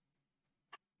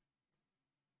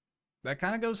 That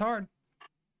kind of goes hard.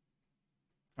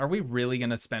 Are we really going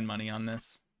to spend money on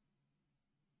this?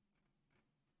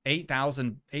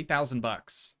 8,000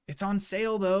 bucks. It's on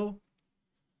sale though.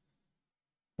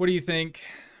 What do you think?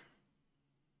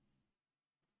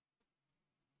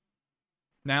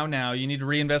 Now, you need to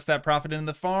reinvest that profit into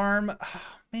the farm. Oh,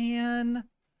 man.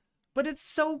 But it's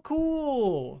so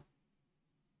cool.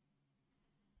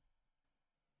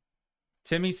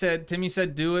 Timmy said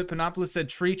do it. Panopolis said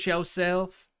treat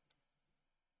yourself.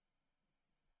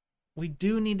 We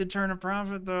do need to turn a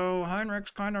profit though.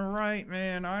 Heinrich's kind of right,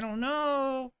 man. I don't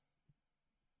know.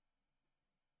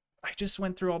 I just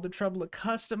went through all the trouble of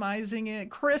customizing it.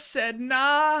 Chris said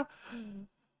nah.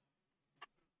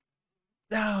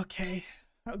 Okay.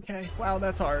 Okay. Wow,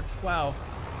 that's hard. Wow.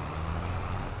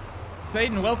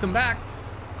 Baden, welcome back.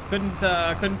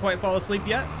 Couldn't quite fall asleep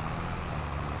yet.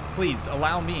 Please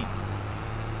allow me.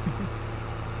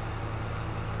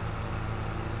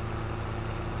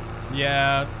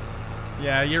 Yeah.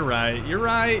 Yeah, you're right. You're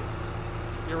right.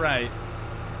 You're right.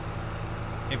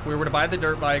 If we were to buy the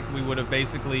dirt bike, we would have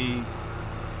basically...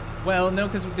 Well, no,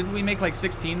 because didn't we make like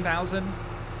 16,000?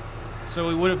 So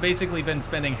we would have basically been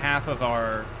spending half of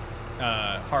our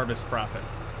harvest profit.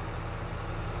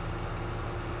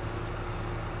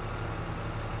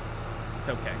 It's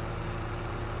okay.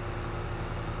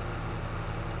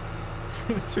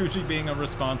 Toogii being a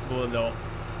responsible adult.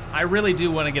 I really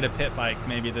do want to get a pit bike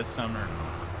maybe this summer.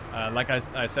 Like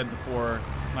I said before,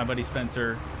 my buddy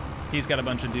Spencer, he's got a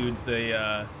bunch of dudes. They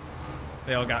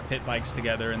all got pit bikes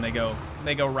together, and they go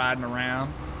riding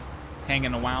around,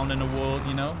 hanging around in the wood,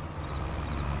 you know.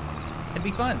 It'd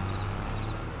be fun.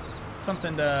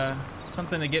 Something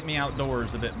to get me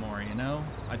outdoors a bit more, you know.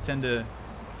 I tend to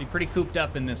be pretty cooped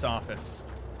up in this office.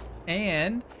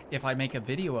 And if I make a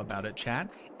video about it, chat,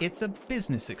 it's a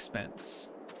business expense.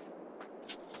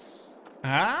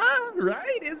 Ah,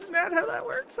 right? Isn't that how that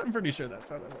works? I'm pretty sure that's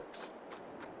how that works.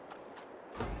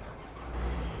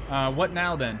 What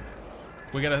now then?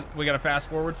 We gotta fast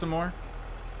forward some more.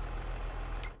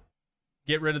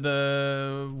 Get rid of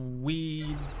the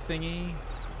weed thingy.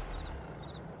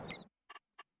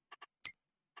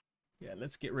 Yeah,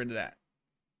 let's get rid of that.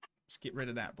 Let's get rid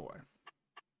of that boy.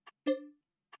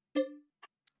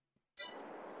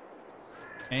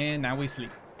 And now we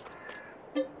sleep.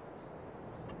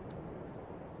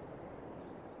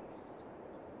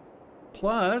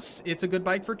 Plus, it's a good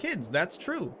bike for kids. That's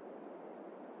true.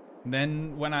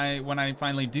 Then when I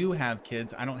finally do have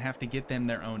kids, I don't have to get them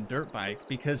their own dirt bike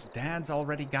because Dad's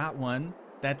already got one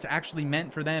that's actually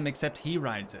meant for them, except he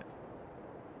rides it.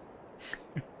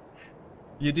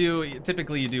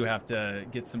 Typically you do have to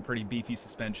get some pretty beefy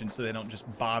suspension so they don't just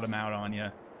bottom out on you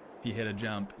if you hit a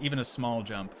jump, even a small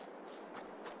jump.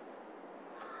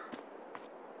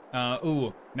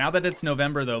 Ooh, now that it's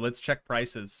November though, let's check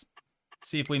prices.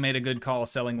 See if we made a good call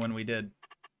selling when we did.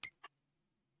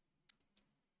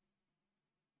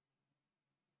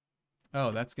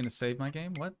 Oh, that's gonna save my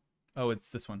game? What? Oh, it's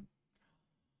this one.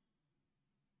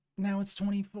 Now it's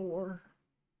 24.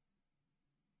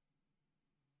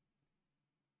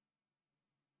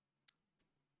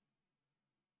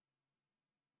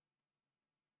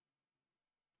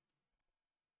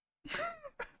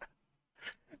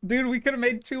 Dude, we could have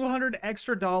made $200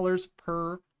 extra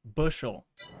per bushel.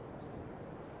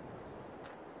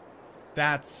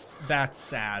 That's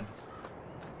sad.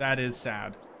 That is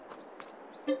sad.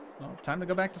 Well, time to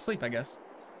go back to sleep, I guess.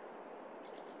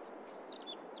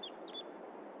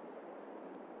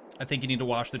 I think you need to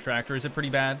wash the tractor. Is it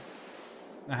pretty bad?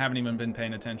 I haven't even been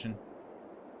paying attention.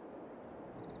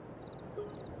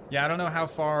 Yeah, I don't know how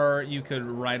far you could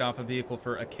write off a vehicle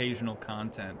for occasional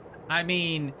content. I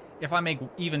mean, if I make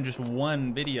even just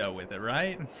one video with it,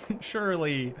 right?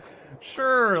 Surely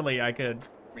I could.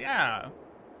 Yeah,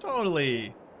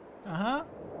 totally. Uh-huh.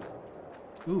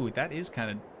 Ooh, that is kind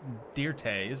of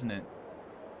dirty, isn't it?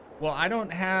 Well, I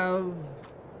don't have...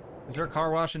 Is there a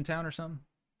car wash in town or something?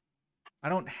 I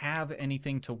don't have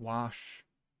anything to wash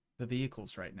the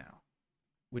vehicles right now,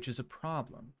 which is a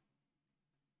problem.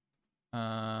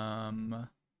 I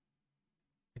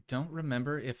don't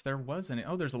remember if there was any.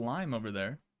 Oh, there's a lime over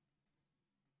there.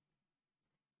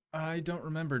 I don't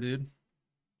remember, dude.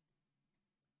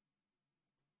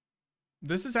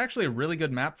 This is actually a really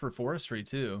good map for forestry,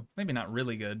 too. Maybe not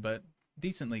really good, but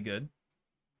decently good.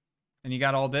 And you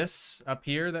got all this up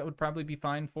here that would probably be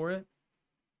fine for it.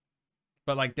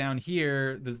 But like down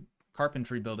here, the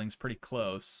carpentry building's pretty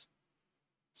close.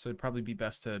 So it'd probably be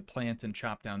best to plant and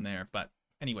chop down there. But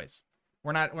anyways,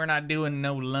 we're not doing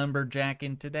no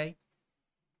lumberjacking today.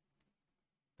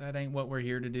 That ain't what we're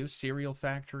here to do. Cereal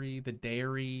factory, the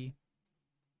dairy.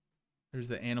 There's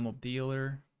the animal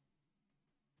dealer.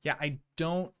 Yeah, I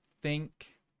don't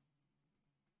think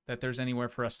that there's anywhere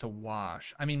for us to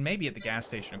wash. I mean, maybe at the gas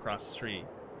station across the street.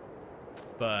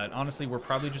 But honestly, we're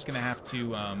probably just gonna have to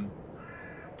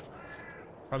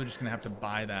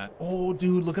buy that. Oh,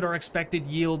 dude, look at our expected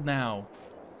yield now.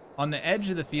 On the edge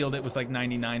of the field, it was like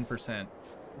 99%.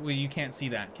 Well, you can't see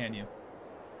that, can you?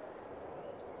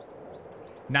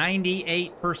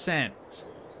 98%.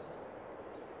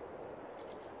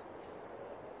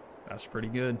 That's pretty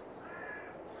good.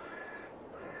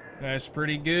 That's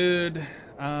pretty good.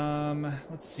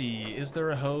 Let's see. Is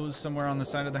there a hose somewhere on the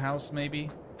side of the house, maybe?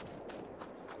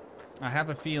 I have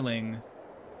a feeling...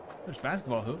 There's a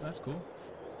basketball hoop. That's cool.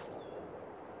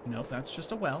 Nope, that's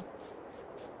just a well.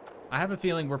 I have a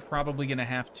feeling we're probably going to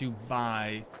have to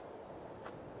buy...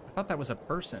 I thought that was a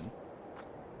person.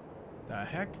 The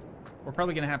heck? We're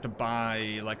probably going to have to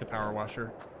buy, like, a power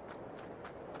washer.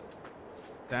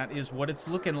 That is what it's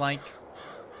looking like.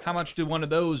 How much do one of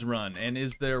those run? And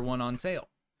is there one on sale?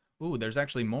 Ooh, there's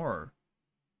actually more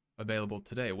available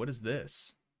today. What is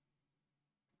this?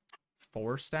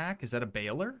 4 stack? Is that a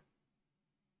baler?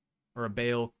 Or a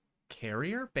bale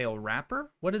carrier? Bale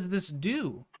wrapper? What does this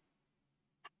do?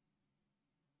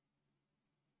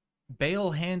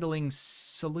 Bale handling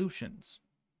solutions.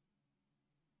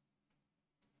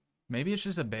 Maybe it's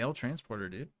just a bale transporter,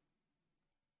 dude.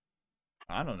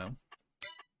 I don't know.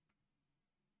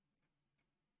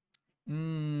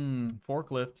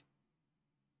 Forklift.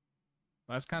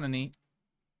 That's kind of neat.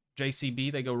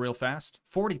 JCB, they go real fast.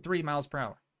 43 miles per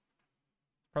hour.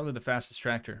 Probably the fastest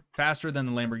tractor. Faster than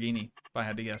the Lamborghini, if I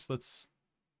had to guess. Let's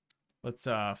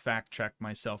fact check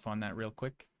myself on that real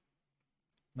quick.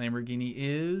 Lamborghini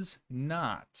is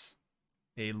not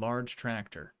a large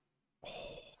tractor.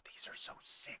 Oh, these These are so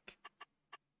sick.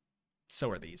 So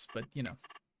are these, but you know.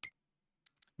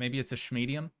 Maybe it's a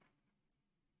schmedium.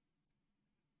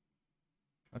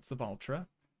 That's the Valtra.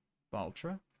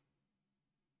 Valtra.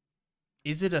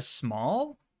 Is it a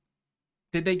small?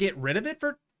 Did they get rid of it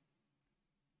for...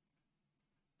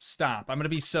 Stop. I'm going to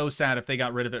be so sad if they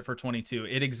got rid of it for 22.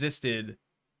 It existed.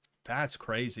 That's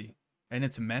crazy. And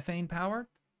it's methane powered?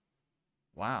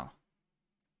 Wow.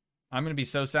 I'm going to be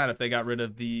so sad if they got rid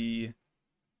of the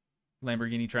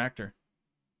Lamborghini tractor.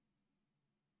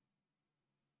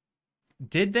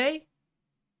 Did they?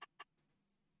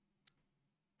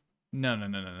 No.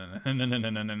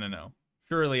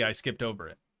 Surely I skipped over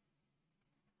it.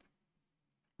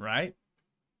 Right?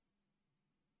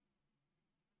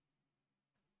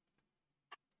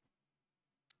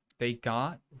 They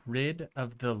got rid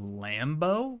of the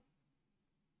Lambo?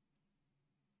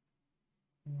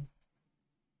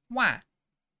 Why?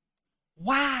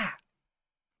 Why?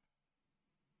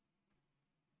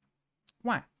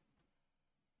 Why?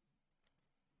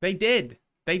 They did.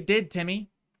 They did, Timmy.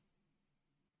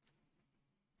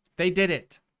 They did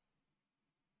it.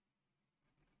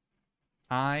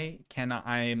 I cannot.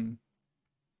 I'm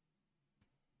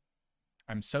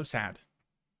so sad.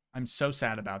 I'm so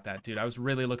sad about that, dude. I was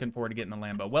really looking forward to getting the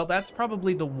Lambo. Well, that's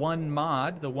probably the one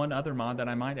mod, the one other mod that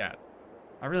I might add.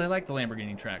 I really like the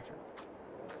Lamborghini tractor.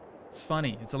 It's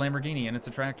funny. It's a Lamborghini and it's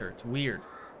a tractor. It's weird.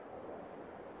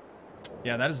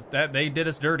 Yeah, that they did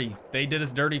us dirty. They did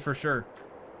us dirty for sure.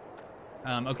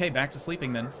 Okay, back to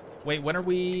sleeping then. Wait, when are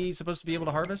we supposed to be able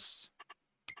to harvest?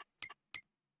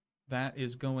 That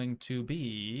is going to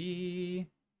be...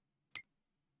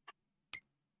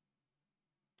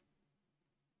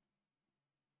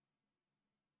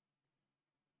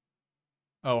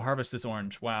 Oh, harvest is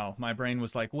orange. Wow, my brain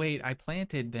was like, wait, I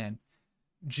planted then.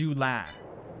 July.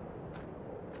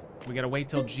 We gotta wait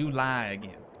till July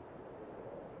again.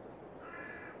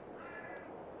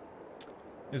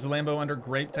 Is the Lambo under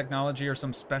grape technology or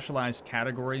some specialized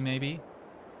category, maybe?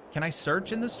 Can I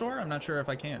search in the store? I'm not sure if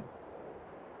I can.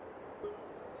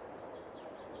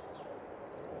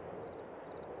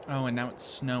 Oh, and now it's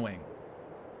snowing.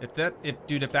 If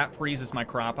that freezes my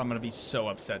crop, I'm gonna be so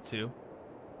upset too.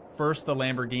 First the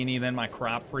Lamborghini, then my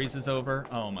crop freezes over.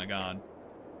 Oh my god.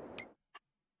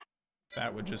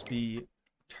 That would just be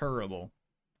terrible.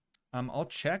 I'll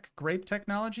check grape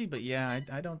technology, but yeah,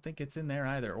 I don't think it's in there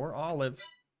either. Or olive.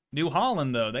 New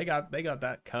Holland though, they got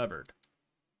that covered.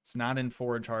 It's not in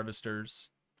forage harvesters.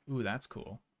 Ooh, that's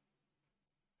cool.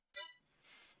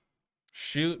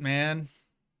 Shoot, man.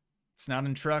 It's not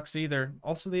in trucks either.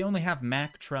 Also, they only have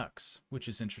Mack trucks, which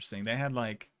is interesting. They had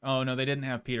like... Oh, no, they didn't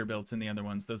have Peterbilts in the other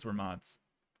ones. Those were mods.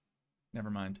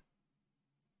 Never mind.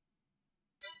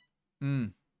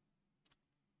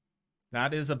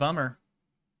 That is a bummer.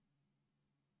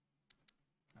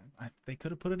 They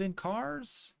could have put it in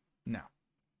cars? No.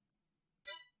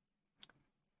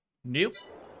 Nope.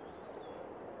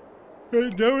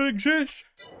 It don't exist.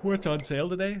 What's on sale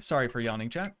today? Sorry for yawning,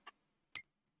 chat.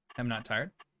 I'm not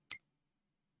tired.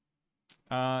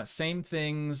 Same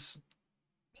things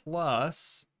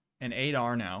plus an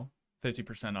 8R now,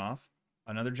 50% off.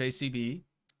 Another JCB.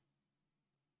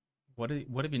 What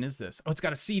even is this? Oh, it's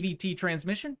got a CVT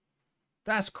transmission?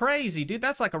 That's crazy, dude.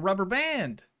 That's like a rubber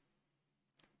band.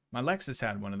 My Lexus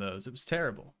had one of those. It was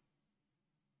terrible.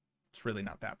 It's really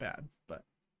not that bad, but...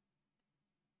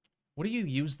 What do you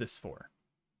use this for?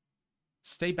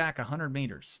 Stay back 100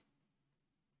 meters.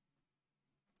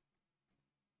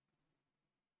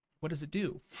 What does it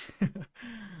do?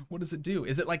 What does it do?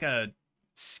 Is it like a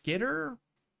skidder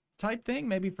type thing?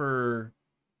 Maybe for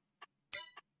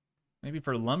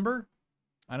lumber?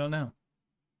 I don't know.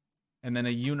 And then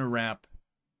a Uniwrap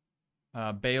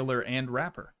baler and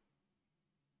wrapper.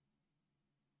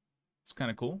 It's kind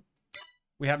of cool.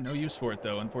 We have no use for it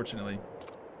though, unfortunately.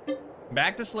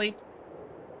 Back to sleep.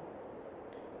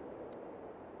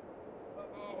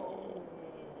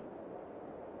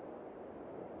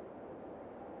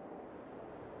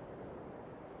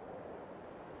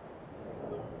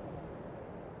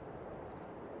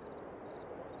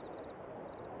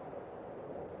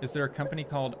 Is there a company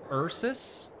called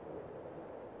Ursus?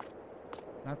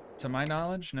 Not to my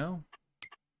knowledge, no.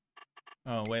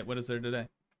 Oh, wait, what is there today?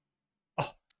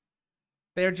 Oh,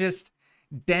 they're just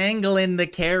dangling the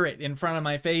carrot in front of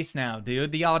my face now,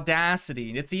 dude. The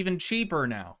audacity. It's even cheaper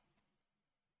now.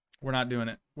 We're not doing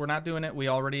it. We're not doing it. We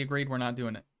already agreed we're not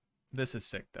doing it. This is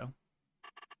sick, though.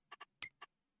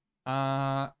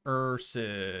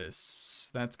 Ursus.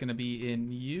 That's going to be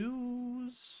in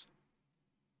use.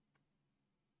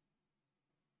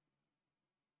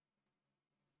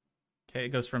 Okay, it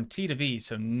goes from T to V,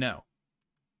 so no.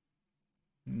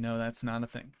 No, that's not a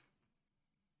thing.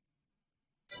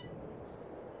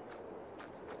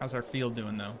 How's our field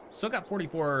doing, though? Still got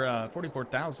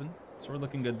 44,000, so we're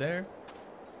looking good there.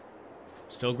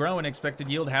 Still growing. Expected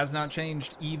yield has not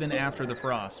changed even after the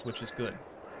frost, which is good.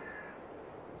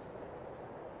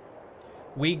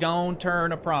 We gon'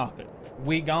 turn a profit.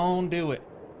 We gon' do it.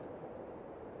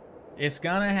 It's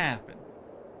gonna happen.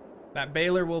 That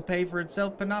baler will pay for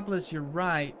itself. Panopolis, you're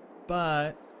right,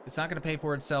 but it's not gonna pay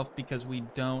for itself because we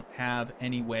don't have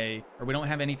any way, or we don't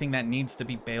have anything that needs to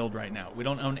be baled right now. We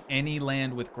don't own any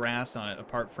land with grass on it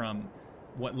apart from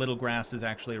what little grass is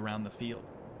actually around the field.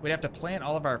 We'd have to plant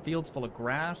all of our fields full of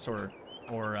grass or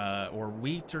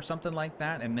wheat or something like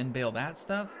that and then bale that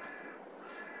stuff.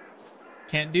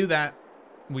 Can't do that.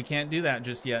 We can't do that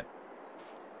just yet.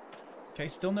 Okay,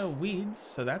 still no weeds,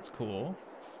 so that's cool.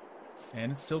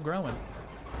 And it's still growing.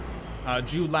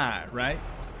 July, right?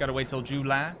 Gotta wait till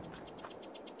July.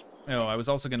 Oh, I was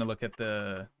also gonna look at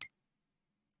the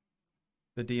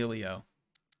dealio.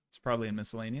 It's probably in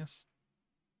miscellaneous.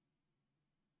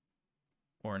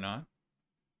 Or not.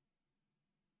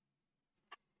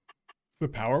 The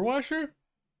power washer?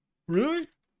 Really?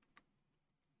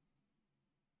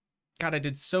 God, I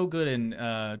did so good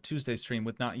in Tuesday's stream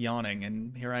with not yawning,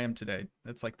 and here I am today.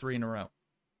 That's like 3 in a row.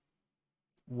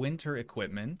 Winter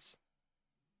equipment.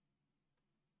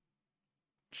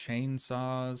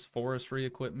 Chainsaws, forestry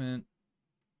equipment,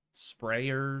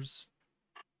 sprayers.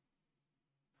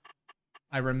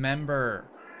 I remember.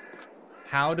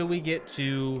 How do we get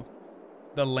to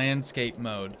the landscape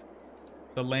mode?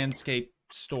 The landscape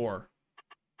store.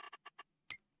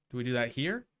 Do we do that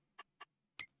here?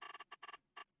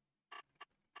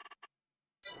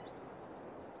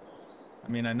 I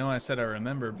mean, I know I said I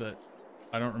remember, but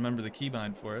I don't remember the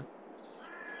keybind for it.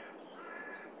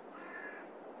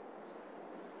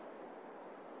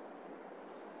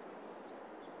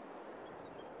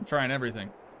 I'm trying everything.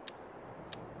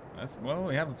 Well,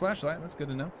 we have a flashlight. That's good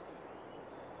to know.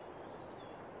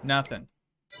 Nothing.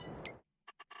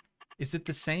 Is it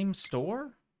the same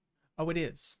store? Oh, it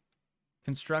is.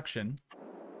 Construction.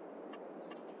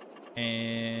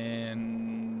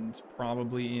 And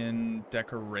probably in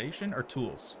decoration or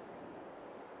tools.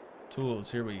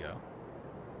 Tools, here we go.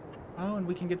 Oh, and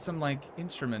we can get some, like,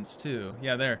 instruments, too.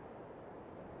 Yeah, there.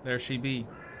 There she be.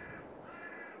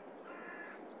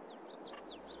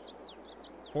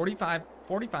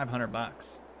 4,500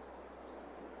 bucks.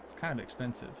 It's kind of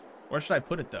expensive. Where should I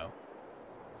put it, though?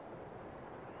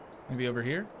 Maybe over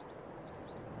here?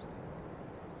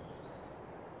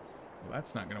 Well,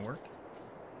 that's not gonna work.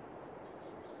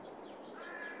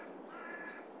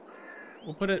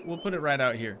 We'll put it right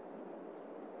out here.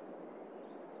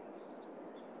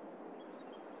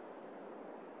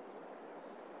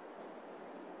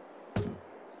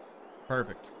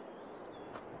 Perfect.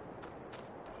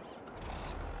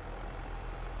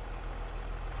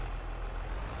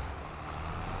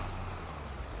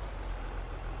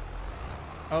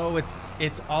 Oh,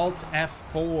 it's Alt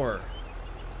F4.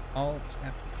 Alt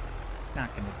F.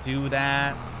 Not gonna do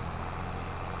that.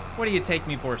 What do you take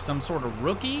me for? Some sort of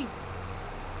rookie?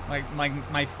 Like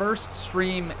my first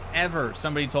stream ever,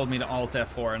 somebody told me to Alt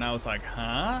F4, and I was like,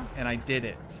 huh? And I did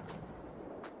it.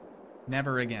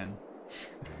 Never again.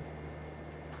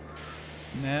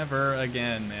 Never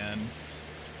again, man.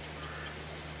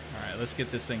 All right, let's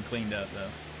get this thing cleaned up, though.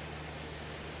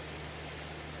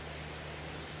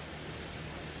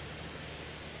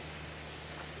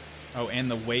 Oh,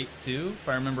 and the weight, too? If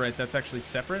I remember right, that's actually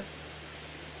separate.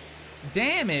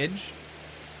 Damage?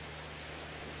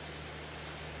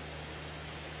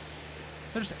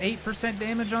 There's 8%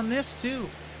 damage on this, too.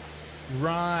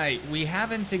 Right. We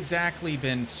haven't exactly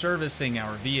been servicing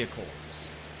our vehicles.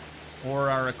 Or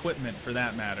our equipment, for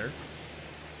that matter.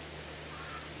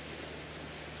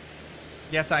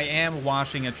 Yes, I am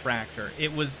washing a tractor.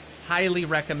 It was highly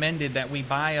recommended that we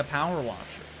buy a power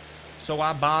washer. So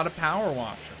I bought a power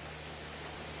washer.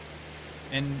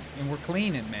 And we're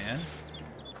cleaning, man.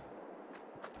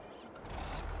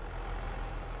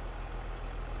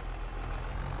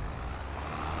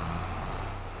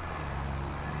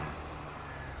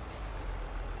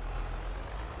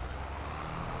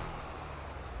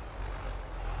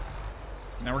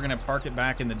 Now we're gonna park it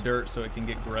back in the dirt so it can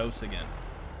get gross again.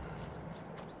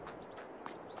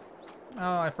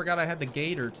 Oh, I forgot I had the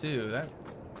gator too. That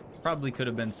probably could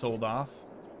have been sold off.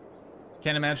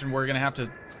 Can't imagine we're gonna have to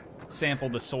sample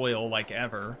the soil like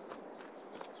ever.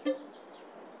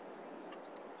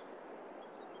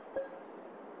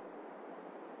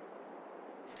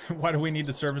 Why do we need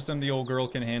to service them? The old girl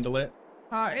can handle it.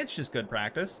 It's just good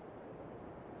practice.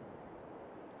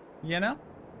 You know?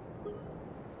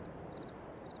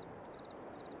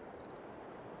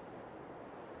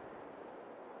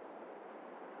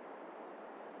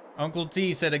 Uncle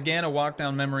T said again, a walk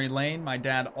down memory lane. My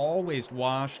dad always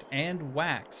washed and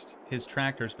waxed his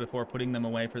tractors before putting them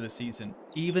away for the season.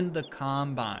 Even the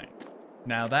combine.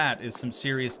 Now that is some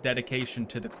serious dedication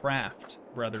to the craft,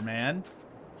 brother man.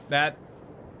 That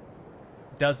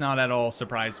does not at all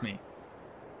surprise me.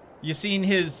 You seen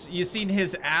his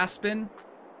Aspen?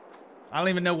 I don't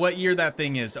even know what year that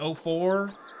thing is.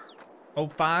 04?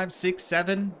 05? 6?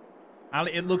 7?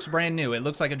 It looks brand new. It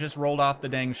looks like it just rolled off the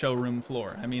dang showroom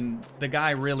floor. I mean, the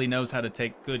guy really knows how to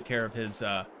take good care of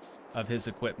his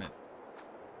equipment.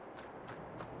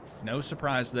 No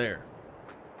surprise there.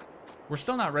 We're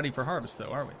still not ready for harvest,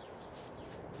 though, are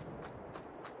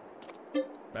we?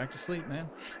 Back to sleep, man.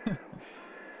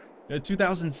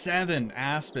 2007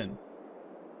 Aspen.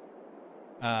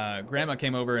 Grandma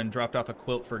came over and dropped off a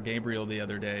quilt for Gabriel the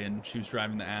other day, and she was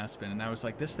driving the Aspen, and I was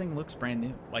like, this thing looks brand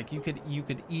new. Like, you could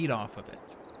eat off of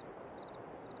it.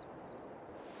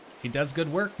 He does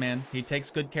good work, man. He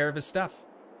takes good care of his stuff.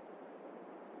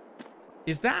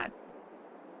 Is that?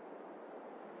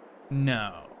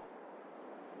 No.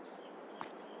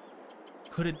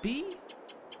 Could it be?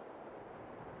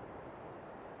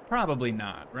 Probably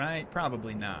not, right?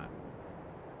 Probably not.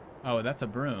 Oh, that's a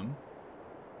broom.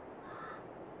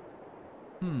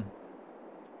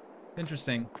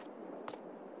 Interesting.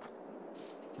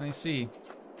 I see.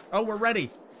 Oh, we're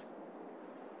ready.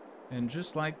 And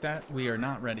just like that, we are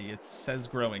not ready. It says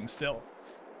growing still.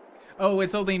 Oh,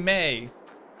 it's only May.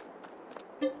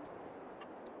 All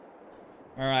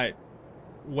right.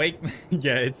 Wake me.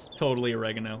 Yeah, it's totally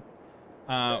oregano.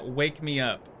 Wake me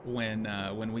up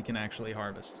when we can actually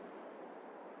harvest.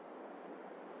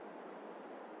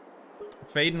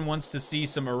 Faden wants to see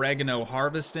some oregano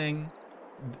harvesting.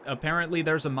 Apparently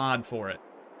there's a mod for it,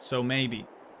 so maybe.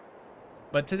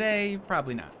 But today,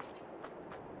 probably not.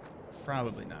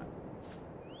 Probably not.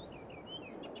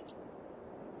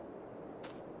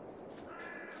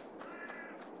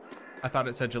 I thought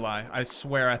it said July. I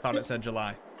swear I thought it said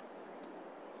July.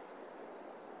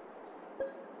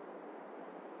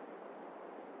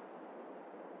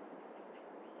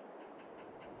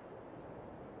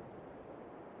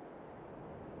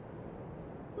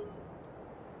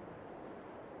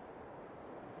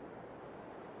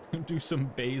 Do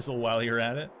some basil while you're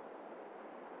at it.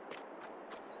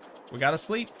 We gotta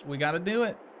sleep. We gotta do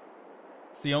it.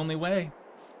 It's the only way.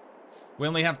 We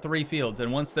only have 3 fields,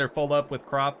 and once they're full up with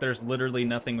crop, there's literally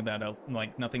nothing without else,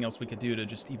 like nothing else we could do to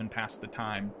just even pass the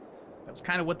time. That was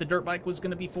kind of what the dirt bike was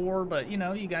gonna be for, but you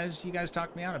know, you guys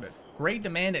talked me out of it. Great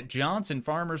demand at Johnson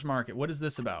Farmers Market. What is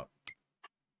this about?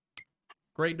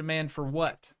 Great demand for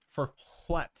what? For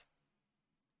what?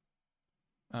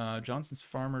 Johnson's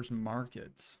Farmers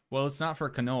Market. Well, it's not for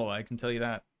canola, I can tell you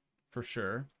that for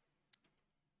sure.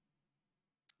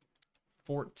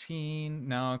 14,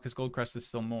 no, because Goldcrest is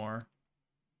still more.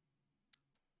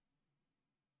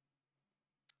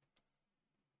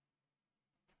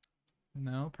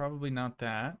 No, probably not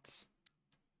that.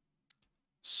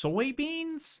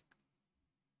 Soybeans?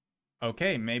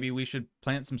 Okay, maybe we should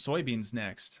plant some soybeans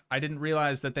next. I didn't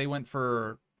realize that they went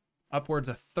for upwards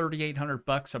of 3,800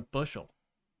 bucks a bushel.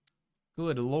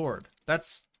 Good Lord.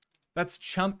 That's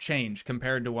chump change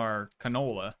compared to our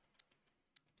canola.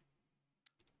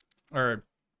 Or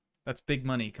that's big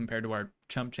money compared to our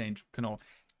chump change canola.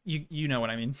 You know what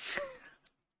I mean.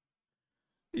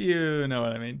 You know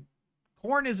what I mean.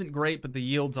 Corn isn't great, but the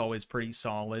yield's always pretty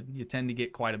solid. You tend to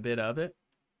get quite a bit of it.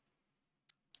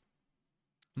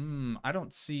 I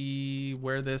don't see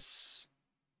where this...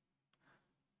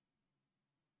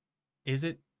 Is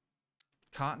it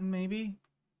cotton, maybe?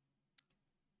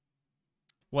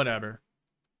 Whatever.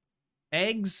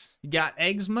 Eggs? You got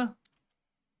eczema?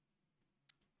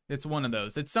 It's one of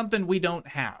those. It's something we don't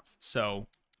have, so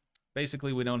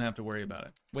basically we don't have to worry about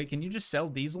it. Wait, can you just sell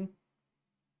diesel?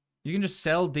 You can just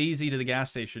sell Daisy to the gas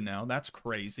station now. That's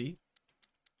crazy.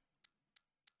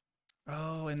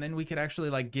 Oh, and then we could actually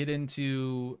like get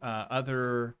into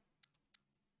other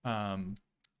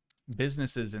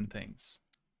businesses and things.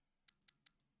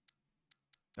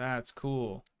 That's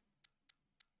cool.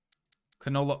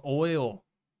 Canola oil.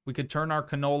 We could turn our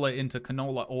canola into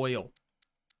canola oil.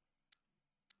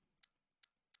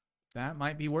 That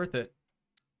might be worth it.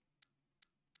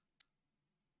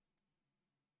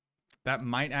 That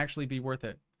might actually be worth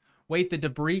it. Wait, the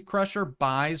debris crusher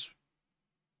buys...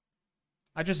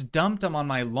 I just dumped them on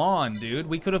my lawn, dude.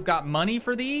 We could have got money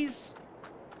for these?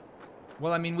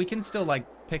 Well, I mean, we can still, like,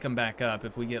 pick them back up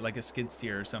if we get, like, a skid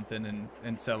steer or something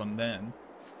and sell them then.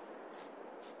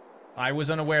 I was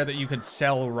unaware that you could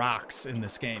sell rocks in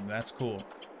this game. That's cool.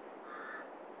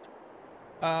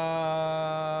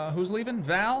 Who's leaving?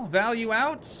 Val? Val, you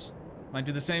out? Might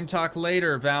do the same talk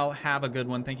later. Val, have a good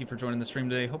one. Thank you for joining the stream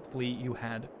today. Hopefully you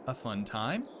had a fun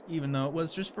time, even though it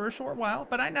was just for a short while.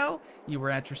 But I know you were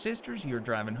at your sister's, you were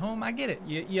driving home. I get it.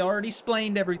 You already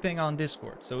explained everything on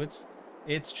Discord, so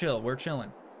it's chill. We're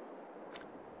chilling.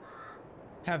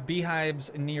 Have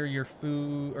beehives near your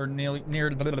food, or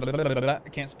near I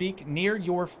can't speak. Near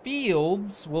your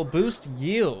fields will boost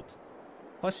yield.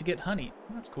 Plus you get honey.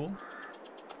 That's cool.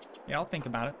 Yeah, I'll think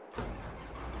about it.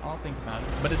 I'll think about it.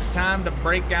 But it's time to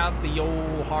break out the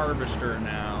old harvester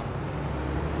now.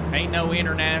 Ain't no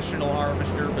international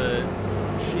harvester, but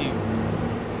shoot,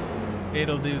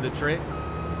 it'll do the trick.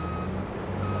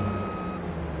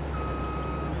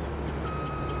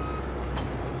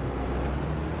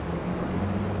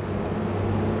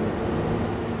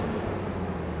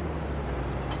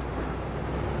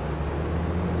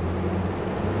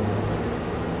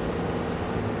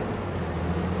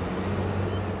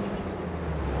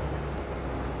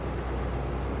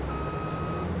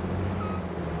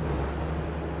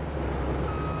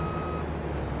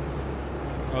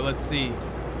 Let's see.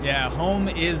 Yeah, home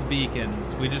is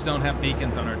beacons. We just don't have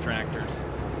beacons on our tractors.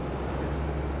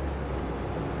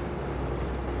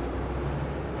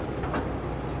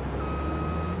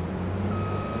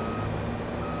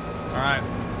 Alright,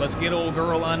 let's get old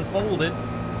girl unfolded.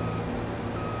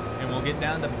 And we'll get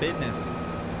down to business.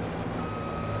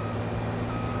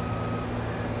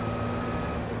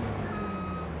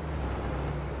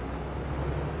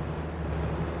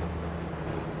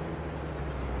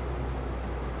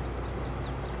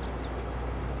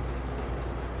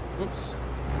 Oops.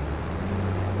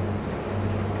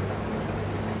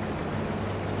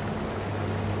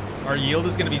 Our yield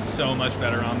is going to be so much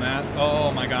better on that.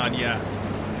 Oh my god, yeah.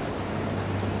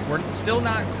 We're still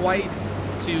not quite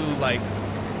to like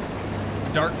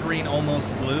dark green,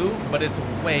 almost blue, but it's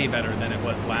way better than it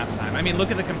was last time. I mean, look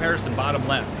at the comparison, bottom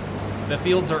left. The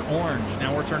fields are orange.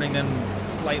 Now we're turning them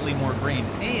slightly more green.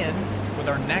 And with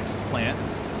our next plant,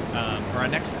 or our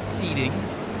next seeding,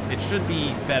 it should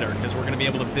be better because we're going to be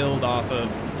able to build off of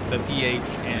the pH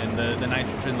and the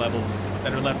nitrogen levels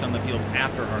that are left on the field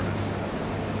after harvest.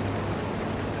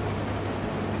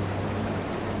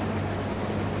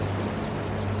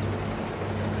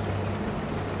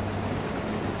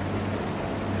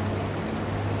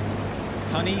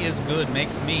 Honey is good,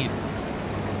 makes mead.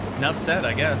 Enough said,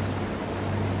 I guess.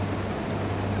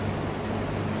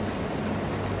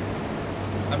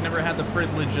 I've never had the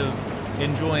privilege of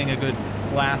enjoying a good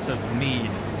glass of mead.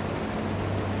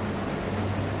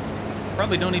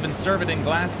 Probably don't even serve it in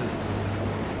glasses.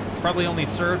 It's probably only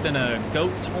served in a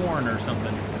goat's horn or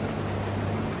something.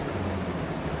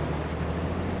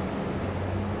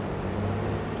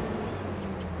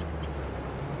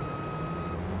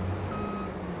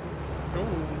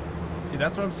 Oh. See,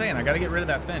 that's what I'm saying. I gotta get rid of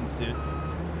that fence, dude.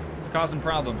 It's causing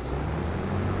problems.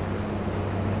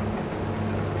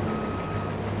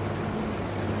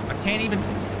 I can't even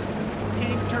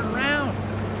turn around.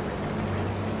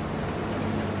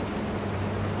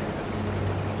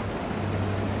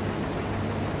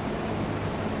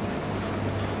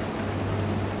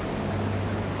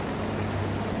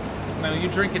 No, you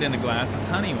drink it in a glass. It's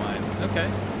honey wine.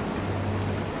 Okay.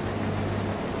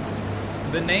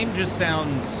 The name just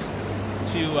sounds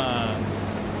too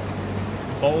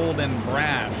bold and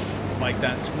brash, like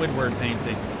that Squidward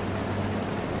painting.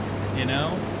 You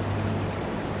know?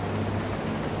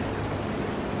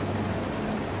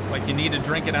 Like you need to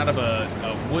drink it out of a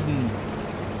wooden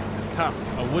cup,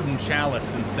 a wooden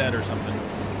chalice instead or something.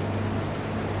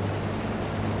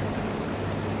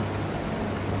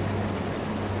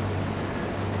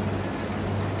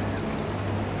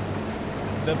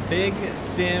 The Big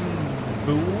Sim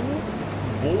Boy?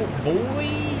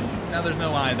 Now there's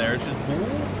no I there, it's just Boo.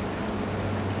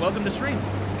 Welcome to stream.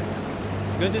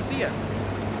 Good to see you.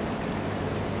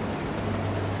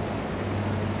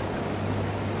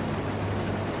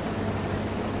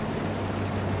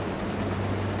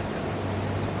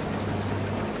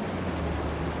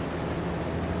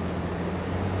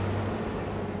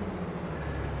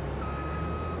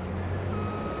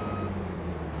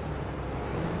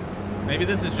 Maybe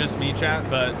this is just me, chat,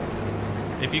 but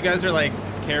if you guys are like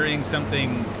carrying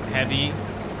something heavy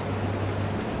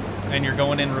and you're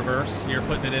going in reverse, you're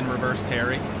putting it in reverse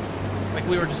Terry. Like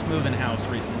we were just moving house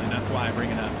recently, that's why I bring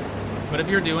it up. But if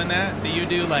you're doing that, do you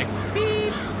do like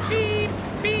beep, beep,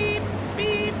 beep,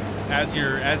 beep as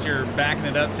you're backing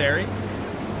it up, Terry?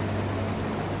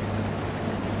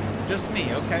 Just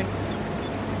me, okay.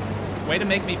 Way to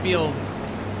make me feel...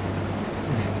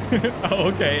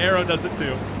 Oh, okay, Arrow does it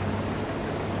too.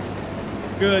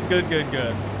 Good, good, good,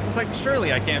 good. It's like,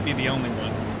 surely I can't be the only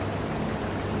one.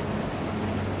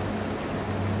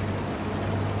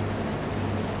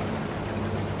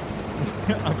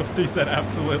 Uncle T said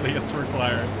absolutely it's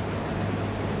required.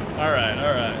 Alright,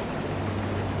 alright.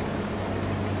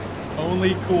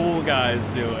 Only cool guys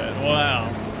do it. Wow.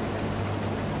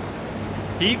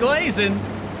 He glazing.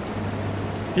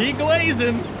 He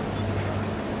glazing.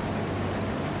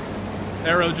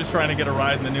 Arrow just trying to get a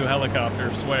ride in the new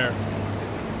helicopter, swear.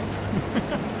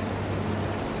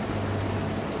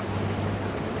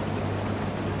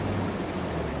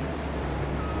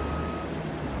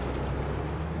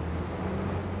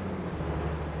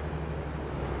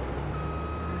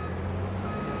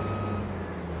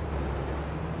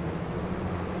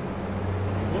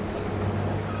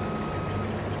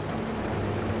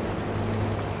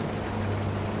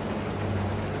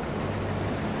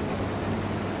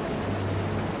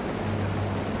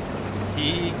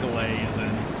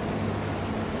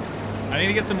 I need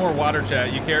to get some more water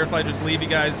chat. You care if I just leave you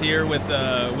guys here with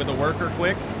a worker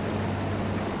quick?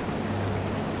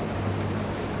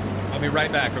 I'll be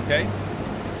right back, okay?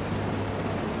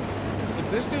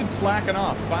 If this dude's slacking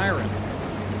off, firing.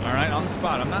 All right, on the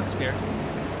spot. I'm not scared.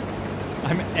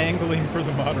 I'm angling for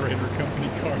the moderator company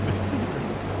car this year.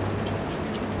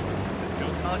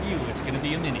 Joke's on you. It's gonna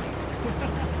be a Mini.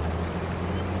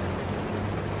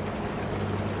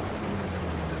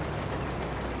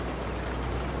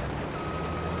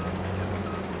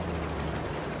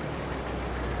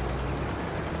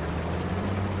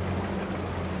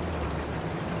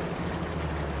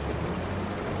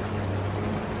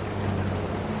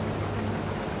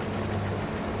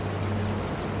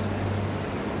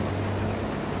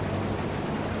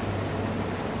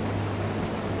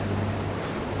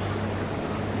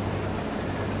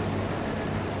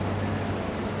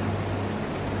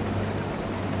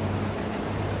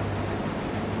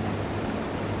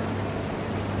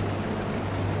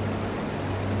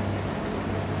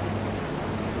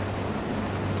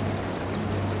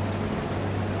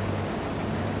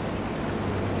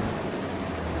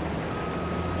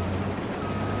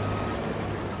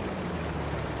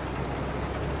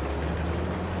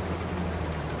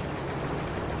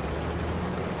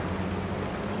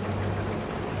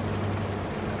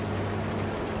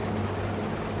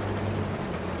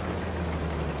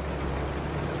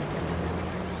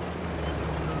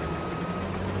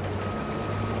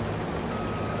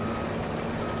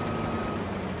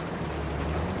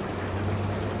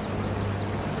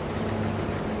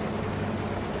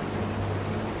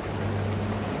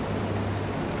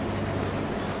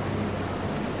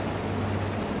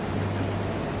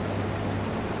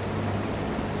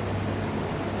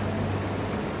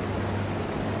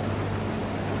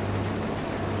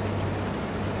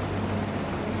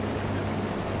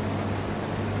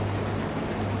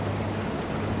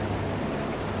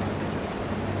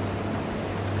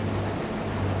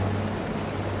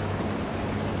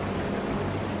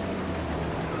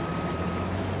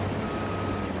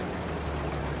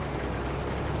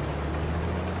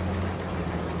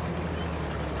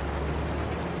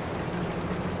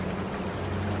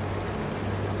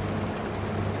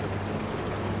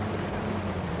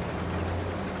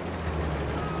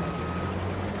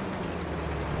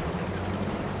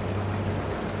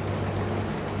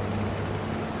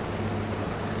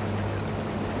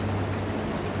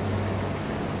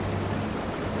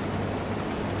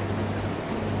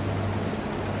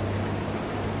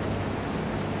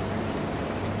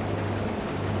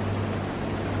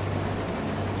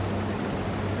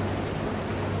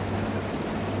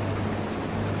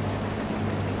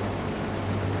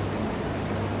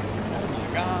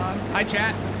 Hi,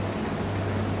 chat.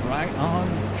 Right on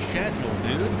schedule,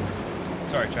 dude.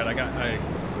 Sorry, chat. I got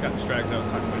distracted. I was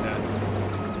talking to my dad.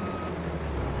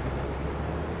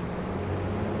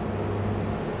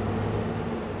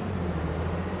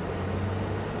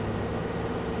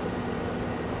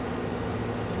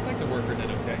 Seems like the worker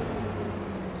did okay.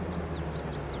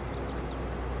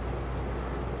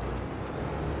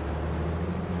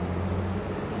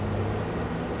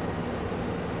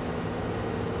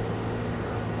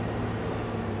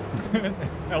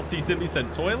 LT Tippy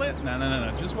said toilet?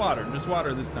 No. Just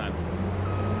water this time.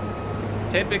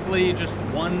 Typically, just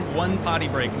one potty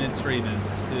break midstream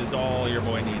is all your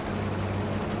boy needs.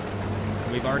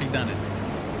 We've already done it.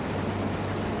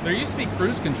 There used to be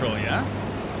cruise control, yeah?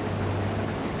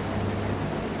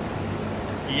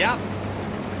 Yep.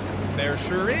 There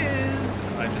sure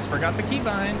is. I just forgot the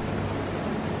keybind.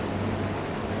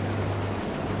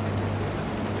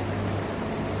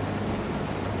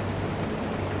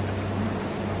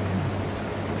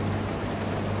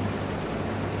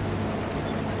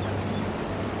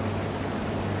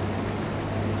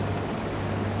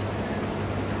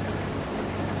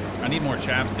 I need more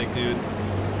chapstick, dude.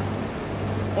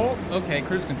 Oh, okay,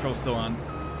 cruise control's still on.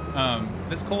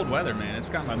 This cold weather, man, it's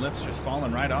got my lips just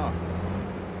falling right off.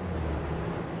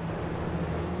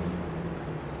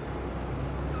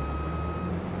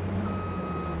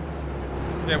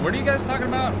 Yeah, what are you guys talking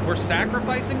about? We're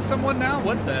sacrificing someone now?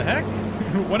 What the heck?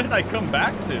 What did I come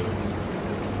back to?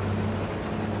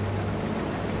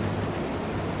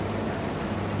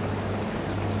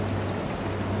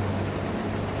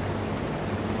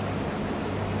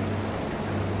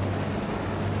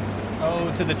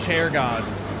 Oh, to the chair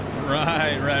gods.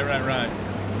 Right.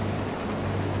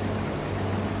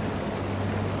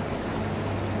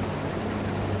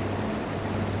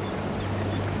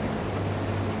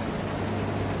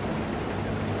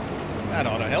 That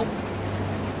ought to help.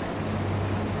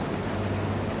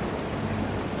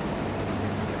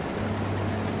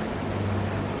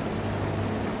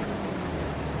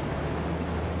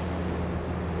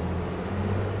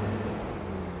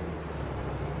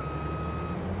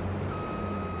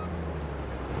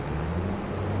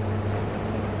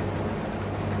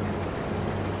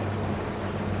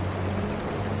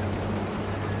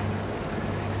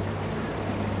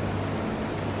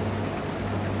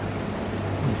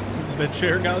 The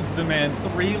chair gods demand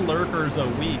 3 lurkers a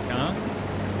week, huh?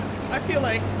 I feel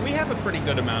like we have a pretty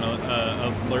good amount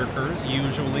of lurkers,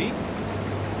 usually.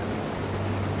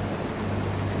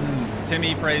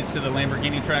 Timmy prays to the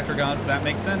Lamborghini tractor gods. That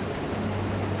makes sense.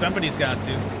 Somebody's got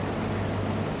to.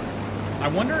 I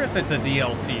wonder if it's a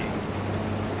DLC.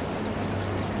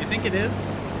 You think it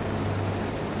is?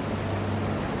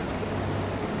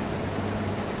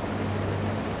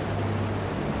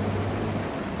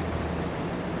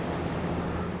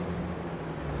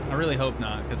 I really hope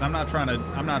not, because I'm not trying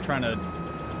to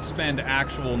spend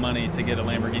actual money to get a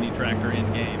Lamborghini tractor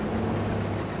in game.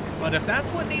 But if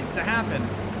that's what needs to happen,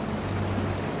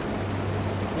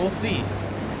 we'll see.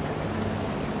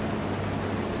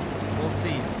 We'll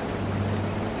see.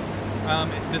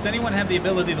 Does anyone have the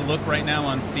ability to look right now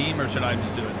on Steam, or should I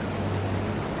just do it?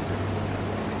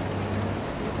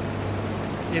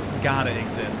 It's gotta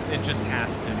exist. It just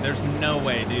has to. There's no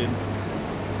way, dude.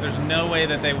 There's no way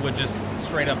that they would just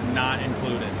straight up not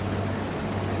include it.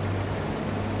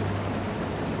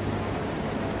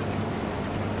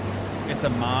 It's a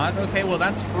mod? Okay, well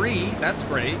that's free. That's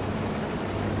great.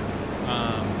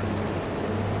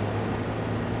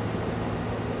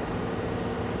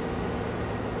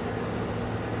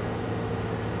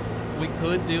 We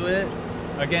could do it.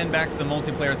 Again, back to the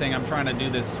multiplayer thing, I'm trying to do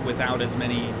this without as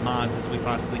many mods as we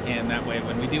possibly can. That way,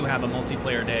 when we do have a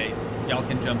multiplayer day, y'all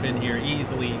can jump in here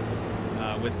easily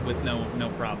with no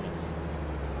problems.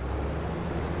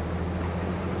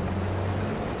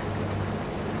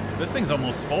 This thing's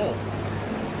almost full.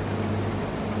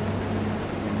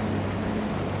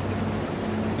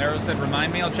 Arrow said,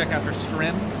 remind me, I'll check after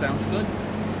Strim. Sounds good.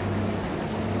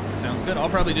 Sounds good. I'll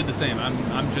probably do the same.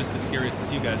 I'm just as curious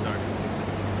as you guys are.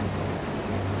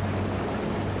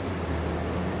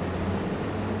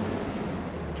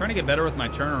 I'm trying to get better with my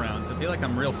turnarounds. I feel like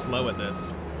I'm real slow at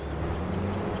this.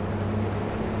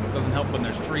 Doesn't help when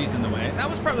there's trees in the way. That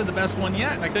was probably the best one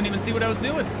yet. I couldn't even see what I was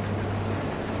doing.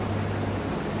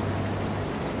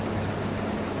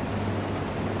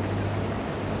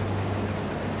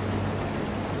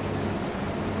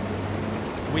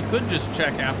 We could just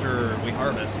check after we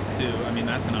harvest, too. I mean,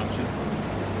 that's an option.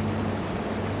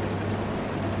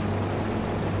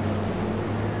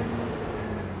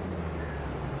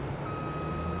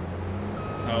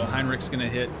 Oh, Heinrich's gonna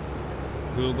hit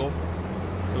Google.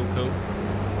 Cool.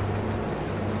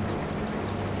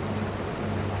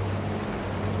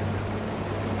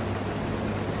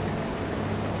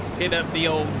 Hit up the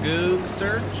old Goog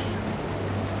search.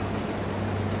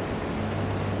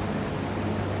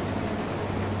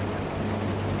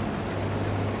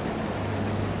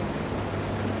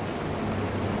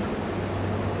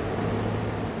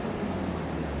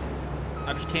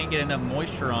 I just can't get enough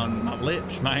moisture on my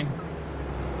lips, man.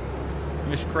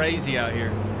 It's crazy out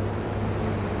here.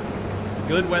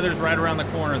 Good weather's right around the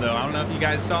corner, though. I don't know if you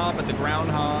guys saw, but the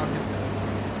groundhog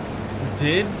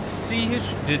did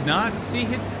not see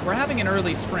his. We're having an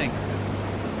early spring.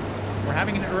 We're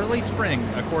having an early spring,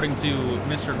 according to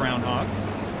Mr. Groundhog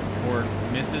or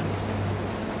Mrs.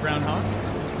 Groundhog.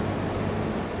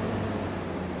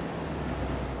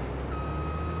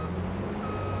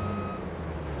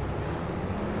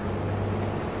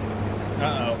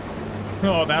 Uh-oh.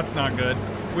 Oh, that's not good.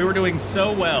 We were doing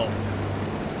so well.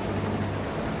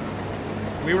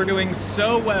 We were doing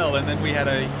so well, and then we had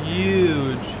a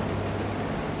huge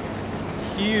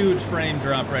frame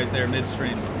drop right there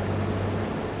midstream.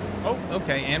 Oh,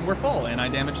 okay, and we're full, and I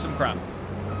damaged some crop.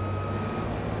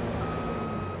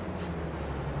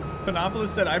 Panopolis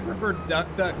said, I prefer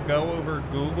DuckDuckGo over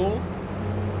Google.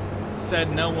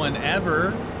 Said no one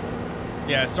ever.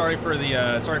 Yeah, sorry for the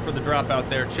dropout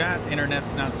there, chat.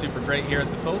 Internet's not super great here at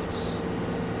the folks.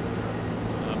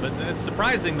 But it's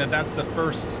surprising that that's the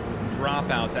first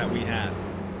dropout that we had.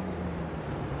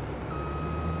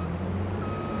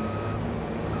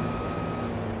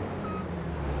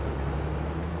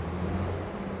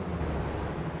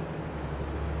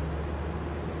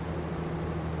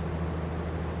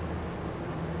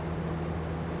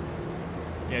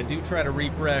 Yeah, do try to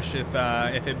refresh if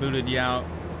it booted you out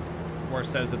or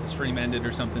says that the stream ended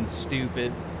or something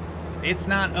stupid. It's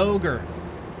not Ogre.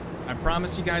 I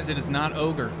promise you guys it is not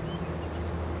Ogre.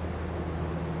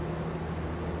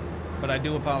 But I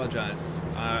do apologize.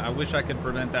 I wish I could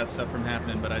prevent that stuff from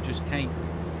happening, but I just can't.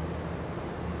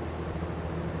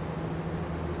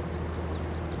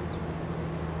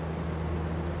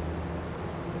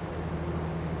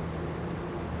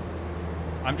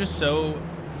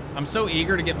 I'm so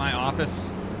eager to get my office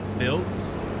built.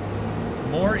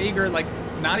 More eager, like,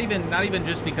 not even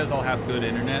just because I'll have good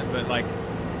internet, but like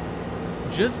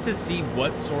just to see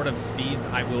what sort of speeds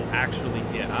I will actually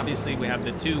get. Obviously, we have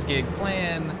the 2 gig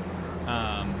plan,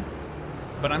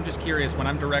 but I'm just curious, when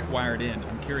I'm direct wired in,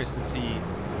 I'm curious to see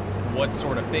what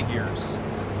sort of figures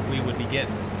we would be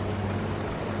getting.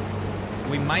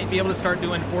 We might be able to start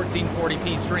doing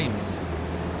 1440p streams.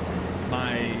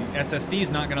 My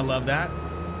SSD's not gonna love that.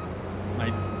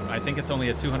 I think it's only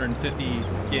a 250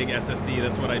 gig SSD.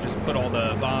 That's what I just put all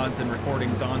the VODs and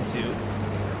recordings onto.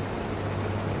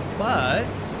 But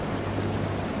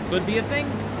could be a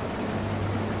thing.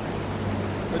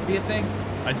 Could be a thing.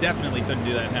 I definitely couldn't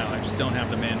do that now. I just don't have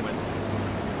the bandwidth.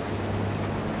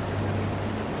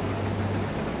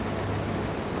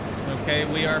 Okay,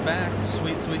 we are back.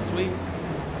 Sweet, sweet, sweet.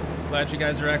 Glad you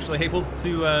guys are actually able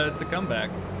to come back.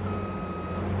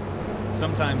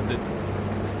 Sometimes it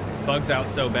bugs out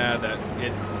so bad that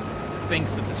it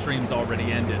thinks that the stream's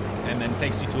already ended and then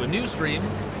takes you to a new stream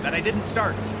that I didn't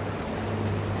start.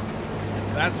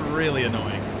 That's really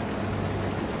annoying.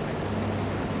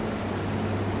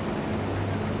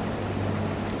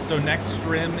 So next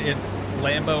stream, it's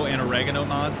Lambo and Oregano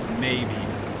mods? Maybe.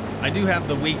 I do have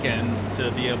the weekend to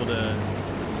be able to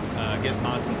get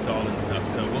mods installed and stuff,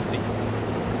 so we'll see.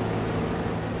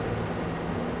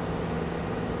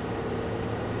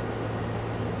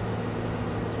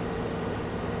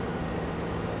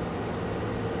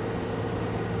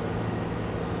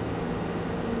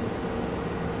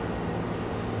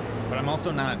 I'm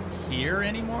also not here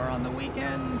anymore on the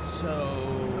weekends, so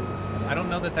I don't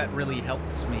know that that really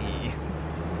helps me,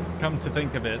 come to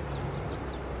think of it.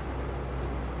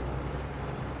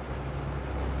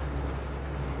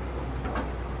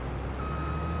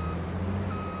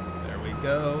 There we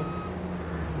go.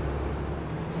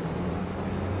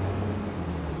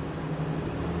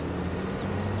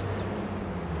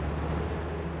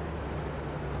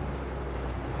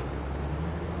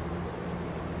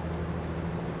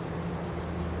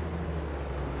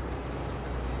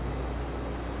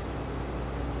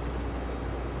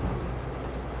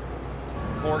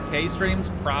 Streams?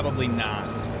 Probably not.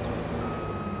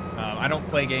 I don't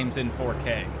play games in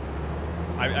 4K.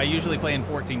 I usually play in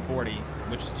 1440,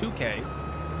 which is 2K.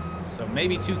 So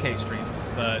maybe 2K streams,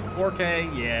 but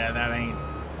 4K, yeah, that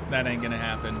ain't gonna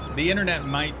happen. The internet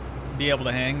might be able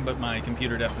to hang, but my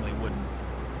computer definitely wouldn't.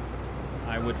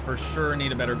 I would for sure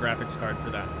need a better graphics card for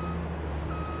that.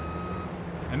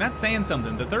 And that's saying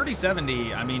something. The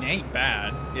 3070, I mean, ain't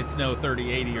bad. It's no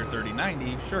 3080 or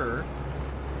 3090, sure.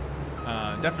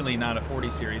 Definitely not a 40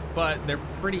 series, but they're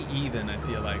pretty even, I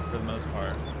feel like, for the most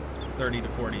part. 30 to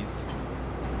 40s.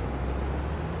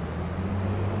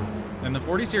 And the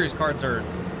 40 series cards are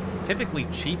typically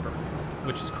cheaper,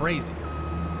 which is crazy.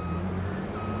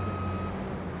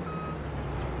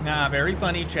 Nah, very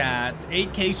funny chat.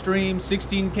 8K stream,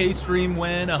 16K stream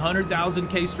when,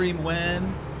 100,000K stream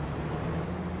when.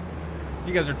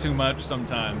 You guys are too much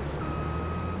sometimes.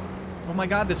 Oh my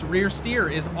god, this rear steer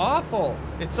is awful.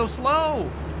 It's so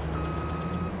slow.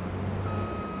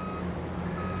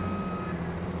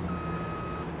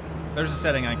 There's a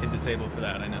setting I can disable for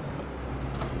that, I know.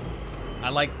 But I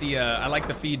like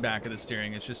the feedback of the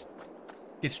steering. It's just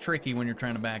gets tricky when you're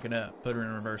trying to back it up. Put her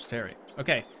in reverse Terry.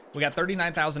 Okay, we got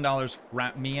 $39,000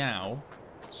 wrap meow.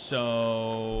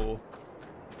 So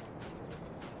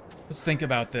let's think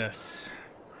about this.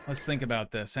 Let's think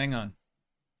about this. Hang on.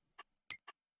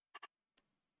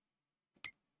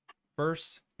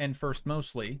 First and first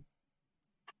mostly,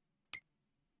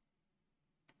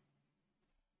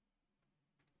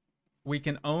 we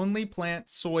can only plant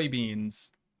soybeans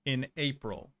in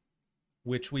April.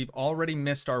 which we've already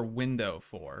missed our window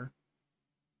for.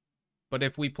 But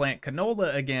if we plant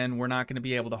canola again, we're not going to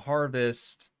be able to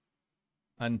harvest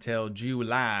until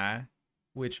July,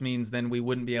 which means then we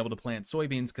wouldn't be able to plant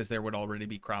soybeans because there would already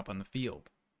be crop on the field.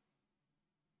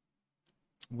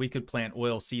 We could plant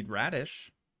oilseed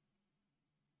radish.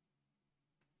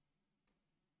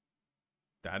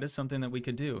 That is something that we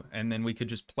could do. And then we could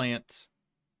just plant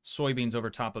soybeans over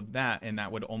top of that, and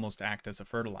that would almost act as a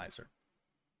fertilizer.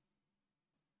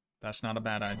 That's not a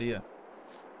bad idea.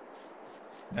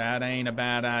 That ain't a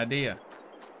bad idea.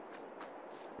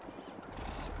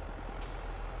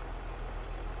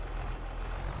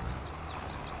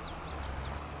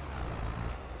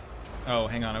 Oh,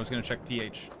 hang on. I was going to check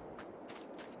pH.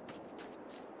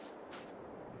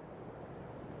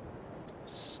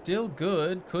 Still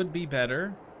good. Could be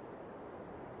better.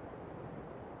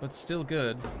 But still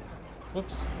good.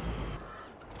 Whoops.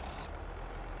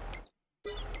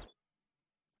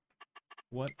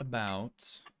 What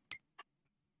about...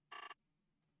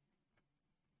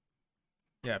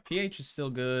 Yeah, pH is still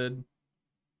good.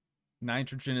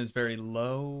 Nitrogen is very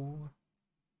low.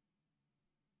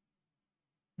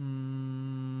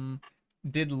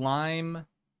 Did lime...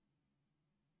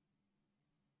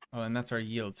 Oh, and that's our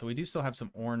yield. So we do still have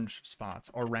some orange spots.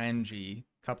 Orangey.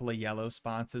 Couple of yellow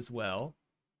spots as well.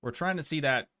 We're trying to see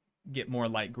that get more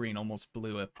light green, almost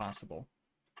blue if possible.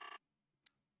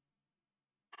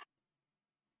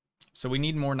 So we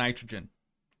need more nitrogen.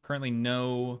 Currently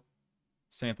no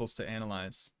samples to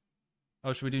analyze.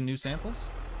 Oh, should we do new samples?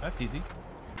 That's easy.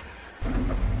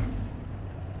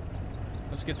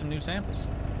 Let's get some new samples.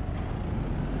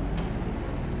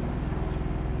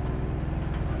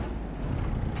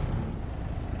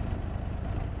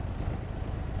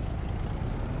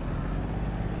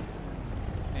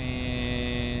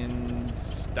 And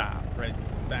stop. Right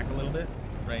back a little bit.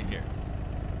 Right here.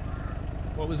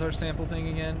 What was our sample thing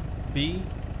again? B?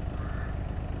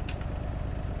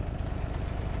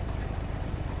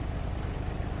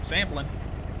 Sampling.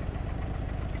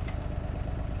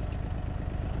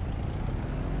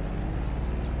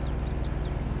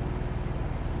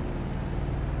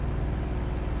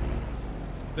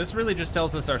 This really just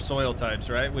tells us our soil types,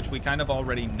 right? Which we kind of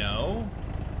already know.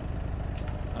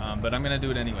 But I'm going to do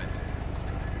it anyways.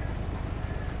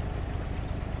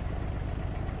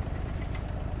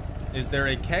 Is there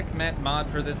a KEKMET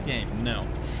mod for this game? No.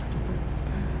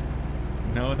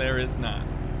 No, there is not.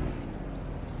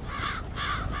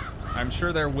 I'm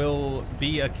sure there will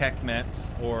be a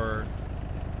KEKMET or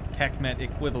KEKMET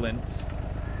equivalent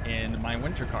in my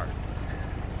winter card,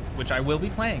 which I will be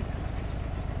playing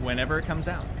whenever it comes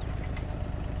out.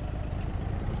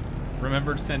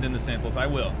 Remember to send in the samples. I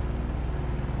will.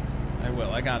 I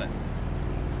will. I got it.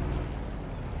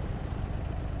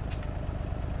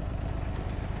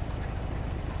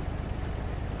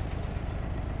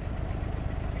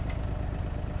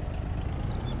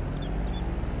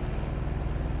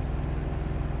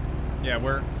 Yeah,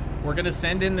 we're gonna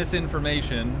send in this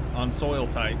information on soil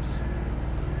types,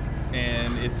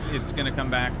 and it's gonna come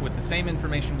back with the same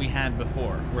information we had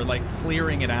before. We're like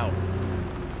clearing it out,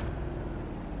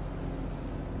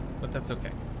 but that's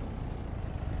okay.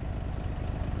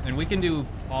 And we can do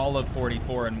all of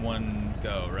 44 in one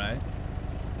go, right?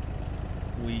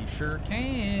 We sure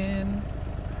can.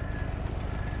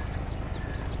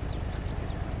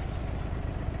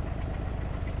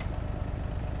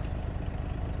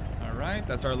 Alright,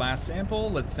 that's our last sample.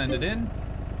 Let's send it in.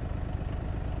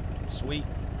 Sweet.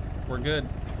 We're good.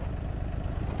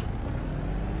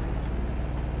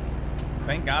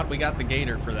 Thank God we got the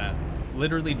gator for that.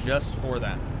 Literally just for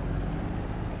that.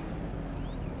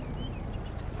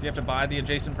 Do you have to buy the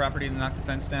adjacent property to knock the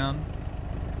fence down?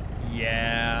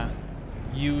 Yeah,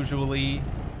 usually.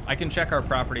 I can check our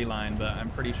property line, but I'm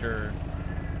pretty sure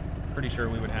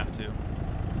we would have to.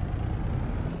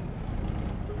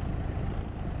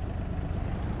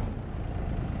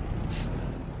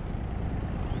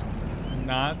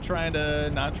 Not trying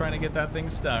to get that thing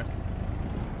stuck.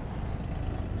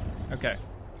 Okay.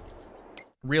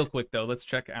 Real quick though, let's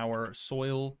check our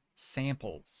soil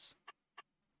samples.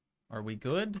 Are we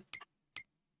good?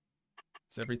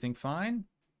 Is everything fine?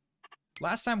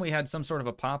 Last time we had some sort of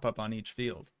a pop-up on each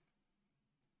field.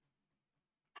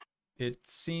 It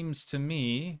seems to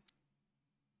me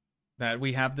that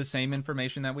we have the same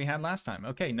information that we had last time.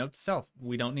 Okay, note to self,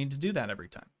 we don't need to do that every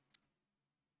time.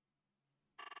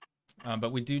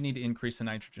 But we do need to increase the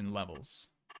nitrogen levels.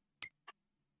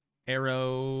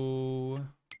 Arrow,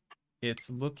 it's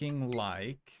looking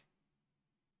like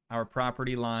our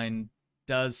property line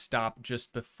does stop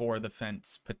just before the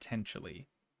fence, potentially.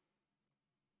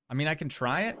 I mean, I can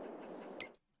try it.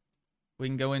 We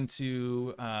can go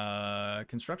into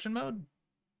construction mode,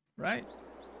 right?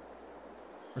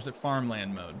 Or is it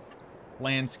farmland mode?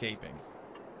 Landscaping.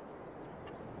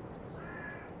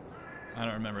 I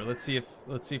don't remember. Let's see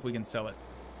if we can sell it.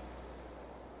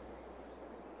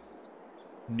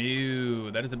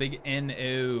 No, that is a big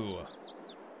NO.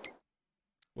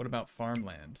 What about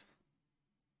farmland?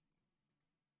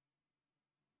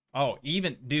 Oh,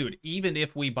 dude, even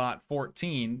if we bought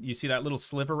 14, you see that little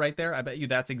sliver right there? I bet you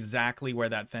that's exactly where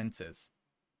that fence is.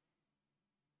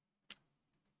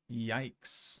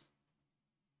 Yikes.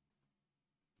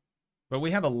 But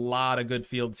we have a lot of good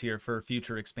fields here for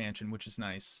future expansion, which is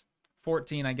nice.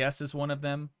 14, I guess, is one of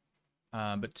them.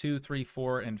 But 2, 3,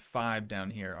 4, and 5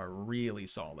 down here are really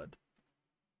solid.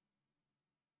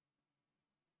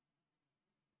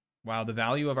 Wow, the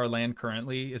value of our land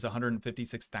currently is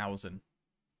 156,000.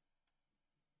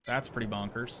 That's pretty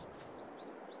bonkers.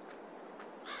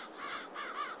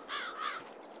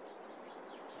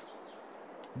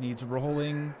 Needs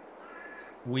rolling.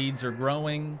 Weeds are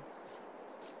growing.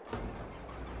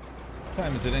 What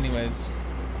time is it anyways?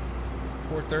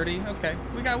 4:30? Okay.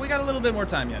 We got a little bit more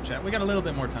time yet, chat. We got a little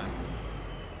bit more time.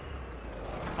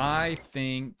 I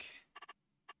think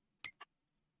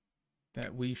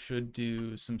that we should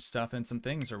do some stuff and some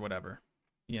things or whatever,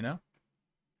 you know?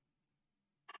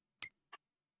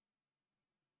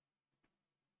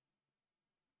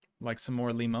 Like some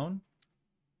more limon.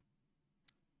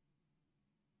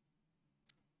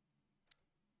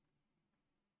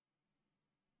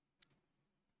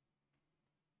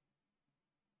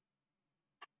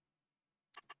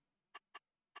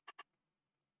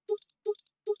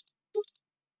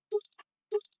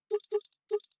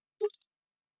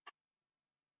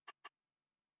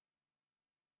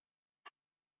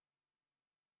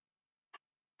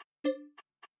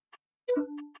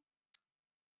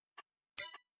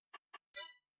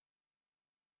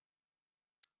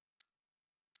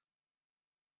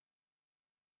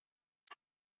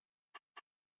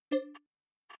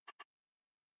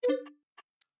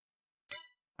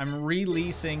 I'm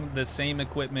releasing the same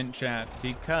equipment, chat,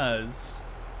 because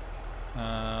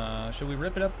should we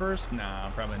rip it up first?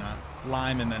 Nah, probably not.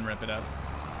 Lime and then rip it up.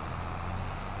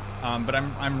 But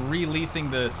I'm releasing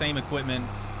the same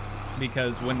equipment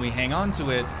because when we hang on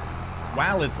to it,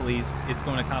 while it's leased, it's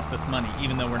going to cost us money,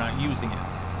 even though we're not using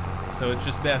it. So it's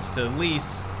just best to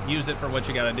lease, use it for what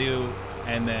you got to do,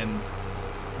 and then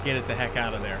get it the heck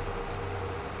out of there.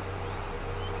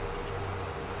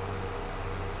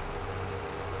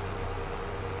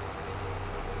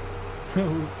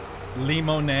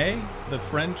 Limonade, the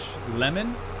French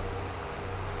lemon.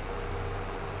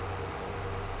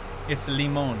 It's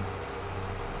limon,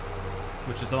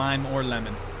 which is lime or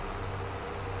lemon.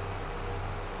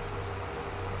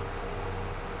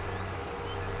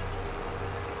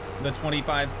 The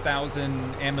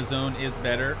 25,000 Amazon is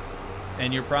better,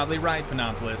 and you're probably right,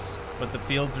 Panopolis, but the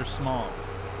fields are small.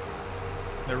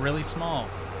 They're really small.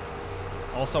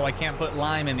 Also, I can't put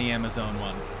lime in the Amazon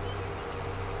one.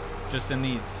 Just in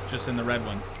these, just in the red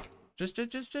ones. Just to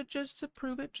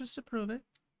prove it, just to prove it.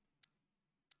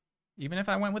 Even if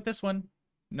I went with this one,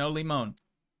 no limon.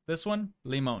 This one,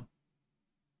 limon.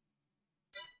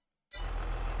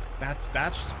 That's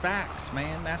just facts,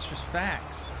 man. That's just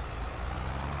facts.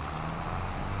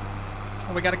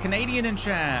 Oh, we got a Canadian in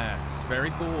chat.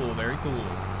 Very cool, very cool.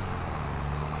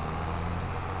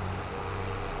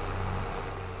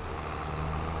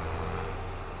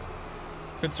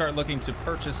 Could start looking to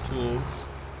purchase tools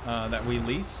that we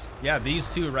lease. Yeah, these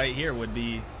two right here would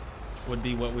be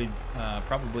what we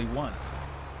probably want.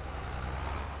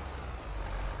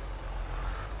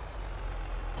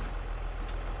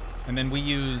 And then we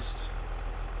used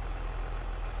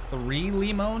 3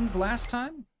 limons last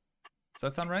time. Does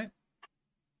that sound right?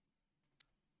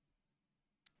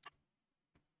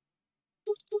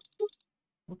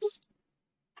 Whoops.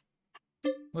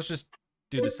 Let's just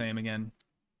do the same again.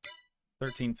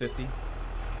 1350.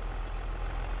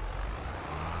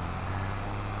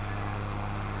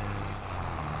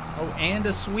 Oh, and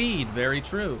a Swede. Very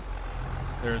true.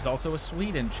 There's also a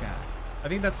Swede in chat. I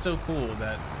think that's so cool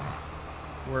that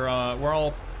we're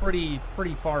all pretty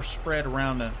far spread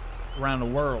around the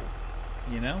world,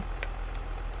 you know?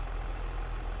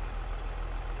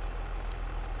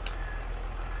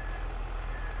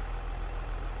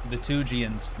 The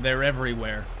Toogians, they're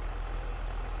everywhere.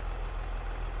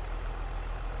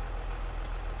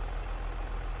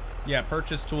 Yeah,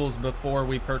 purchase tools before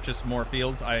we purchase more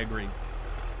fields. I agree.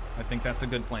 I think that's a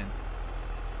good plan.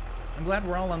 I'm glad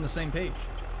we're all on the same page.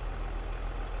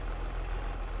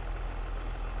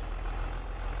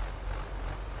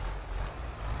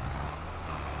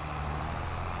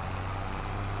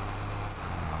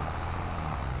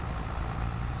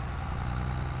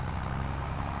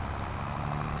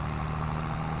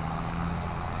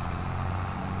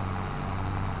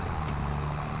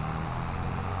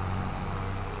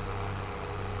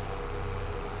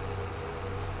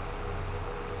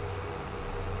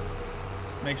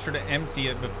 Make sure to empty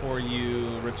it before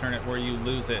you return it or you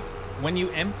lose it. When you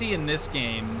empty in this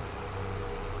game,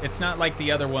 it's not like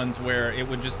the other ones where it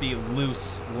would just be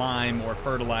loose lime or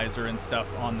fertilizer and stuff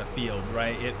on the field,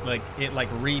 right? It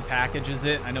repackages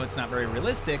it. I know it's not very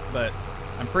realistic, but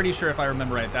I'm pretty sure if I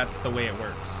remember right, that's the way it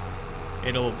works.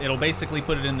 It'll basically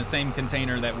put it in the same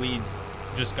container that we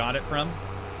just got it from.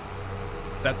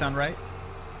 Does that sound right?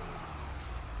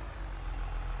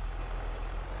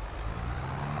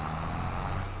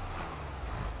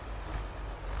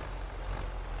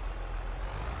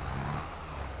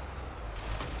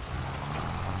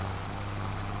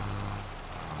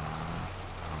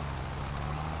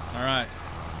 All right.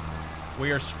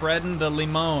 We are spreading the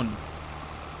limon.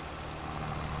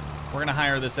 We're going to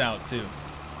hire this out, too.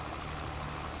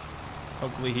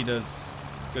 Hopefully he does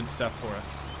good stuff for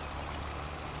us.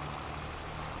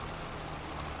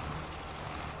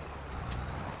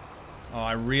 Oh,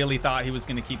 I really thought he was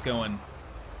going to keep going.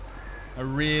 I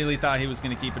really thought he was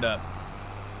going to keep it up.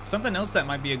 Something else that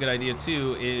might be a good idea,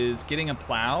 too, is getting a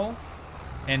plow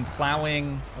and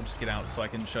plowing... I'll just get out so I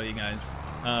can show you guys.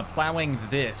 Plowing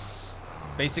this.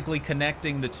 Basically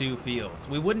connecting the two fields.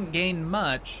 We wouldn't gain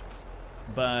much,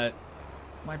 but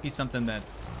might be something that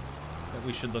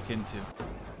we should look into.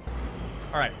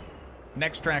 All right,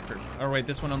 next tractor. Oh wait,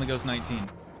 this one only goes 19.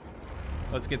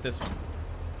 Let's get this one.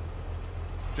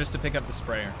 Just to pick up the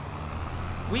sprayer.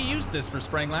 We used this for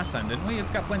spraying last time, didn't we?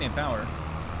 It's got plenty of power.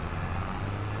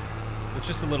 It's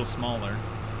just a little smaller.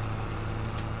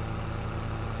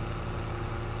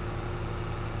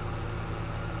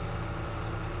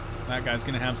 That guy's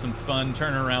gonna have some fun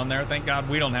turning around there. Thank God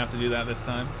we don't have to do that this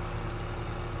time.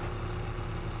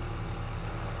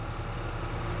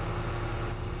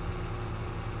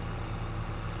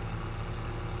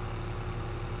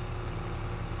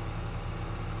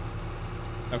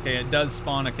 Okay, it does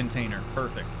spawn a container.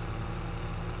 Perfect.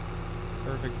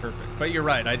 Perfect, perfect. But you're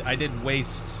right, I did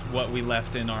waste what we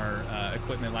left in our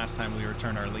equipment last time we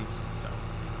returned our lease, so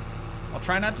I'll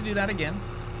try not to do that again.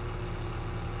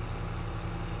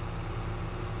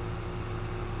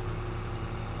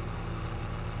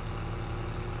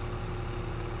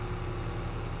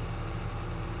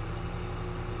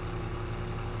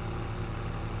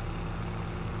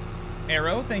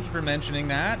 Arrow, thank you for mentioning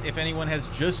that. If anyone has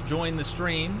just joined the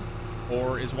stream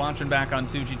or is watching back on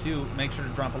Toogii 2, make sure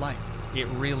to drop a like. It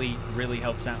really, really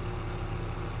helps out.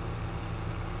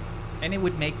 And it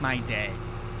would make my day.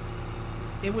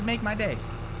 It would make my day.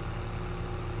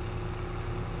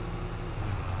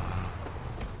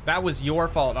 That was your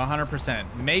fault, 100%.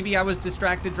 Maybe I was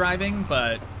distracted driving,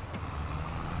 but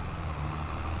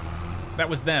that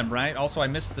was them, right? Also, I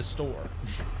missed the store.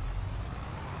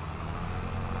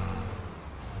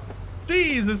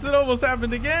 Jesus, it almost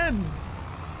happened again.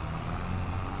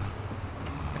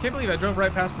 I can't believe I drove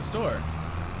right past the store.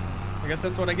 I guess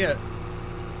that's what I get.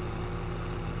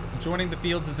 Joining the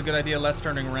fields is a good idea, less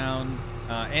turning around.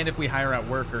 And if we hire out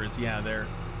workers, yeah,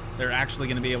 they're actually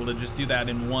going to be able to just do that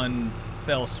in one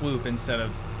fell swoop instead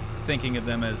of thinking of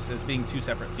them as being two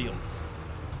separate fields.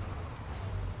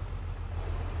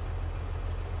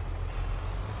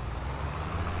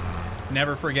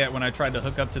 Never forget when I tried to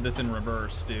hook up to this in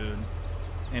reverse, dude.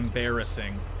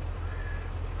 Embarrassing.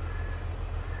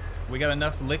 We got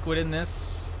enough liquid in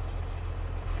this.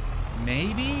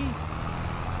 Maybe?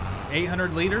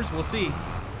 800 liters? We'll see.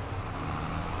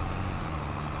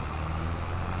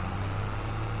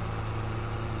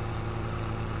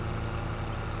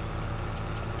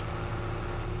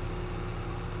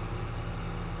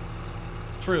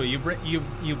 True,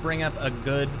 you bring up a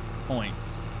good point.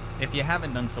 If you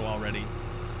haven't done so already,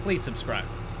 please subscribe,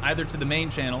 either to the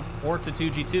main channel or to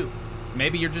Toogii 2.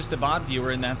 Maybe you're just a VOD viewer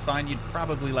and that's fine, you'd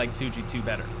probably like Toogii 2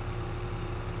 better.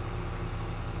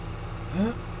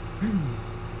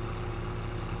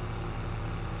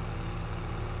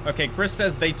 Okay, Chris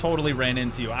says they totally ran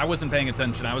into you. I wasn't paying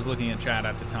attention, I was looking at chat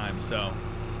at the time, so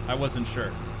I wasn't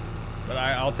sure. But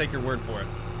I'll take your word for it.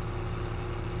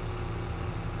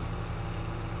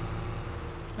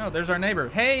 Oh, there's our neighbor.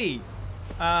 Hey!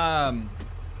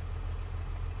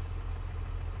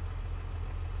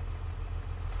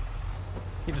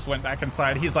 He just went back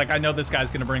inside. He's like, I know this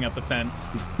guy's gonna bring up the fence.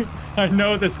 I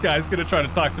know this guy's gonna try to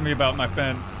talk to me about my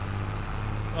fence.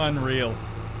 Unreal.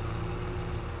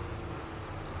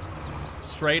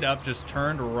 Straight up just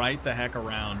turned right the heck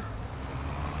around.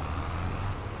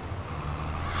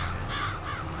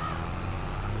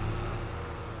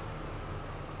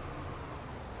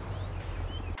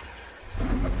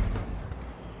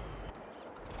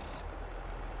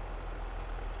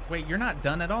 Wait, you're not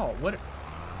done at all. What?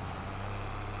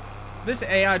 This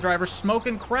AI driver's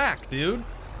smoking crack, dude.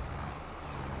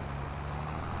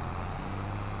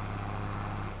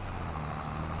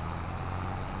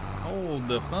 Hold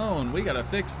the phone. We gotta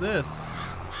fix this.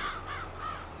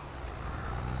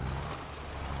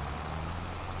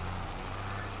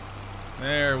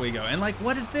 There we go. And like,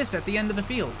 what is this at the end of the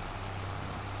field?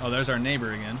 Oh, there's our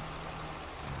neighbor again.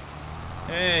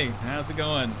 Hey, how's it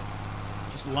going?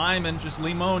 Just liming, just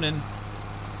limoning.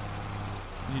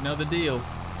 You know the deal.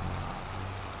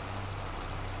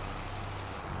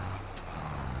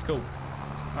 Cool.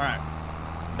 All right.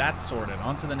 That's sorted.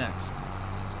 On to the next.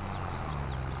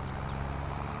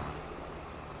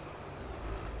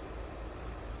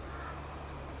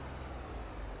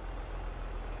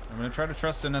 I'm going to try to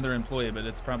trust another employee, but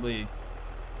it's probably...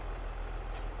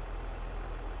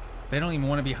 They don't even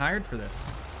want to be hired for this.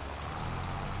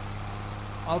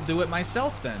 I'll do it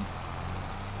myself then.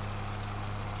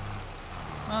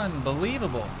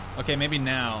 Unbelievable. Okay, maybe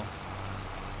now.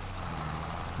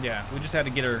 Yeah, we just had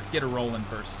to get her rolling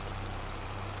first.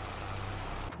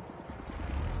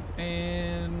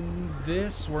 And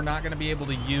this we're not going to be able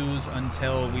to use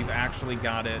until we've actually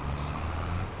got it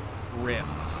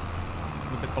ripped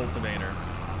with the cultivator.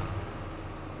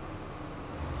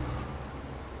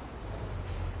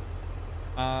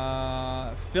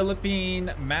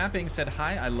 Philippine Mapping said,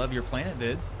 hi, I love your planet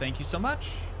vids. Thank you so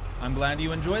much. I'm glad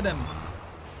you enjoy them.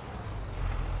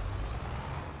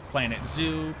 Planet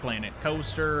Zoo, Planet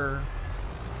Coaster,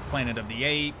 Planet of the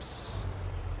Apes.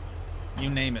 You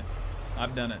name it.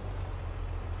 I've done it.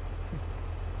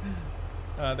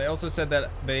 They also said that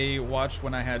they watched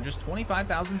when I had just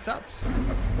 25,000 subs.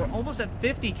 We're almost at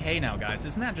 50K now, guys.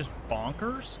 Isn't that just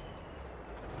bonkers?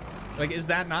 Like, is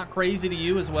that not crazy to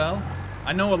you as well?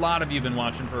 I know a lot of you have been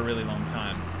watching for a really long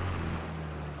time.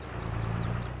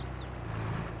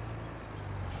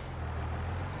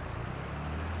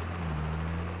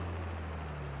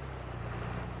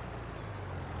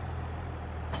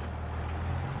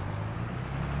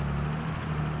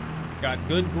 Got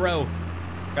good growth.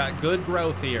 Got good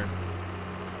growth here.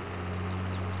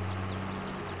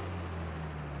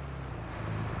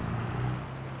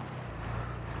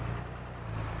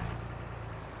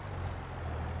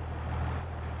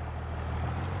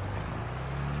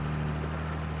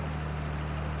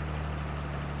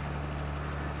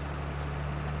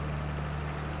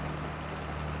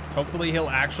 Hopefully he'll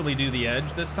actually do the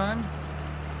edge this time.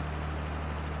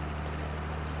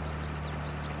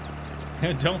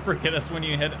 Don't forget us when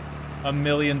you hit 1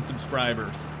 million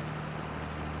subscribers.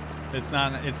 It's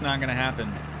not gonna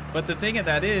happen. But the thing of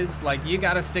that is, like, you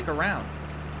gotta stick around.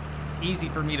 It's easy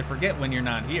for me to forget when you're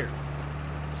not here.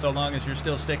 So long as you're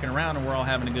still sticking around and we're all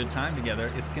having a good time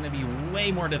together, it's gonna be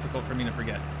way more difficult for me to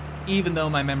forget. Even though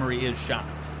my memory is shot,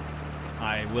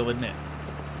 I will admit.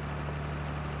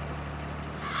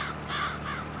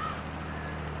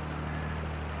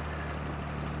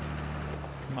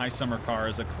 My Summer Car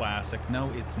is a classic. No,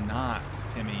 it's not,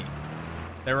 Timmy.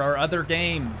 There are other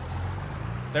games.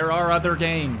 There are other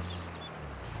games.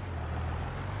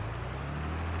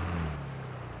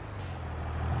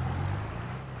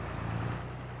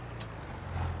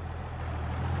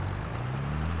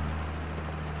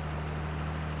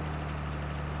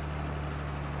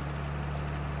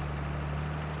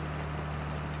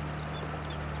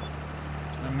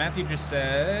 Matthew just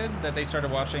said that they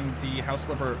started watching the House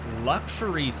Flipper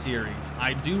Luxury series.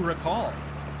 I do recall.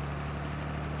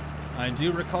 I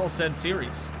do recall said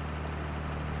series.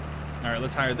 All right,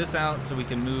 let's hire this out so we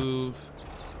can move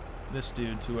this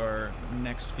dude to our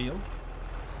next field.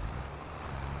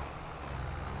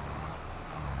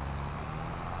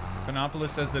 Panopolis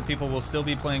says that people will still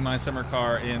be playing My Summer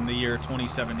Car in the year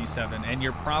 2077, and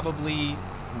you're probably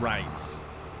right.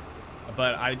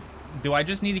 But do I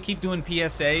just need to keep doing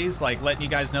PSAs, like letting you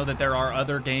guys know that there are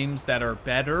other games that are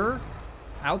better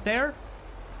out there?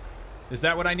 Is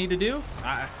that what I need to do?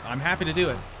 I'm happy to do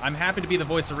it. I'm happy to be the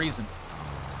voice of reason.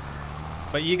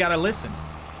 But you gotta listen.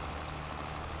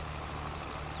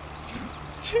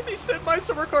 Timmy said My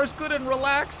Summer Car's good and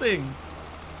relaxing.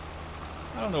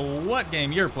 I don't know what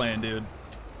game you're playing, dude.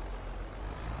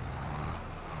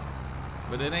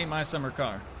 But it ain't My Summer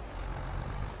Car.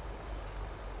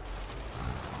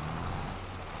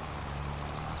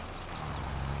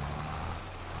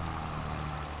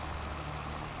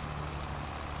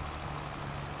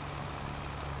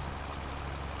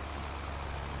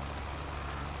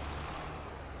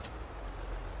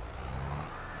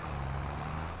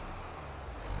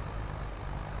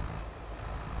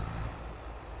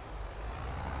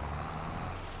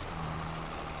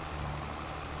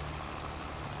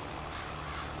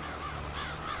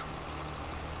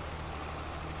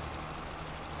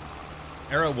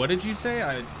 Arrow, what did you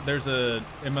say? There's a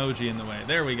emoji in the way.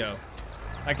 There we go.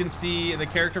 I can see the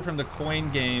character from the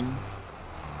coin game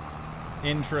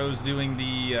intros doing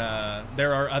the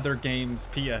there are other games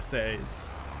PSAs.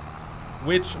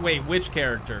 Which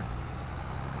character?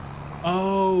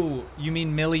 Oh, you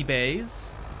mean Millie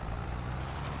Bays?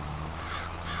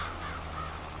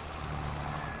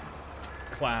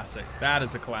 Classic. That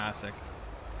is a classic.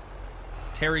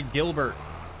 Terry Gilbert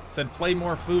said, play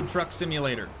more Food Truck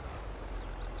Simulator.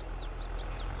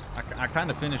 I kind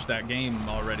of finished that game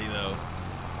already, though,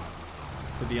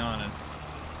 to be honest.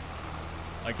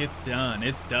 Like, it's done.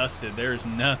 It's dusted. There's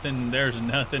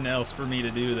nothing else for me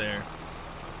to do there.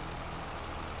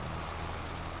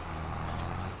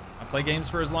 I play games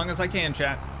for as long as I can,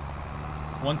 chat.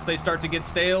 Once they start to get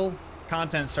stale,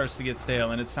 content starts to get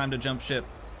stale, and it's time to jump ship.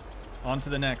 On to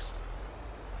the next.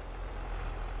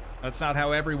 That's not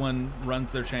how everyone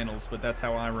runs their channels, but that's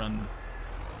how I run.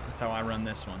 That's how I run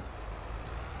this one.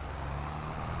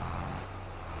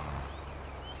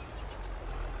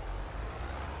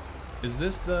 Is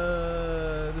this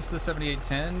the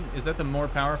 7810? Is that the more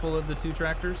powerful of the two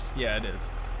tractors? Yeah, it is.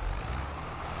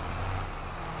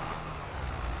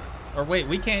 Or wait,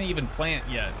 we can't even plant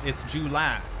yet. It's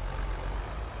July.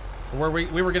 Or we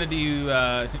were gonna do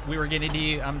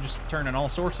I'm just turning all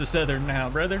sorts of southern now,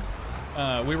 brother.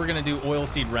 We were gonna do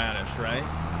oilseed radish, right?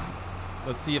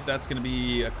 Let's see if that's gonna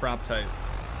be a crop type.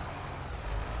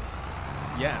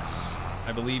 Yes,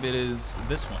 I believe it is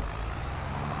this one.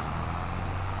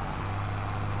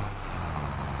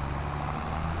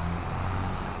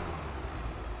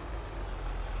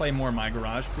 Play more My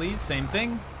Garage, please. Same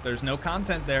thing. There's no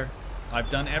content there. I've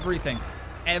done everything.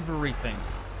 Everything.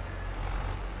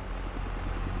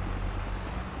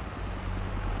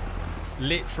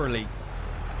 Literally.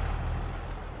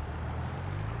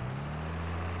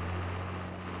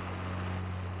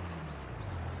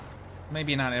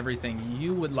 Maybe not everything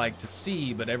you would like to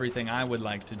see, but everything I would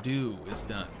like to do is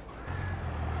done.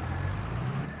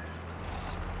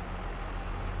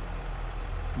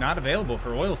 Not available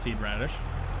for oilseed radish.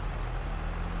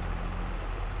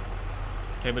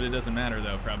 Okay, but it doesn't matter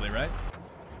though, probably, right?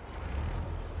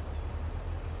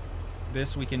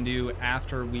 This we can do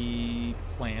after we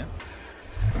plant.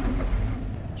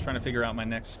 Just trying to figure out my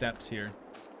next steps here.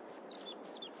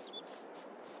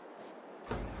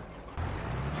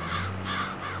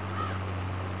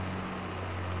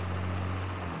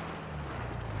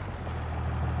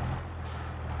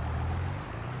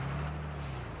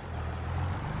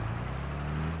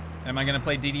 Am I gonna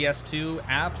play DDS 2?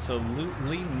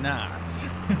 Absolutely not.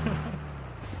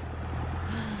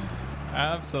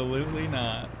 Absolutely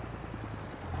not.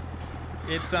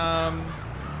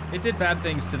 It did bad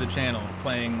things to the channel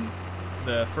playing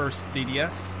the first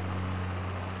DDS.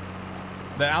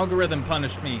 The algorithm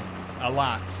punished me a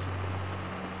lot.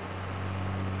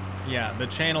 Yeah, the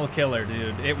channel killer,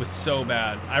 dude. It was so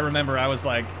bad. I remember I was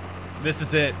like, this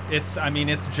is it. It's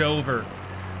Jover.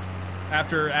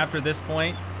 After this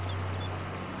point,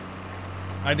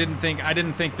 I didn't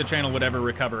think the channel would ever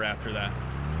recover after that.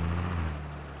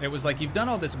 It was like, you've done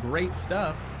all this great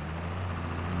stuff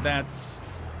that's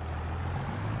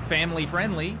family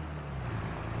friendly,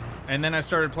 and then I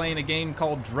started playing a game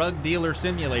called Drug Dealer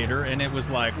Simulator, and it was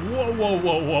like, whoa, whoa,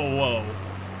 whoa, whoa, whoa.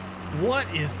 What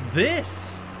is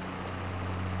this?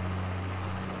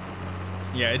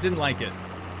 Yeah, it didn't like it.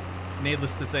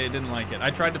 Needless to say, it didn't like it. I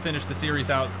tried to finish the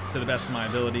series out to the best of my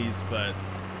abilities, but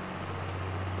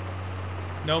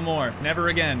no more. Never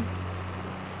again.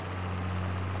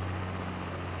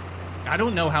 I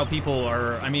don't know how people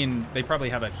are... I mean, they probably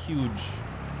have a huge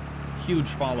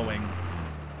following,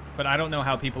 but I don't know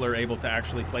how people are able to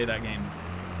actually play that game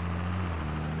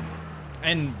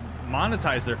and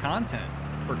monetize their content,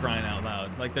 for crying out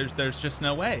loud. Like, there's just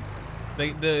no way.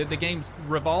 The game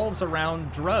revolves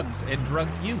around drugs and drug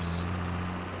use.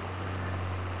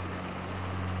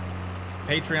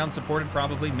 Patreon supported,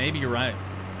 probably. Maybe you're right.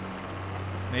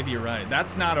 Maybe you're right.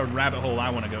 That's not a rabbit hole I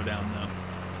want to go down, though.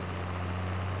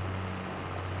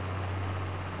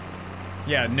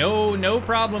 Yeah, no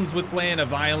problems with playing a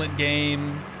violent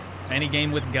game, any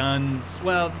game with guns.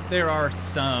 Well, there are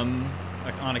some,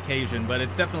 like, on occasion, but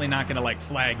it's definitely not going to, like,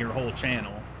 flag your whole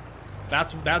channel.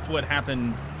 That's what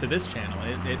happened to this channel.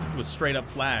 It was straight up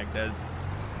flagged as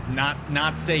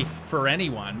not safe for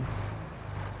anyone.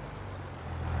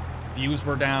 Views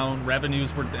were down,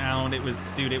 revenues were down. It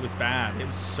was, dude, it was bad. It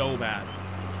was so bad.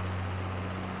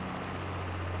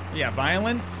 Yeah,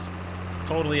 violence,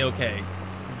 totally okay.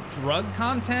 Drug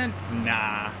content,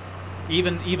 nah.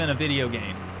 Even a video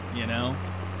game, you know?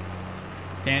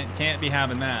 Can't be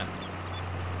having that.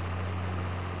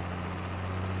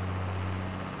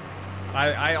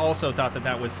 I also thought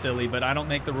that was silly, but I don't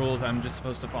make the rules. I'm just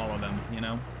supposed to follow them, you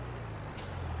know?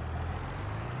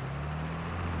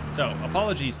 So,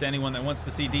 apologies to anyone that wants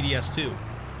to see DDS 2.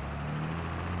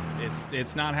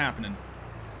 It's not happening.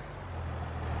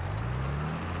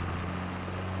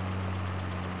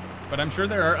 But I'm sure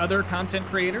there are other content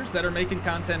creators that are making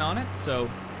content on it, so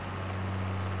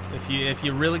if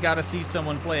you really got to see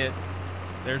someone play it,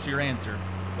 there's your answer.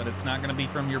 But it's not going to be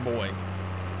from your boy.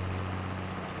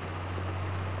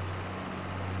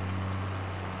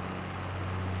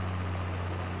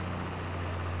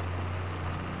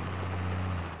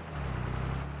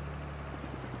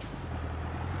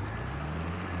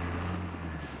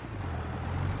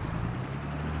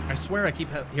 I swear I keep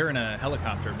hearing a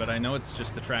helicopter, but I know it's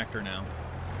just the tractor now.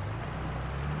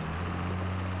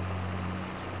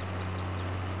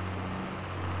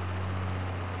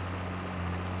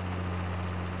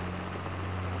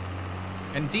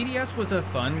 And DDS was a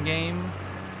fun game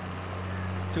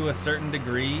to a certain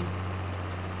degree,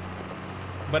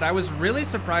 but I was really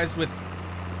surprised with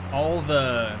all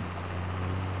the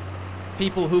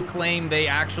people who claim they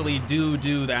actually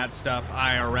do that stuff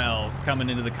IRL coming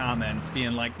into the comments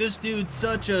being like, this dude's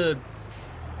such a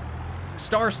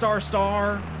star,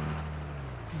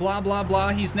 blah, blah, blah.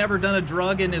 He's never done a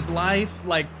drug in his life.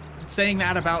 Like, saying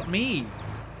that about me.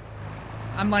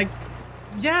 I'm like,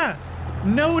 yeah,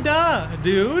 no duh,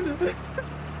 dude.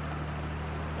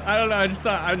 I don't know, I just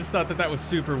thought that was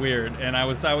super weird, and I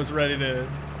was ready to,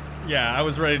 yeah, I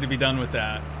was ready to be done with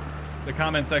that. The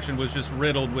comment section was just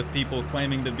riddled with people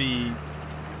claiming to be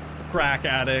crack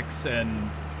addicts and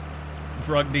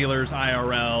drug dealers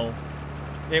IRL.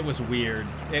 It was weird.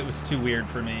 It was too weird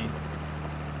for me.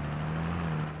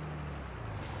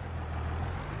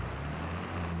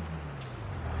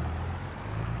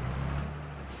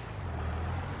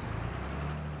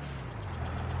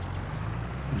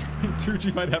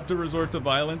 Toogii might have to resort to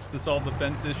violence to solve the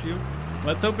fence issue.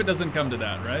 Let's hope it doesn't come to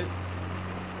that, right?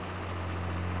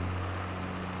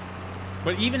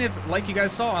 But even if, like you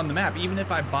guys saw on the map, even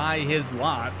if I buy his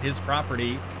lot, his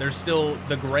property, there's still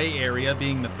the gray area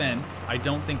being the fence. I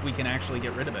don't think we can actually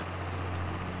get rid of it.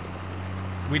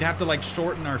 We'd have to, like,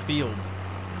 shorten our field,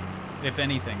 if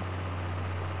anything.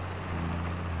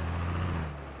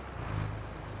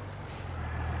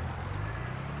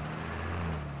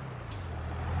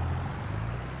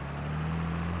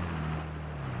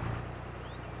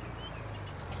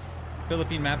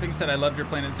 Philippine Mapping said, I loved your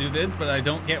Planet Zoo vids, but I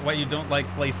don't get why you don't like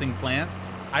placing plants.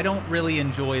 I don't really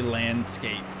enjoy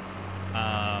landscape.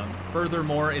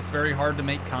 Furthermore, it's very hard to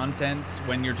make content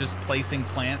when you're just placing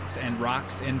plants and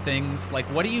rocks and things. Like,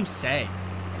 what do you say?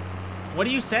 What do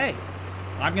you say?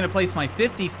 I'm gonna place my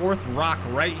 54th rock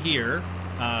right here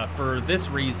for this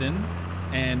reason,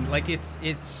 and like it's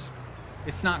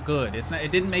not good.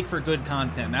 It didn't make for good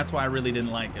content. That's why I really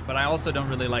didn't like it. But I also don't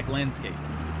really like landscape,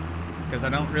 because I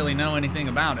don't really know anything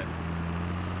about it.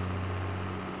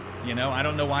 You know, I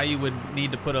don't know why you would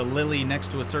need to put a lily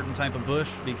next to a certain type of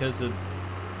bush because of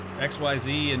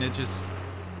XYZ, and it just,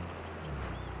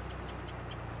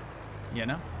 you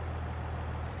know?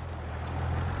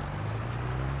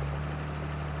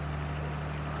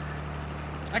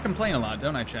 I complain a lot,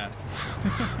 don't I, Chad?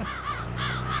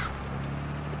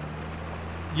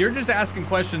 You're just asking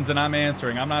questions and I'm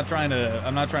answering. I'm not trying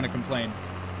to complain.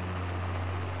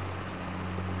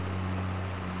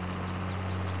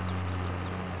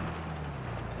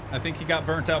 I think he got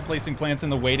burnt out placing plants in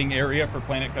the waiting area for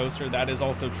Planet Coaster. That is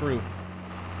also true.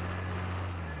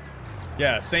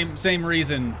 Yeah, same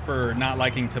reason for not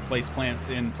liking to place plants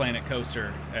in Planet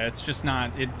Coaster. It's just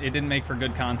not, it didn't make for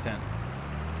good content.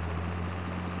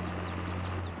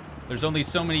 There's only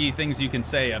so many things you can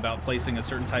say about placing a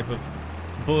certain type of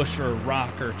bush or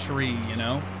rock or tree, you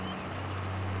know?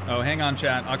 Oh, hang on,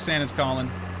 chat. Oksana's calling.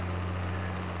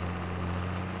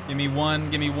 Give me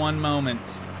one moment.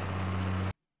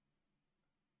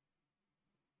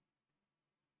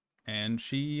 And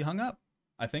she hung up.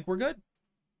 I think we're good.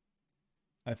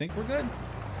 I think we're good.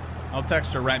 I'll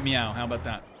text her right meow. How about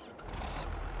that?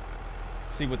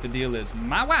 See what the deal is.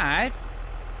 My wife.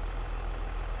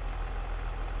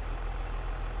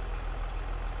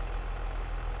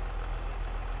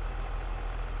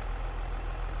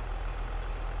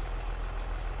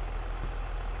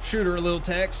 Shoot her a little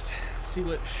text. See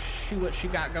what she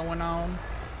got going on.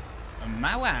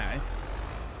 My wife.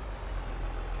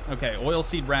 Okay,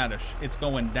 oilseed radish. It's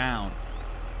going down.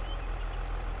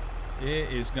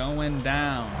 It is going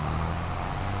down.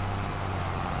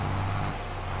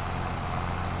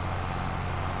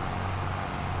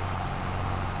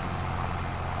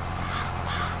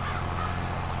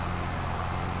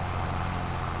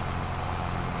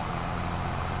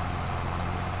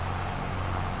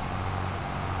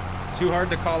 Too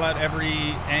hard to call out every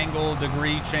angle,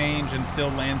 degree change, and still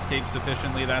landscape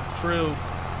sufficiently. That's true.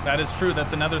 That is true.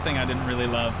 That's another thing I didn't really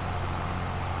love.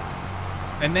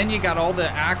 And then you got all the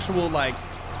actual, like,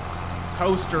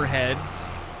 coaster heads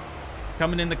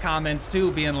coming in the comments,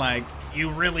 too, being like,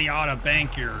 you really ought to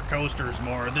bank your coasters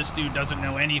more. This dude doesn't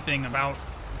know anything about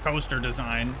coaster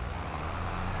design.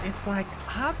 It's like,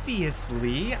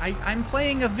 obviously, I'm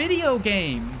playing a video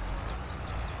game.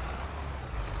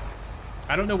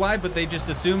 I don't know why, but they just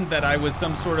assumed that I was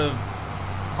some sort of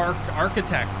park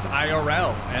architect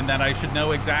IRL and that I should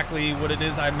know exactly what it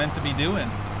is I'm meant to be doing.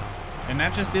 And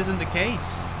that just isn't the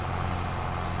case.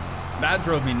 That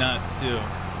drove me nuts, too.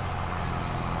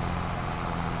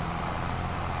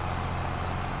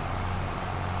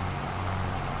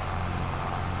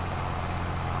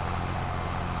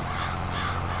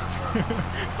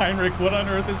 Heinrich, what on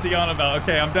earth is he on about?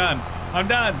 Okay, I'm done. I'm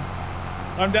done.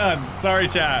 I'm done. Sorry,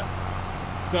 chat.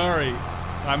 Sorry.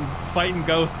 I'm fighting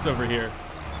ghosts over here.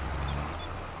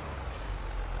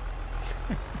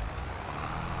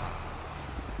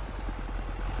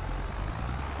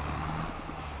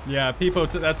 Yeah, Peepo,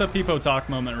 that's a Peepo talk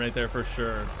moment right there for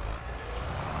sure.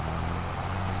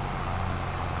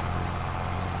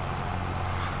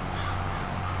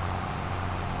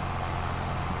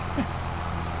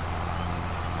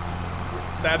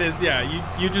 That is, yeah,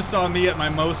 you just saw me at my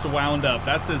most wound up.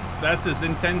 That's as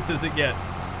intense as it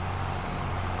gets.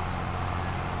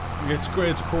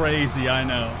 It's crazy, I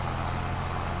know.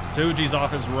 Toogii's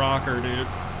off his rocker, dude.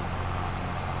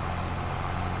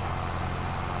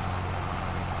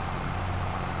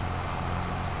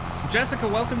 Jessica,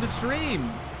 welcome to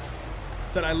stream.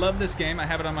 Said, I love this game. I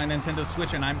have it on my Nintendo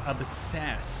Switch and I'm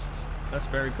obsessed. That's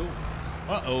very cool.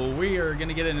 Uh-oh, we are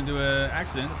gonna get into an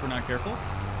accident if we're not careful.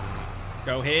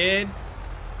 Go ahead.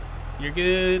 You're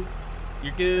good.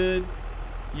 You're good.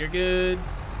 You're good.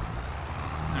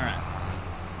 All right.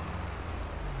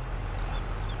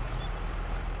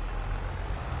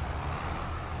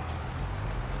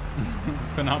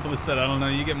 Panopolis said, I don't know,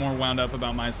 you get more wound up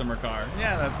about my summer car.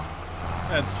 Yeah,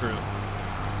 that's true.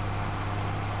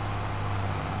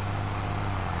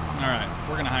 All right,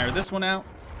 we're gonna hire this one out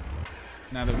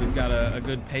now that we've got a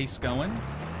good pace going.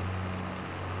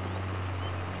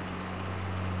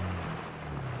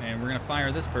 And we're gonna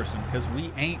fire this person because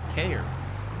we ain't care.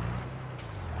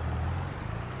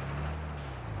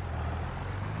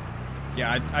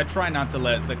 Yeah, I try not to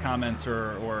let the comments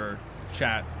or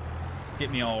chat get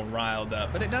me all riled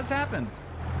up, but it does happen.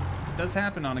 It does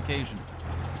happen on occasion.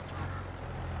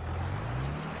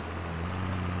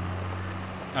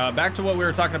 Back to what we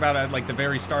were talking about at like the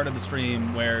very start of the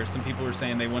stream, where some people were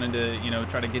saying they wanted to, you know,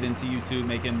 try to get into YouTube,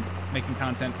 making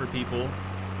content for people.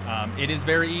 It is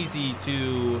very easy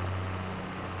to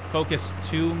focus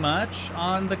too much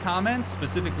on the comments,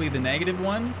 specifically the negative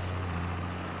ones.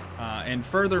 And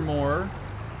furthermore,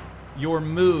 your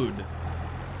mood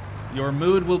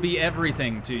will be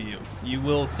everything to you. You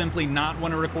will simply not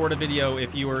want to record a video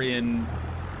if you are in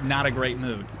not a great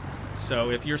mood. So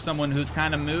if you're someone who's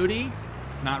kind of moody,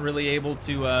 not really able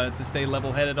to stay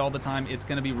level-headed all the time, it's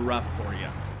going to be rough for you.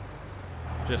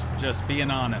 Just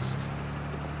being honest.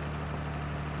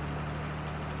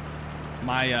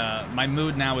 My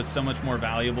mood now is so much more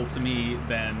valuable to me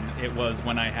than it was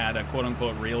when I had a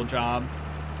quote-unquote real job.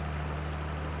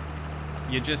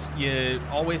 You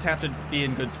always have to be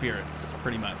in good spirits,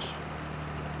 pretty much.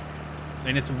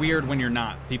 And it's weird when you're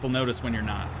not. People notice when you're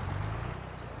not.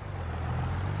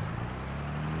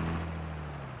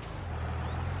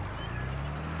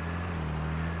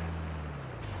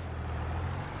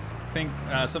 I think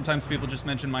sometimes people just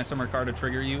mention my summer car to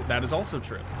trigger you. That is also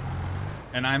true.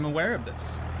 And I'm aware of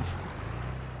this.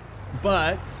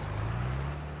 But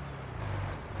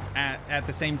at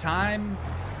the same time,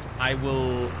 I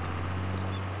will,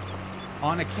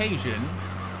 on occasion,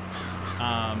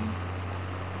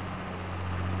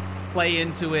 play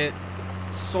into it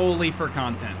solely for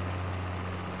content.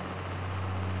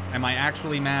 Am I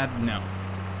actually mad? No.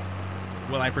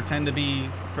 Will I pretend to be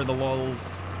for the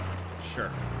lulz?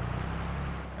 Sure.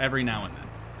 Every now and then.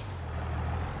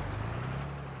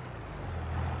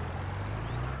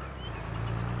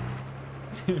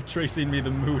 Tracing me the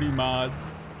moody mods.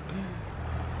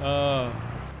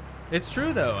 It's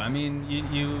true though. I mean,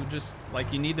 you just,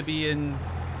 like, you need to be in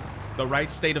the right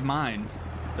state of mind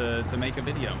to make a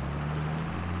video.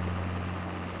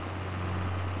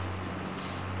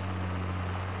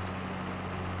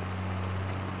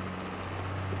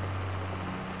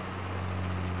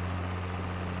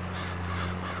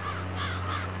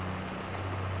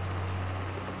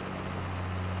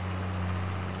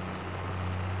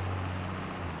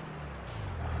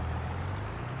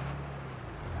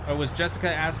 Oh, was Jessica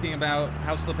asking about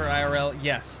House Flipper IRL?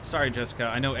 Yes. Sorry, Jessica.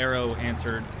 I know Arrow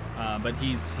answered, but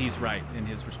he's right in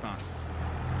his response.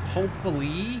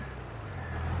 Hopefully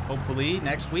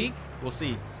next week. We'll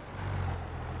see.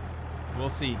 We'll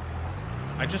see.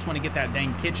 I just want to get that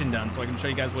dang kitchen done so I can show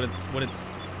you guys what its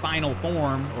final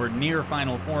form or near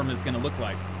final form is going to look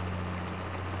like.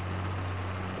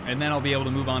 And then I'll be able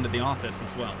to move on to the office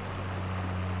as well.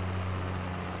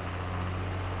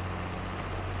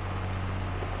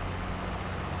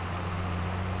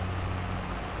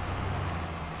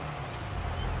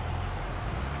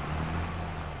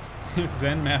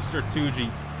 Zen Master Toogii,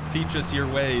 teach us your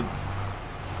ways.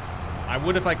 I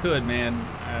would if I could, man.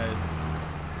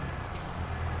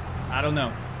 I don't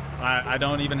know. I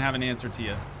don't even have an answer to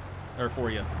you, or for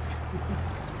you.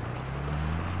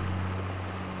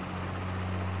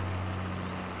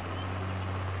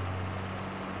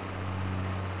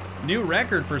 New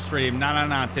record for stream.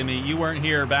 Nah, Timmy. You weren't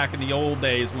here back in the old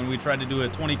days when we tried to do a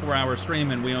 24-hour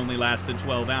stream and we only lasted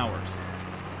 12 hours.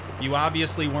 You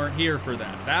obviously weren't here for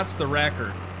that. That's the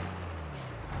record.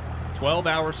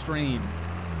 12-hour stream.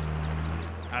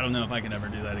 I don't know if I can ever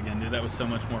do that again, dude. That was so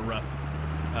much more rough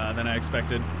than I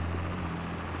expected.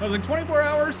 I was like, 24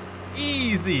 hours?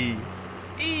 Easy.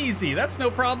 Easy. That's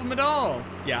no problem at all.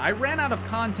 Yeah, I ran out of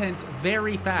content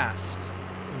very fast.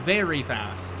 Very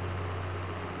fast.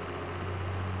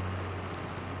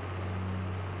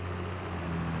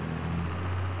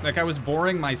 Like, I was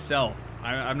boring myself.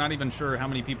 I'm not even sure how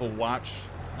many people watch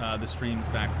the streams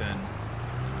back then,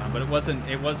 but it wasn't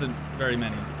very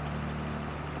many.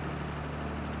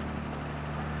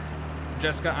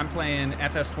 Jessica, I'm playing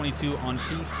FS22 on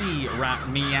PC. Right,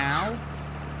 meow.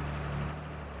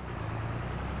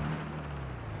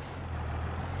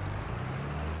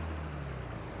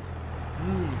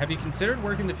 Have you considered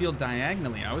working the field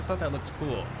diagonally? I always thought that looked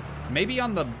cool. Maybe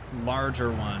on the larger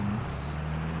ones.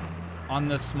 On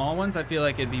the small ones, I feel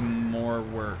like it'd be more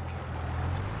work,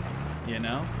 you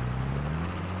know?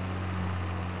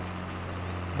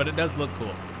 But it does look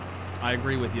cool. I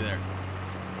agree with you there.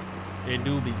 It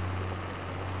do be.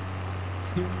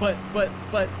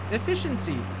 but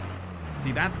efficiency.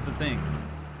 See, that's the thing.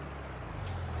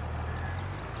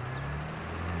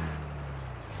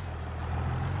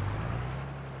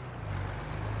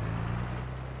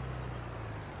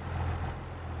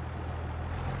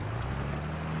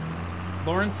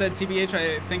 Lauren said, TBH,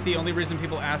 I think the only reason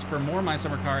people ask for more My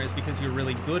Summer Car is because you're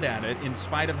really good at it, in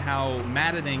spite of how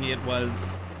maddening it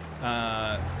was.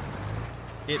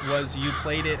 You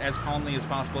played it as calmly as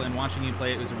possible, and watching you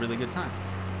play it was a really good time.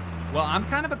 Well, I'm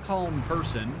kind of a calm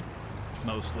person,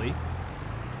 mostly.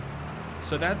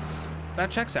 So that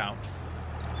checks out.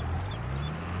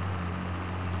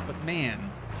 But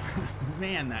man,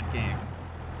 man, that game.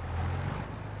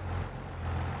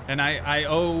 And I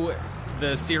owe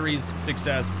the series'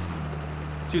 success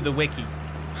to the wiki,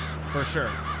 for sure.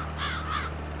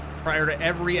 Prior to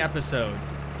every episode,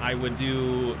 I would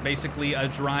do basically a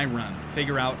dry run,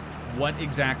 figure out what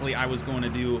exactly I was going to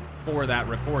do for that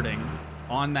recording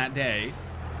on that day,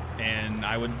 and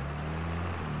I would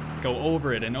go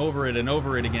over it and over it and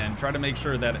over it again, try to make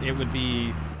sure that it would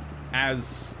be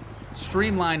as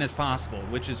streamlined as possible,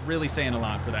 which is really saying a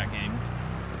lot for that game.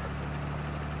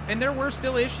 And there were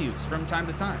still issues from time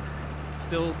to time.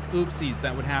 Still oopsies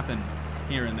that would happen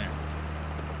here and there.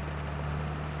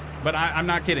 But I'm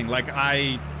not kidding. Like,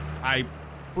 I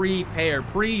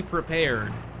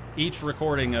pre-prepared each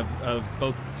recording of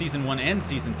both Season 1 and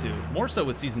Season 2. More so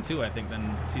with Season 2, I think,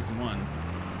 than Season 1.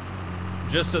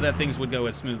 Just so that things would go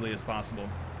as smoothly as possible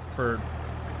for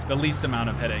the least amount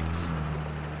of headaches.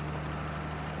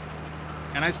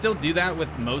 And I still do that with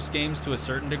most games to a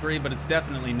certain degree, but it's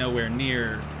definitely nowhere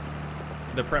near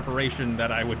the preparation that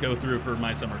I would go through for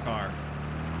My Summer Car.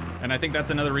 And I think that's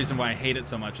another reason why I hate it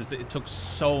so much, is it took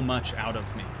so much out of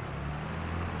me.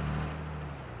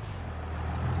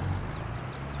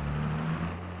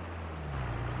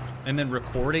 And then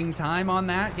recording time on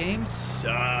that game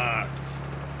sucked.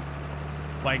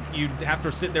 Like, you'd have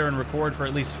to sit there and record for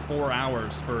at least 4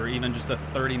 hours for even just a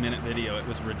 30-minute video. It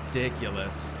was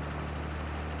ridiculous.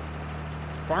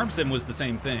 Farm Sim was the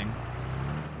same thing,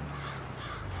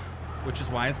 which is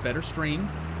why it's better streamed.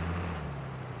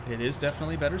 It is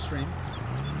definitely better streamed.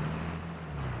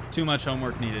 Too much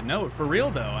homework needed. No, for real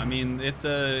though. I mean, it's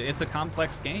a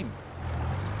complex game.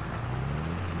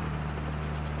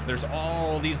 There's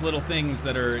all these little things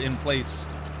that are in place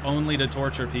only to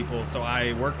torture people, so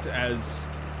I worked as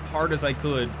hard as I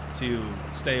could to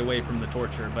stay away from the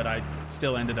torture, but I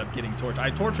still ended up getting tortured. I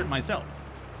tortured myself,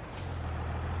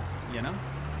 you know?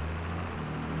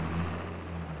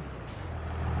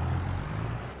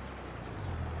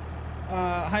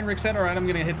 Heinrich said, all right, I'm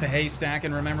going to hit the haystack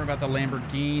and remember about the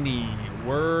Lamborghini.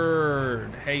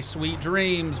 Word. Hey, sweet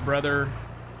dreams, brother.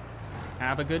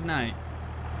 Have a good night.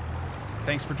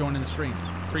 Thanks for joining the stream.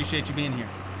 Appreciate you being here.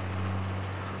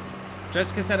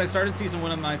 Jessica said, I started season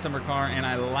 1 of My Summer Car and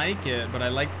I like it, but I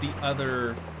liked the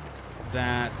other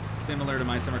that's similar to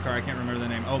My Summer Car. I can't remember the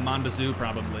name. Oh, Monbazoo,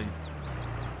 probably.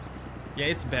 Yeah,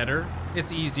 it's better.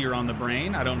 It's easier on the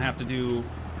brain. I don't have to do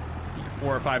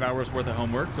 4 or 5 hours worth of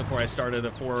homework before I started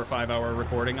a 4 or 5 hour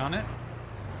recording on it.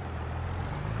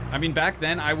 I mean, back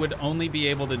then, I would only be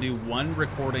able to do 1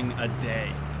 recording a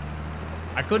day.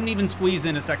 I couldn't even squeeze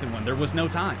in a second one. There was no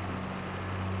time.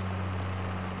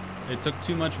 It took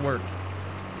too much work.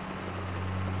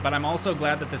 But I'm also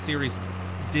glad that the series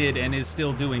did and is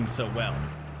still doing so well,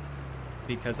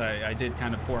 because I did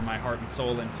kind of pour my heart and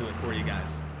soul into it for you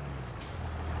guys.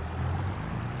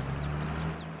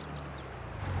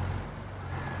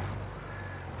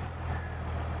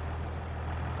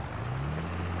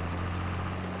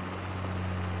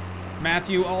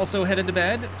 Matthew also headed to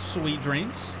bed. Sweet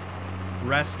dreams.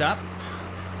 Rest up.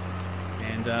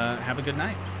 And have a good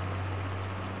night.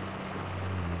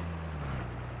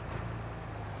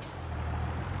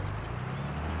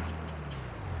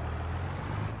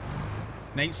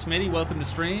 Nate Smitty, welcome to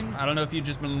stream. I don't know if you've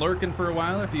just been lurking for a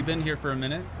while, if you've been here for a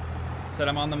minute. Said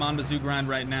I'm on the Monbazoo grind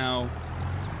right now.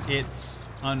 It's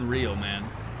unreal, man.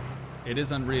 It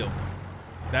is unreal.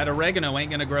 That oregano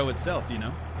ain't gonna grow itself, you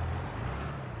know?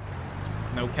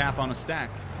 No cap on a stack.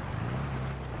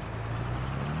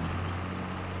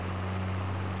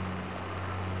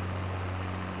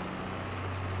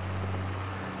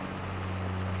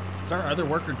 Is our other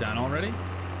worker done already?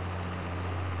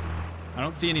 I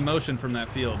don't see any motion from that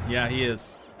field. Yeah, he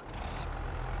is.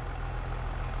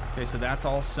 Okay, so that's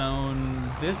all sown.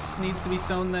 This needs to be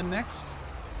sown then next.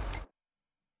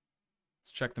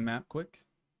 Let's check the map quick.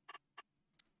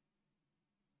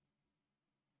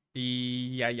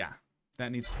 Yeah.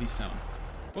 That needs to be sown.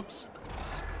 Whoops.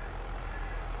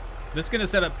 This is gonna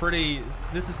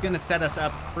set us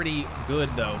up pretty good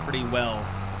though, pretty well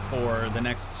for the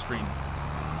next stream,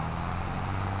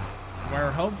 where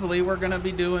hopefully we're gonna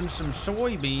be doing some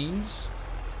soybeans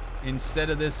instead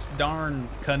of this darn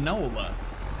canola.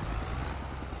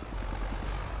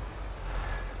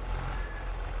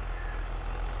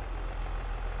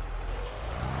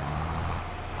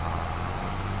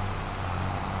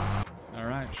 All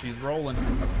right, she's rolling.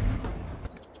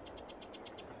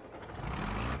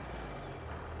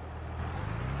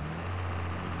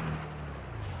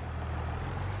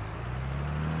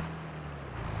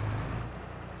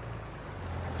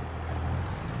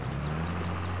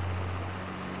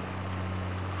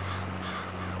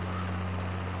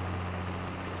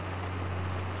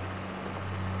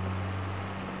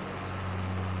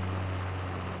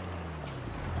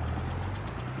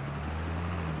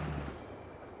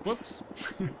 Whoops.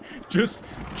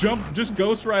 Just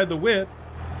ghost ride the whip.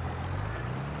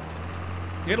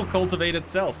 It'll cultivate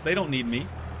itself. They don't need me.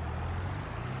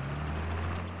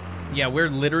 Yeah, we're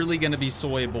literally gonna be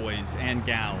soy boys and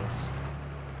gals.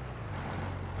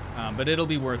 But it'll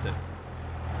be worth it.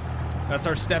 That's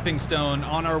our stepping stone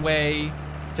on our way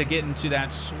to getting to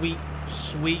that sweet,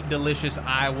 sweet, delicious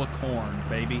Iowa corn,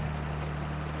 baby.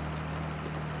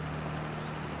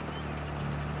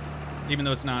 Even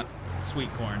though it's not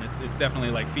sweet corn, it's definitely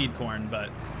like feed corn, but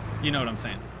you know what I'm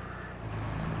saying.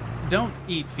 Don't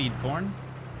eat feed corn.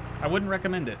 I wouldn't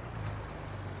recommend it.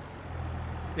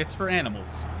 It's for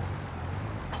animals.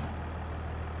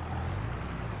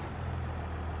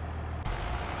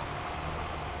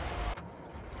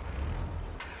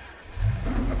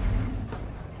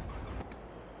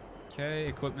 Okay,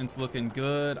 equipment's looking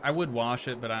good. I would wash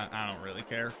it, but I don't really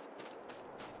care,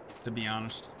 to be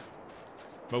honest.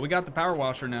 But we got the power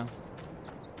washer now,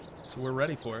 so we're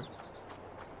ready for it.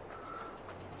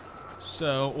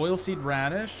 So, oilseed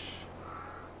radish.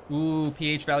 Ooh,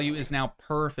 pH value is now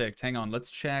perfect. Hang on, let's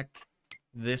check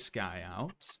this guy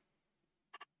out.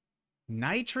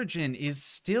 Nitrogen is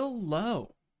still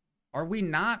low. Are we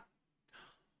not?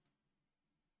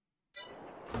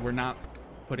 We're not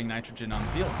putting nitrogen on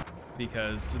the field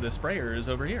because the sprayer is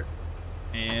over here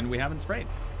and we haven't sprayed.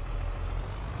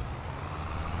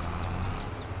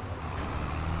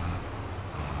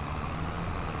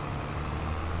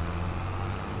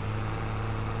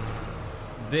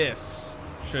 This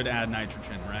should add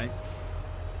nitrogen, right?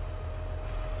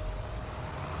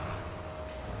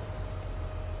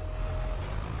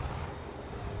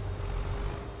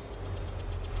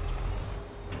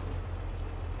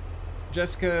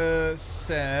 Jessica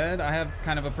said, I have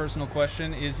kind of a personal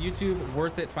question. Is YouTube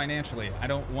worth it financially? I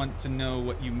don't want to know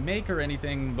what you make or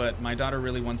anything, but my daughter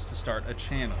really wants to start a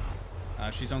channel.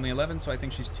 She's only 11, so I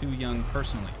think she's too young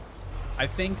personally. I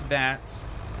think that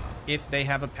if they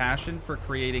have a passion for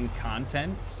creating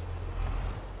content,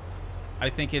 I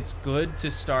think it's good to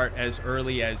start as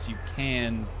early as you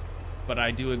can, but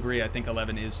I do agree, I think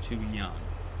 11 is too young.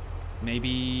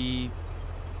 Maybe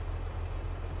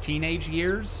teenage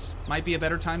years might be a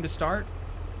better time to start.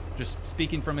 Just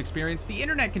speaking from experience, the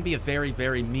internet can be a very,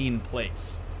 very mean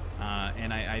place.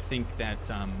 And I think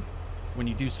that when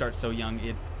you do start so young,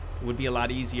 it would be a lot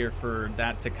easier for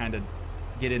that to kind of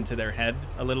get into their head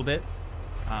a little bit.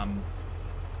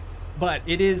 But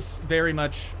it is very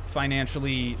much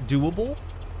financially doable.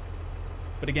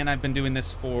 But again, I've been doing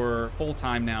this for full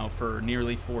time now for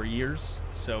nearly 4 years.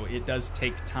 So it does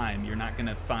take time. You're not going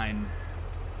to find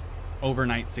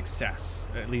overnight success.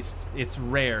 At least it's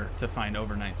rare to find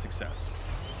overnight success.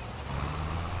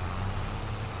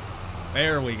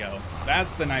 There we go.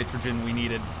 That's the nitrogen we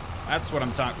needed. That's what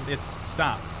I'm talking. It's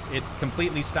stopped. It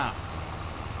completely stopped.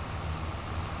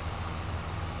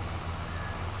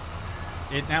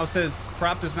 It now says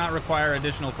crop does not require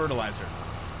additional fertilizer.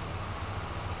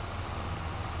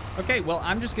 Okay, well,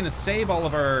 I'm just gonna save all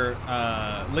of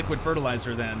our liquid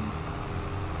fertilizer then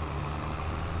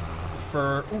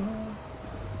for...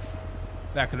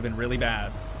 That could have been really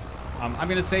bad. I'm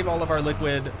gonna save all of our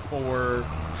liquid for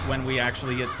when we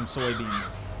actually get some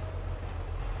soybeans.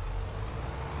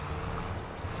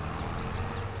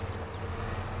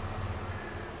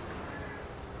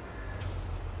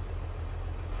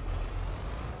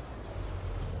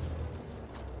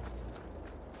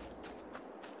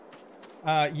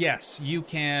 Yes, you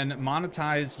can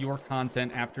monetize your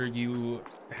content after you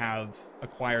have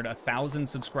acquired 1,000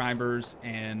 subscribers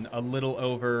and a little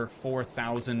over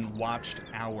 4,000 watched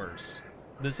hours.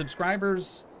 The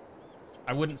subscribers,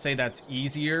 I wouldn't say that's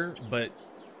easier, but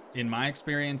in my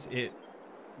experience,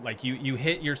 like you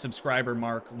hit your subscriber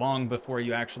mark long before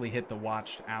you actually hit the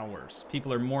watched hours.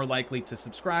 People are more likely to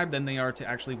subscribe than they are to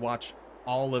actually watch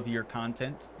all of your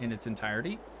content in its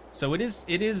entirety. So it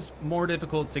is more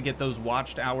difficult to get those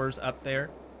watched hours up there,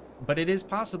 but it is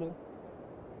possible.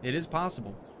 It is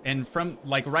possible. And from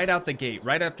like right out the gate,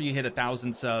 right after you hit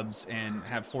 1,000 subs and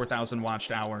have 4,000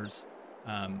 watched hours,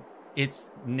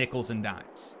 it's nickels and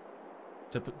dimes,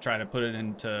 to try to put it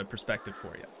into perspective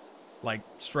for you. Like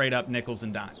straight up nickels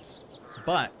and dimes.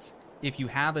 But if you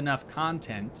have enough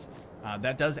content,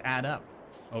 that does add up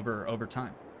over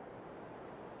time.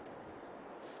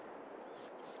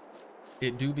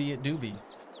 It do be.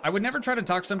 I would never try to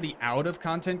talk somebody out of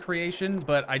content creation,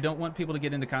 but I don't want people to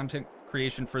get into content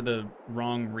creation for the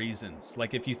wrong reasons.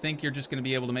 Like if you think you're just going to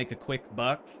be able to make a quick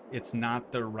buck, it's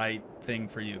not the right thing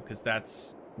for you, because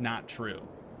that's not true.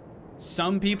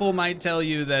 Some people might tell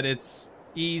you that it's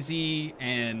easy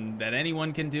and that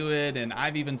anyone can do it, and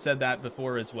I've even said that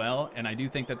before as well, and I do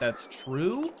think that that's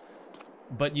true,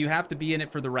 but you have to be in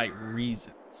it for the right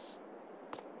reasons.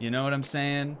 You know what I'm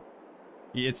saying?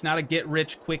 It's not a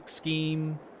get-rich-quick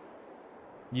scheme.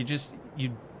 You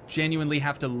genuinely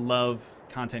have to love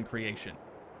content creation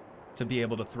to be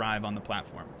able to thrive on the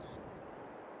platform.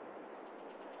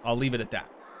 I'll leave it at that.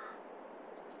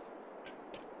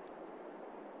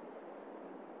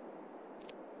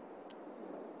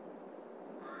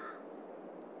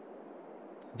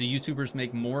 Do YouTubers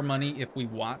make more money if we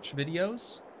watch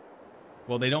videos?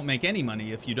 Well, they don't make any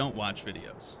money if you don't watch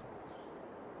videos.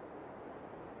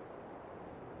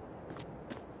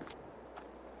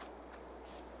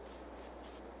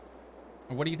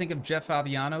 What do you think of Jeff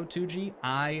Fabiano, Toogii?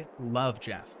 I love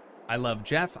Jeff. I love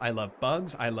Jeff. I love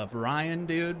Bugs. I love Ryan,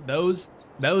 dude. Those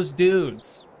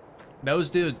dudes. Those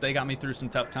dudes, they got me through some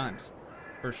tough times.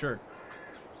 For sure.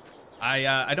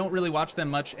 I don't really watch them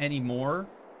much anymore.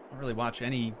 I don't really watch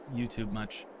any YouTube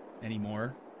much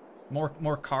anymore.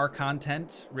 More car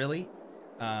content, really.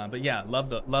 But yeah,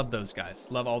 love those guys.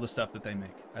 Love all the stuff that they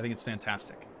make. I think it's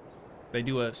fantastic. They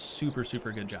do a super,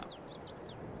 super good job.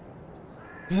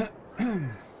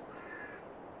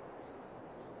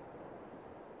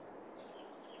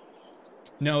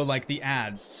 No, like the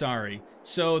ads, sorry.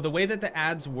 So the way that the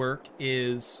ads work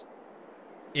is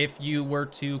if you were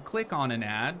to click on an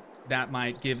ad, that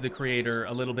might give the creator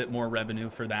a little bit more revenue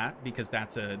for that, because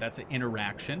that's an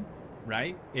interaction,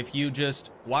 right? If you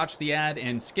just watch the ad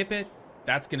and skip it,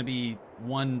 that's going to be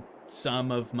one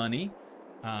sum of money.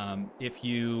 If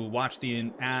you watch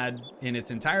the ad in its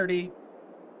entirety,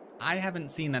 I haven't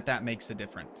seen that makes a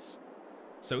difference.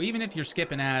 So even if you're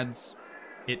skipping ads,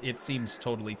 it seems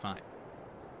totally fine.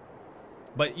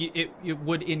 But it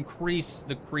would increase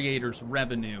the creator's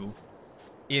revenue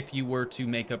if you were to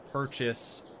make a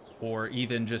purchase or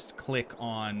even just click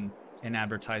on an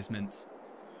advertisement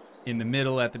in the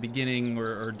middle, at the beginning,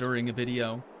 or during a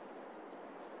video.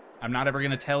 I'm not ever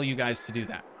going to tell you guys to do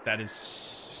that. That is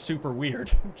super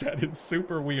weird. That is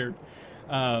super weird.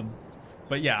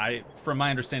 But yeah, from my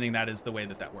understanding, that is the way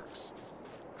that works.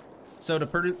 So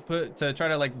to try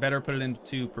to like better put it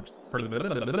into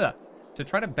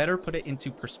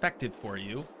perspective for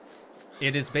you,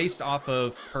 it is based off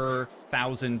of per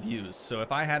 1,000 views. So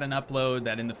if I had an upload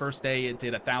that in the first day it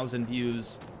did 1,000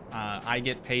 views, I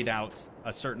get paid out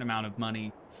a certain amount of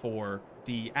money for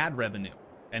the ad revenue.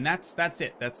 And that's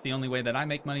it. That's the only way that I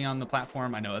make money on the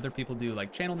platform. I know other people do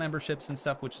like channel memberships and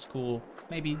stuff, which is cool.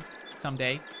 Maybe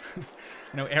someday. You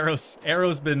know,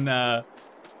 Arrow's been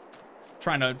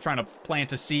trying to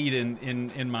plant a seed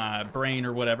in my brain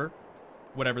or whatever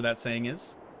that saying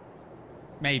is.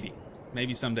 Maybe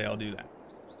someday I'll do that.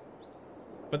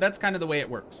 But that's kind of the way it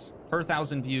works. Per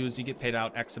 1,000 views, you get paid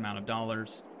out X amount of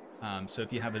dollars. So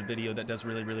if you have a video that does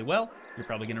really, really well, you're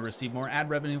probably going to receive more ad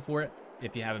revenue for it.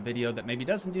 If you have a video that maybe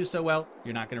doesn't do so well,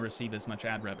 you're not going to receive as much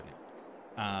ad revenue.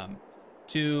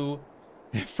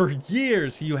 For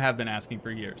years, you have been asking for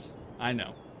years. I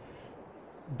know.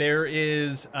 There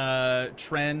is a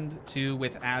trend too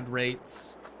with ad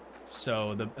rates.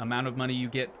 So the amount of money you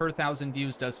get per 1,000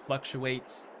 views does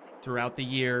fluctuate throughout the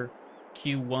year.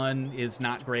 Q1 is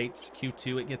not great.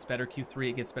 Q2 it gets better. Q3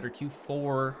 it gets better.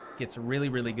 Q4 gets really,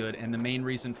 really good. And the main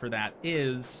reason for that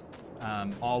is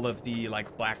all of the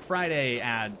like Black Friday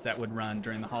ads that would run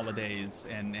during the holidays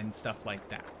and stuff like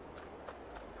that.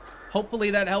 Hopefully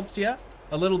that helps you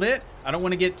a little bit. I don't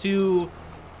want to get too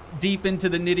deep into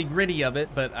the nitty-gritty of it,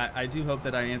 but I do hope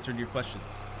that I answered your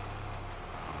questions.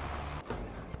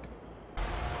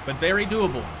 But very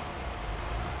doable.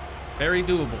 Very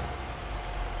doable.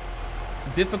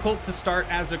 Difficult to start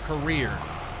as a career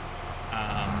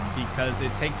because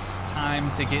it takes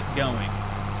time to get going.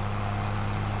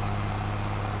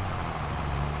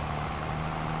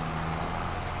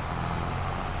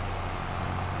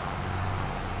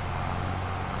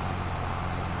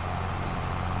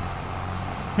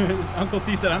 Uncle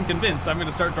T said, I'm convinced I'm going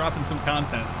to start dropping some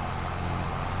content.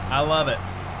 I love it.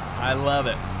 I love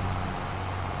it.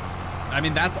 I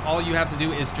mean, that's all you have to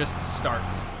do is just start.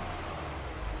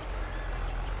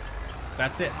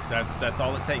 That's it. That's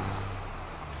all it takes.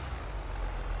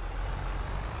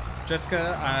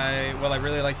 Jessica, I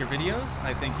really like your videos.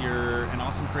 I think you're an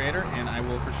awesome creator, and I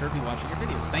will for sure be watching your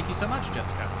videos. Thank you so much,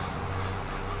 Jessica.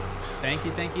 Thank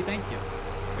you, thank you, thank you.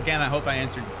 Again, I hope I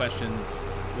answered your questions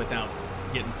without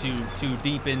getting too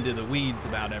deep into the weeds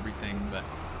about everything, but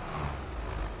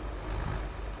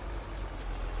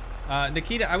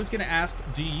Nikita, I was gonna ask,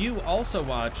 do you also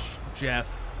watch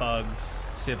Jeff, Bugs,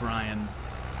 Civ Ryan,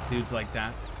 dudes like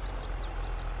that?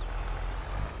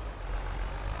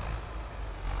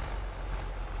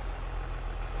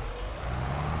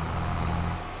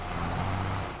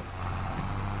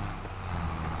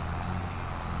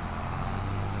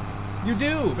 You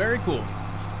do. Very cool.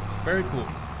 Very cool.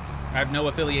 I have no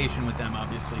affiliation with them,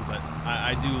 obviously, but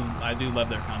I do love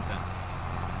their content.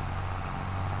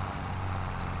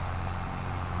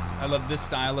 I love this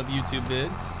style of YouTube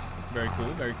vids. Very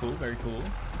cool, very cool, very cool.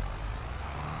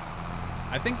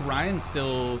 I think Ryan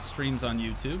still streams on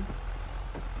YouTube.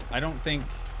 I don't think...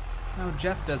 No,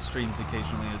 Jeff does streams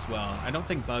occasionally as well. I don't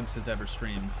think Bugs has ever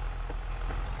streamed.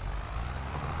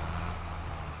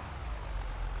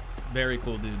 Very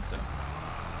cool dudes, though.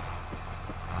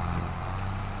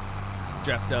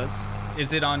 Jeff does.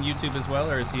 Is it on YouTube as well,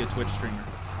 or is he a Twitch streamer?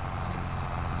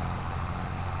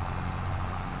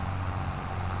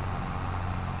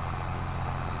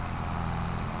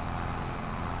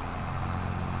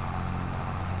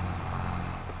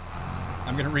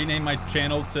 I'm gonna rename my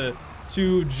channel to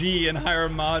Toogii and hire a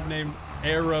mod named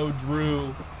Arrow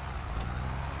Drew.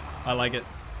 I like it.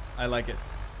 I like it.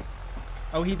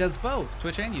 Oh, he does both,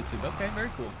 Twitch and YouTube. Okay, very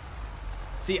cool.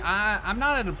 See, I'm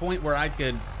not at a point where I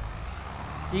could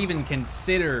even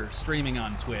consider streaming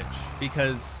on Twitch,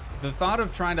 because the thought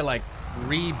of trying to like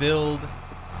rebuild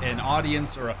an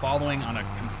audience or a following on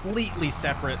a completely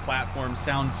separate platform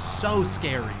sounds so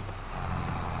scary.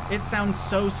 It sounds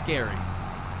so scary.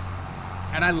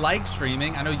 And I like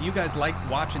streaming. I know you guys like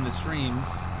watching the streams.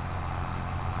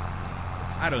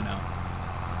 I don't know.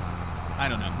 I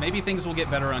don't know. Maybe things will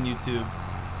get better on YouTube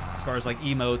as far as like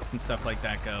emotes and stuff like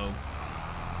that go.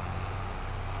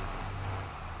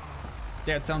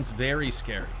 Yeah, it sounds very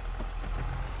scary.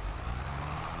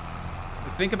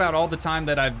 think about all the time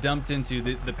that I've dumped into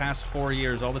the past 4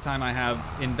 years, all the time I have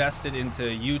invested into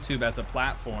YouTube as a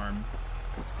platform.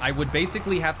 I would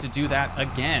basically have to do that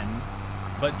again,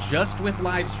 but just with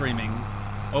live streaming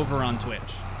over on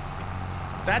Twitch.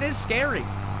 That is scary.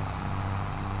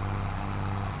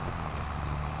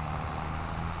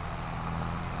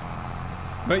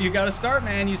 But you gotta start,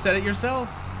 man. You said it yourself.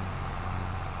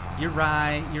 You're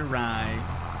right, you're right.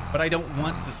 But I don't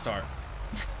want to start.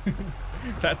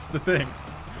 That's the thing.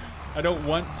 I don't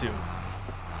want to.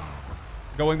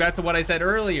 Going back to what I said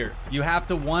earlier, you have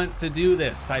to want to do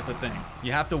this type of thing.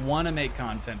 You have to want to make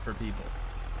content for people.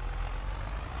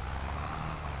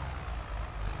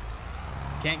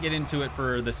 Can't get into it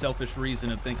for the selfish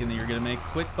reason of thinking that you're gonna make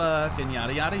a quick buck and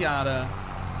yada yada yada.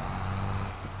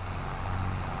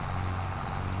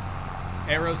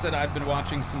 Arrow said, I've been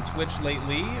watching some Twitch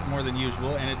lately, more than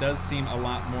usual, and it does seem a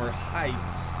lot more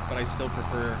hyped, but I still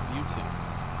prefer YouTube.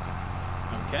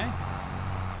 Okay.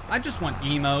 I just want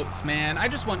emotes, man. I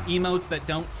just want emotes that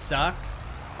don't suck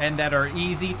and that are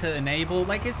easy to enable.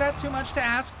 Like, is that too much to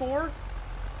ask for?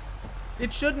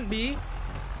 It shouldn't be.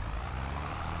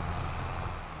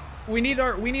 We need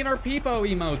our peepo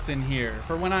emotes in here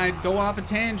for when I go off a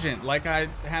tangent, like I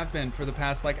have been for the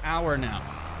past like hour now.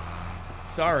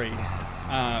 Sorry.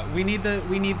 We need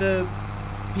the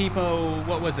peepo,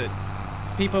 what was it?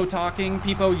 Peepo talking,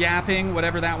 peepo yapping,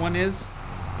 whatever that one is.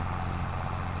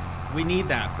 We need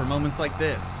that for moments like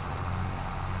this.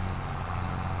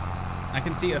 I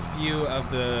can see a few of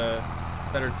the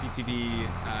Better TTV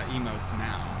emotes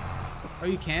now. Oh,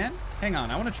 you can? Hang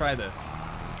on, I want to try this.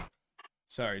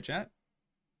 Sorry, chat.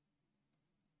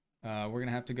 We're going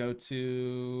to have to go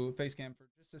to Facecam for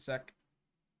just a sec.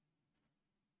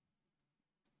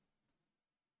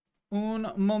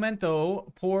 Un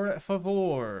momento, por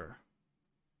favor.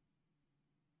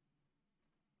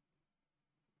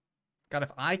 God,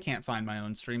 if I can't find my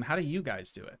own stream, how do you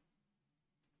guys do it?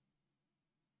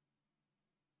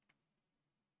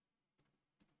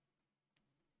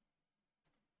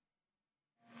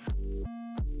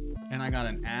 And I got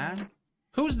an ad?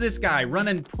 Who's this guy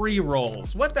running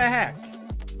pre-rolls? What the heck?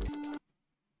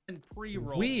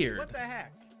 Pre-rolls. Weird. What the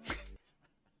heck?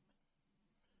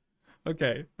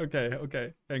 Okay.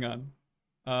 Hang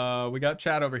on. We got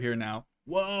chat over here now.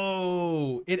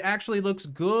 Whoa! It actually looks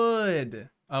good.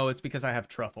 Oh, it's because I have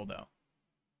truffle though.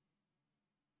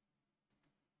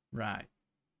 Right.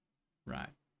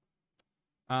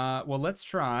 Well, let's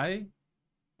try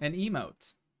an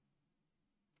emote.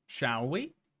 Shall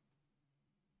we?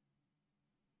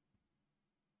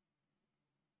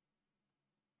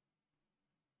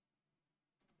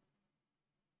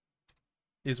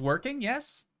 Is working?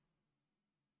 Yes?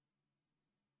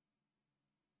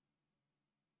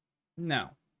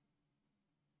 No.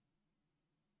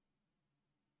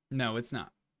 No, it's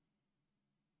not.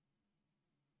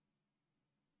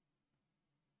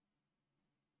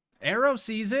 Arrow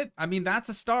sees it. I mean, that's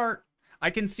a start.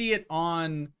 I can see it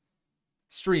on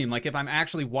stream. Like if I'm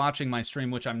actually watching my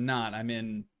stream, which I'm not, I'm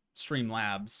in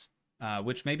Streamlabs,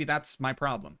 which maybe that's my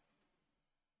problem.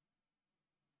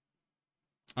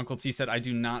 Uncle T said, I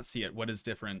do not see it. What is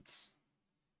different?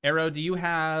 Arrow, do you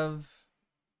have...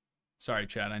 Sorry,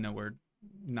 chat. I know we're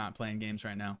not playing games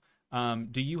right now.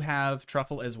 Do you have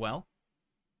truffle as well?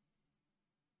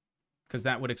 Because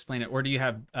that would explain it. Or do you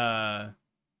have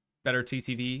Better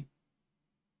TTV?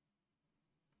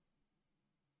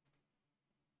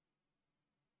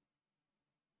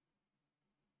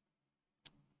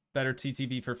 Better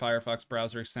TTV for Firefox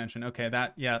browser extension. Okay,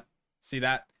 that, yeah. See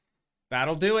that?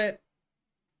 That'll do it.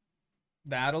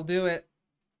 That'll do it.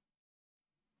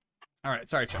 All right,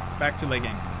 sorry, chat. Back to late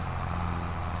game.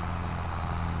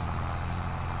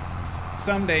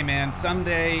 Someday, man,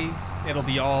 someday it'll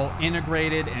be all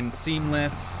integrated and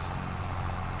seamless,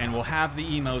 and we'll have the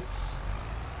emotes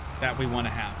that we want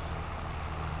to have.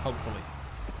 Hopefully.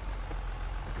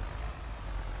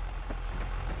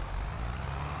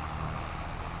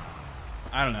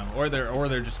 I don't know, or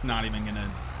they're just not even gonna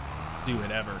do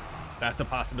it ever. That's a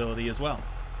possibility as well.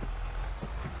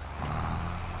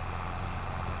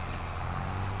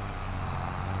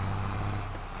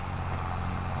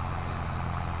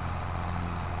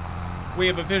 We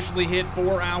have officially hit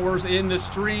 4 hours in the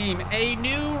stream. A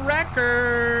new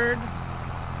record.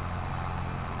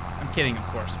 I'm kidding, of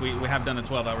course. We have done a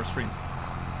 12-hour stream.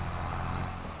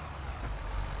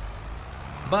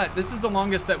 But this is the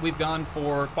longest that we've gone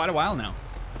for quite a while now.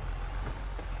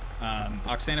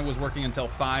 Oksana was working until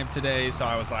 5 today, so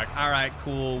I was like, all right,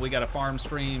 cool. We got a farm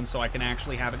stream, so I can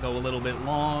actually have it go a little bit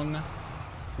long,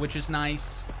 which is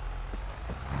nice.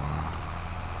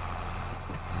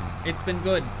 It's been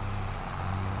good.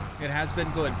 It has been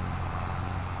good.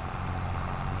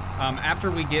 After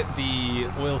we get the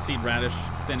oilseed radish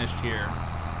finished here,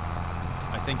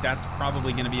 I think that's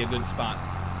probably going to be a good spot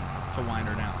to wind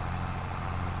her down.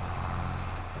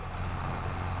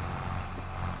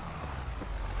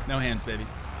 No hands, baby.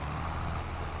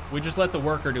 We just let the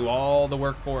worker do all the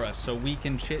work for us so we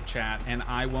can chit-chat and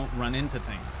I won't run into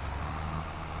things.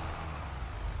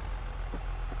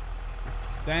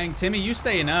 Dang, Timmy, you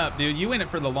staying up, dude. You in it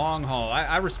for the long haul.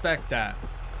 I respect that.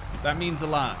 That means a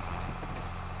lot.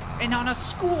 And on a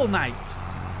school night.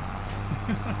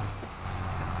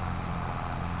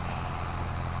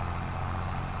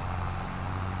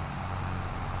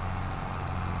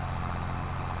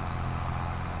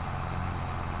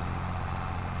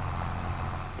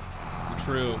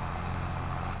 True.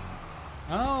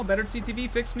 Oh, Better TTV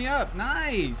fixed me up.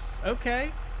 Nice.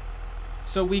 Okay.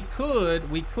 So we could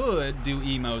do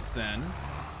emotes then,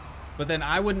 but then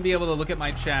I wouldn't be able to look at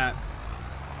my chat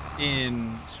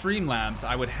in Streamlabs.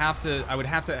 I would have to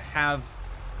have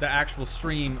the actual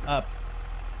stream up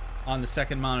on the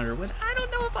second monitor, which I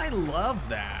don't know if I love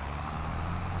that.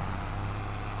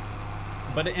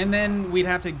 But and then we'd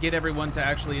have to get everyone to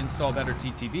actually install Better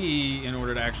TTV in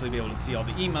order to actually be able to see all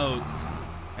the emotes,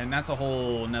 and that's a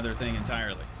whole nother thing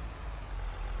entirely.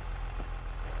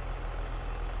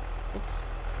 Oops.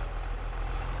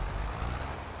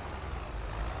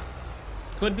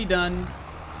 Could be done.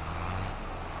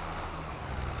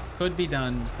 Could be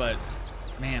done, but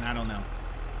man, I don't know.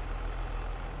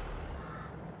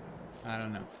 I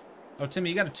don't know. Oh, Timmy,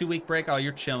 you got a 2-week break? Oh,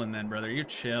 you're chilling then, brother. You're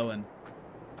chilling.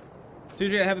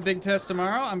 Toogii, I have a big test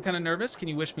tomorrow. I'm kind of nervous. Can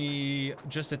you wish me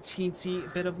just a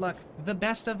teensy bit of luck? The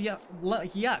best of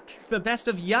yuck. The best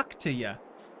of yuck to you.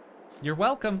 You're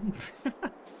welcome.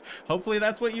 Hopefully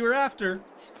that's what you were after.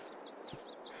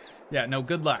 Yeah, no,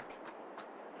 good luck.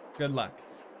 Good luck.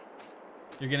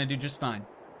 You're gonna do just fine.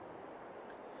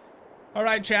 All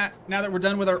right, chat. Now that we're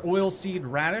done with our oilseed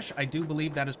radish, I do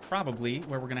believe that is probably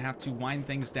where we're gonna have to wind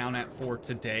things down at for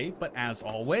today. But as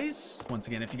always, once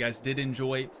again, if you guys did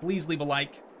enjoy, please leave a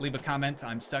like, leave a comment.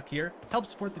 I'm stuck here. Help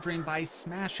support the dream by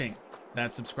smashing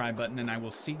that subscribe button, and I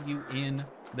will see you in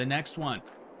the next one.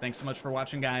 Thanks so much for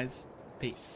watching, guys. Peace.